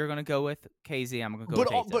 so you're gonna go with KZ. I'm gonna go with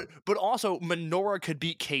Eita. But also Minoura could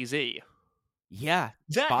beat KZ. Yeah,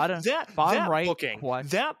 bottom right booking.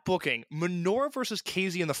 That booking, Minoura versus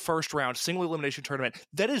KZ in the first round, single elimination tournament.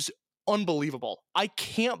 That is unbelievable. I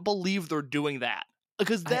can't believe they're doing that,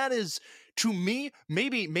 because that is, to me,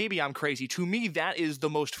 maybe I'm crazy. To me, that is the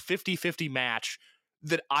most 50-50 match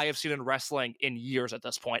that I have seen in wrestling in years at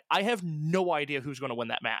this point. I have no idea who's going to win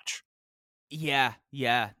that match. Yeah,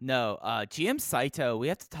 no. GM Saito, we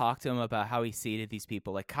have to talk to him about how he seeded these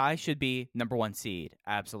people. Like, Kai should be number 1 seed.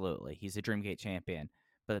 Absolutely. He's a Dreamgate champion.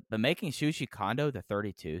 But making Shuji Kondo the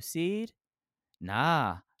 32 seed?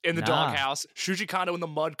 Nah. In the doghouse. Shuji Kondo in the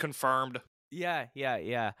mud confirmed. Yeah.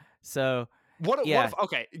 So what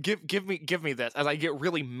okay, give me this as I get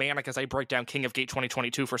really manic as I break down King of Gate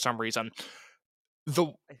 2022 for some reason.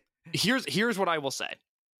 Here's what I will say.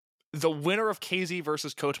 The winner of KZ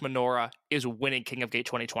versus Coach Minoura is winning King of Gate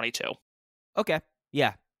 2022. Okay.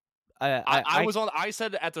 Yeah. I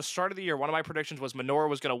said at the start of the year, one of my predictions was Minoura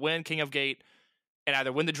was going to win King of Gate and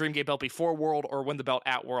either win the Dreamgate belt before World or win the belt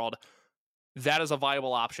at World. That is a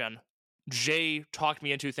viable option. Jay talked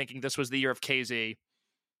me into thinking this was the year of KZ.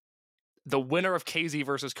 The winner of KZ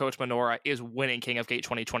versus Coach Minoura is winning King of Gate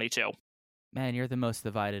 2022. Man, you're the most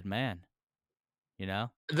divided man.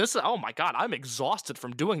 Oh my god, I'm exhausted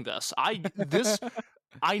from doing this. I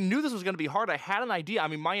knew this was going to be hard. I had an idea. I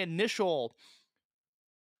mean, my initial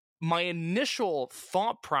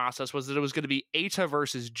thought process was that it was going to be Eita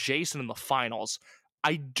versus Jason in the finals.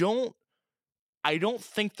 I don't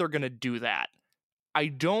think they're going to do that. I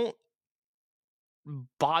don't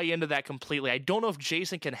buy into that completely. I don't know if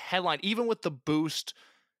Jason can headline, even with the boost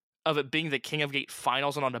of it being the King of Gate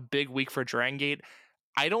finals and on a big week for Dragon Gate.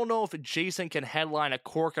 I don't know if Jason can headline a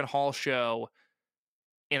Cork and Hall show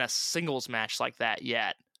in a singles match like that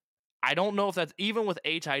yet. I don't know if that's, even with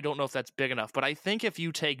Eita, I don't know if that's big enough. But I think if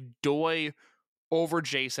you take Doi over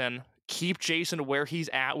Jason, keep Jason where he's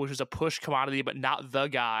at, which is a push commodity, but not the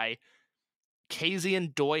guy. KZ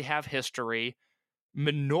and Doi have history.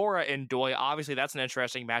 Minoura and Doi, obviously that's an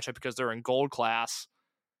interesting matchup because they're in gold class.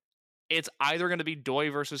 It's either going to be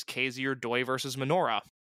Doi versus KZ or Doi versus Minoura.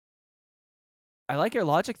 I like your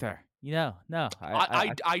logic there. No.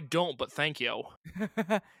 I don't, but thank you.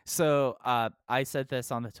 So I said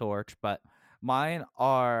this on the torch, but mine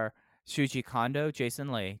are Shuji Kondo,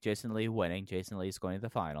 Jason Lee. Jason Lee winning. Jason Lee is going to the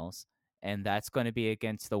finals. And that's going to be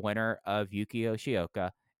against the winner of Yuki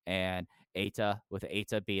Yoshioka and Eita, with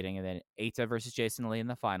Eita beating. And then Eita versus Jason Lee in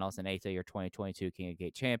the finals. And Eita, your 2022 King of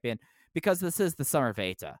Gate champion. Because this is the summer of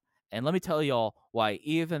Eita. And let me tell y'all why,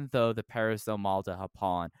 even though the Paris del Mal de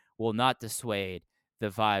Japón will not dissuade the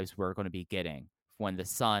vibes we're going to be getting when the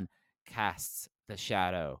sun casts the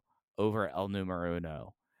shadow over El Numero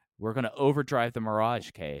Uno. We're going to overdrive the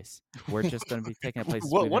Mirage case. We're just going to be taking a place.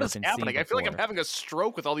 What is happening? I feel like I'm having a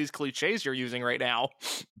stroke with all these cliches you're using right now.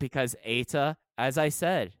 Because Eita, as I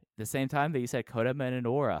said, the same time that you said Kota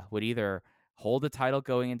Minoura would either hold the title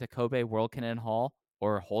going into Kobe World Cannon Hall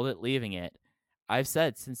or hold it leaving it. I've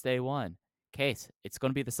said since day one, Case, it's going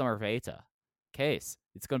to be the summer of Eita. Case,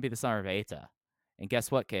 it's going to be the summer of Eita. And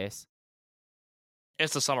guess what, Case?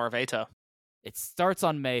 It's the summer of Eita. It starts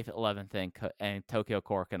on May 11th in Tokyo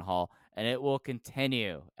Korakuen Hall, and it will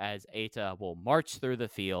continue as Eita will march through the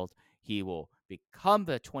field. He will become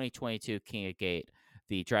the 2022 King of Gate,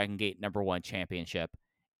 the Dragon Gate #1 championship,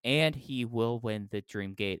 and he will win the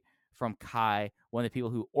Dream Gate from Kai, one of the people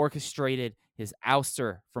who orchestrated his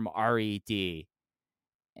ouster from RED,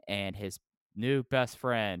 and his new best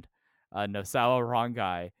friend, Nosawa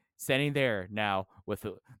Rongai, standing there now with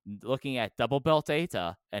looking at double belt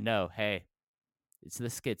Eita, and no, hey, it's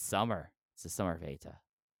this kid's summer. It's the summer of Eita.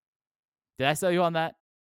 Did I sell you on that?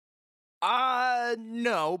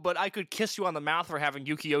 No, but I could kiss you on the mouth for having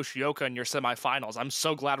Yuki Yoshioka in your semifinals. I'm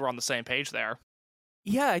so glad we're on the same page there.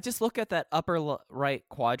 Yeah, I just look at that upper right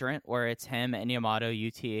quadrant where it's him and Yamato,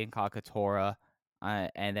 UT, and Kakatora,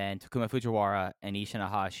 and then Takuma Fujiwara and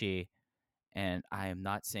Ishinahashi. And I am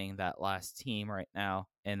not seeing that last team right now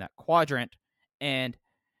in that quadrant. And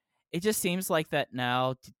it just seems like that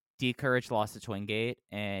now D-Courage lost to Twin Gate,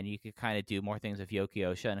 and you could kind of do more things with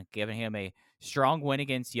Yoki-Osha, and giving him a strong win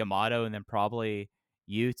against Yamato and then probably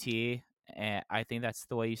UT. And I think that's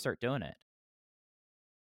the way you start doing it.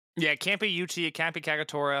 Yeah, it can't be UT, it can't be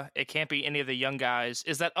Kakatora, it can't be any of the young guys.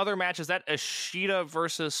 Is that other match, is that Ishida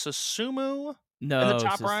versus Susumu No, in the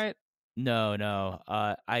top right? No.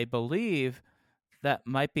 I believe that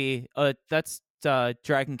might be that's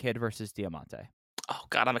Dragon Kid versus Diamante. Oh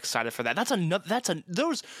god, I'm excited for that.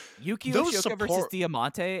 Those Yuki those Yoshioka versus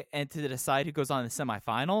Diamante, and to decide who goes on the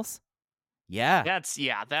semifinals. Yeah, that's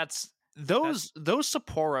those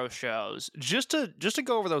Sapporo shows. Just to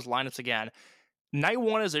go over those lineups again. Night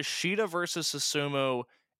 1 is Ishida versus Susumu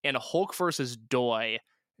and Hulk versus Doi.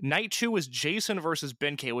 Night 2 is Jason versus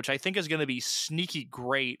Benkei, which I think is going to be sneaky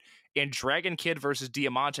great, and Dragon Kid versus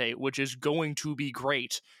Diamante, which is going to be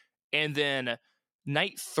great. And then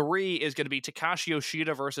Night 3 is going to be Takashi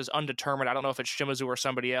Yoshida versus Undetermined. I don't know if it's Shimizu or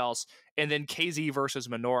somebody else. And then KZ versus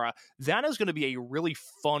Minoura. That is going to be a really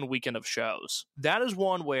fun weekend of shows. That is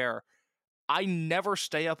one where I never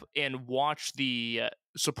stay up and watch the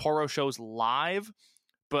Sapporo shows live,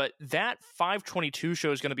 but that 522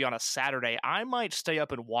 show is going to be on a Saturday. I might stay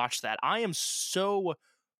up and watch that. I am so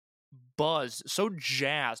buzzed, so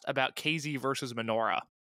jazzed about KZ versus Minoura.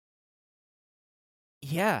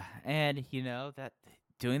 Yeah, and that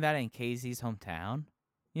doing that in KZ's hometown,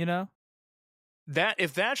 that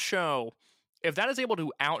if that is able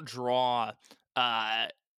to outdraw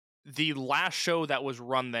the last show that was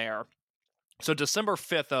run there. So December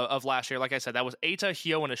 5th of last year, like I said, that was Eita,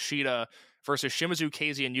 Hyo, and Ishida versus Shimizu,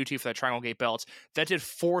 KZ, and UT for the Triangle Gate belts. That did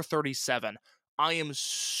 437. I am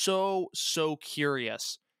so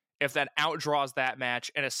curious if that outdraws that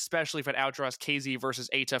match, and especially if it outdraws KZ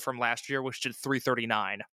versus Eita from last year, which did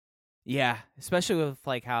 339. Yeah, especially with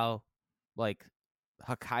how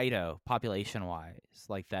Hokkaido population-wise,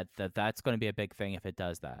 that's going to be a big thing if it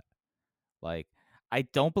does that. I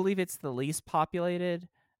don't believe it's the least populated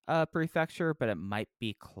prefecture, but it might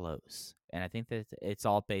be close. And I think that it's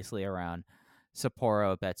all basically around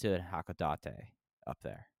Sapporo, Betsu, and Hakodate up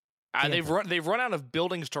there. They've run out of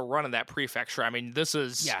buildings to run in that prefecture. I mean, this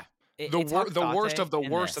is the worst of the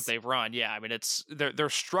worst that they've run. Yeah, I mean, they're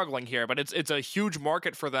struggling here, but it's a huge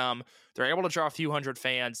market for them. They're able to draw a few hundred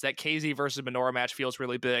fans. That KZ versus Minoura match feels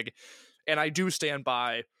really big, and I do stand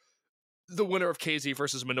by the winner of KZ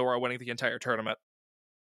versus Minoura winning the entire tournament.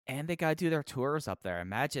 And they gotta do their tours up there.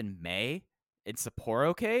 Imagine May in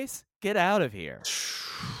Sapporo case. Get out of here.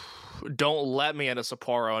 Don't let me into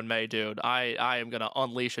Sapporo in May, dude. I am gonna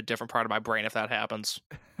unleash a different part of my brain if that happens.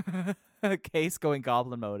 Case going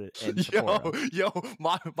goblin mode in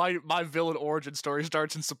Sapporo. My villain origin story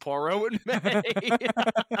starts in Sapporo in May.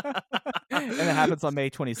 And it happens on May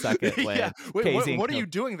 22nd. What are you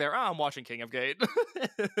doing there? I'm watching King of Gate.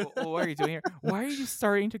 What are you doing here? Why are you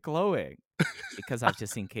starting to glowing? Because I've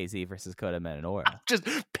just seen KZ versus Kota Minoura. Just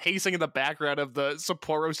pacing in the background of the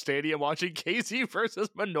Sapporo Stadium watching KZ versus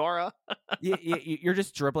Minoura. You're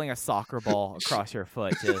just dribbling a soccer ball across your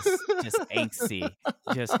foot, just angsty.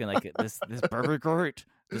 Just gonna this Burberry Gurt.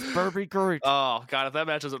 This Burberry Gurt. Oh god, if that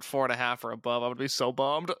match is at 4.5 or above, I would be so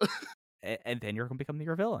bummed. And then you're gonna become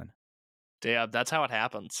your villain. Damn, that's how it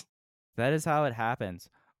happens. That is how it happens.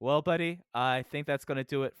 Well, buddy, I think that's going to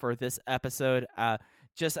do it for this episode.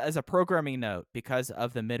 Just as a programming note, because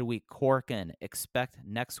of the midweek Corkin, expect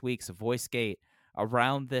next week's Voice Gate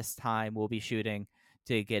around this time. We'll be shooting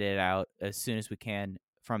to get it out as soon as we can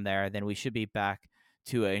from there. Then we should be back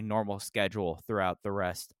to a normal schedule throughout the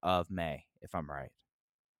rest of May, if I'm right.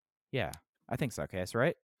 Yeah, I think so, Case,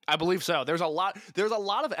 right? I believe so. There's a lot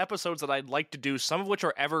of episodes that I'd like to do, some of which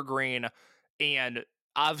are evergreen, and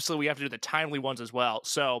obviously we have to do the timely ones as well.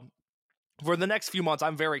 So for the next few months,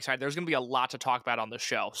 I'm very excited. There's going to be a lot to talk about on this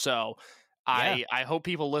show. So I hope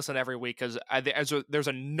people listen every week, because there's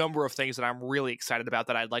a number of things that I'm really excited about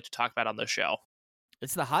that I'd like to talk about on this show.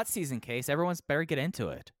 It's the hot season, Case. Everyone's better get into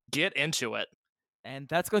it. Get into it. And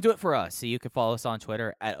that's going to do it for us. So you can follow us on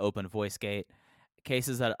Twitter at OpenVoiceGate.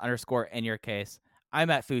 Cases at _ in your case. I'm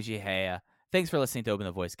at Fujiheya. Thanks for listening to Open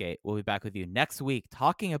the Voice Gate. We'll be back with you next week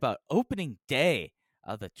talking about opening day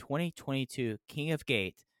of the 2022 King of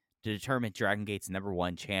Gate to determine Dragon Gate's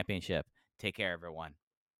 #1 championship. Take care, everyone.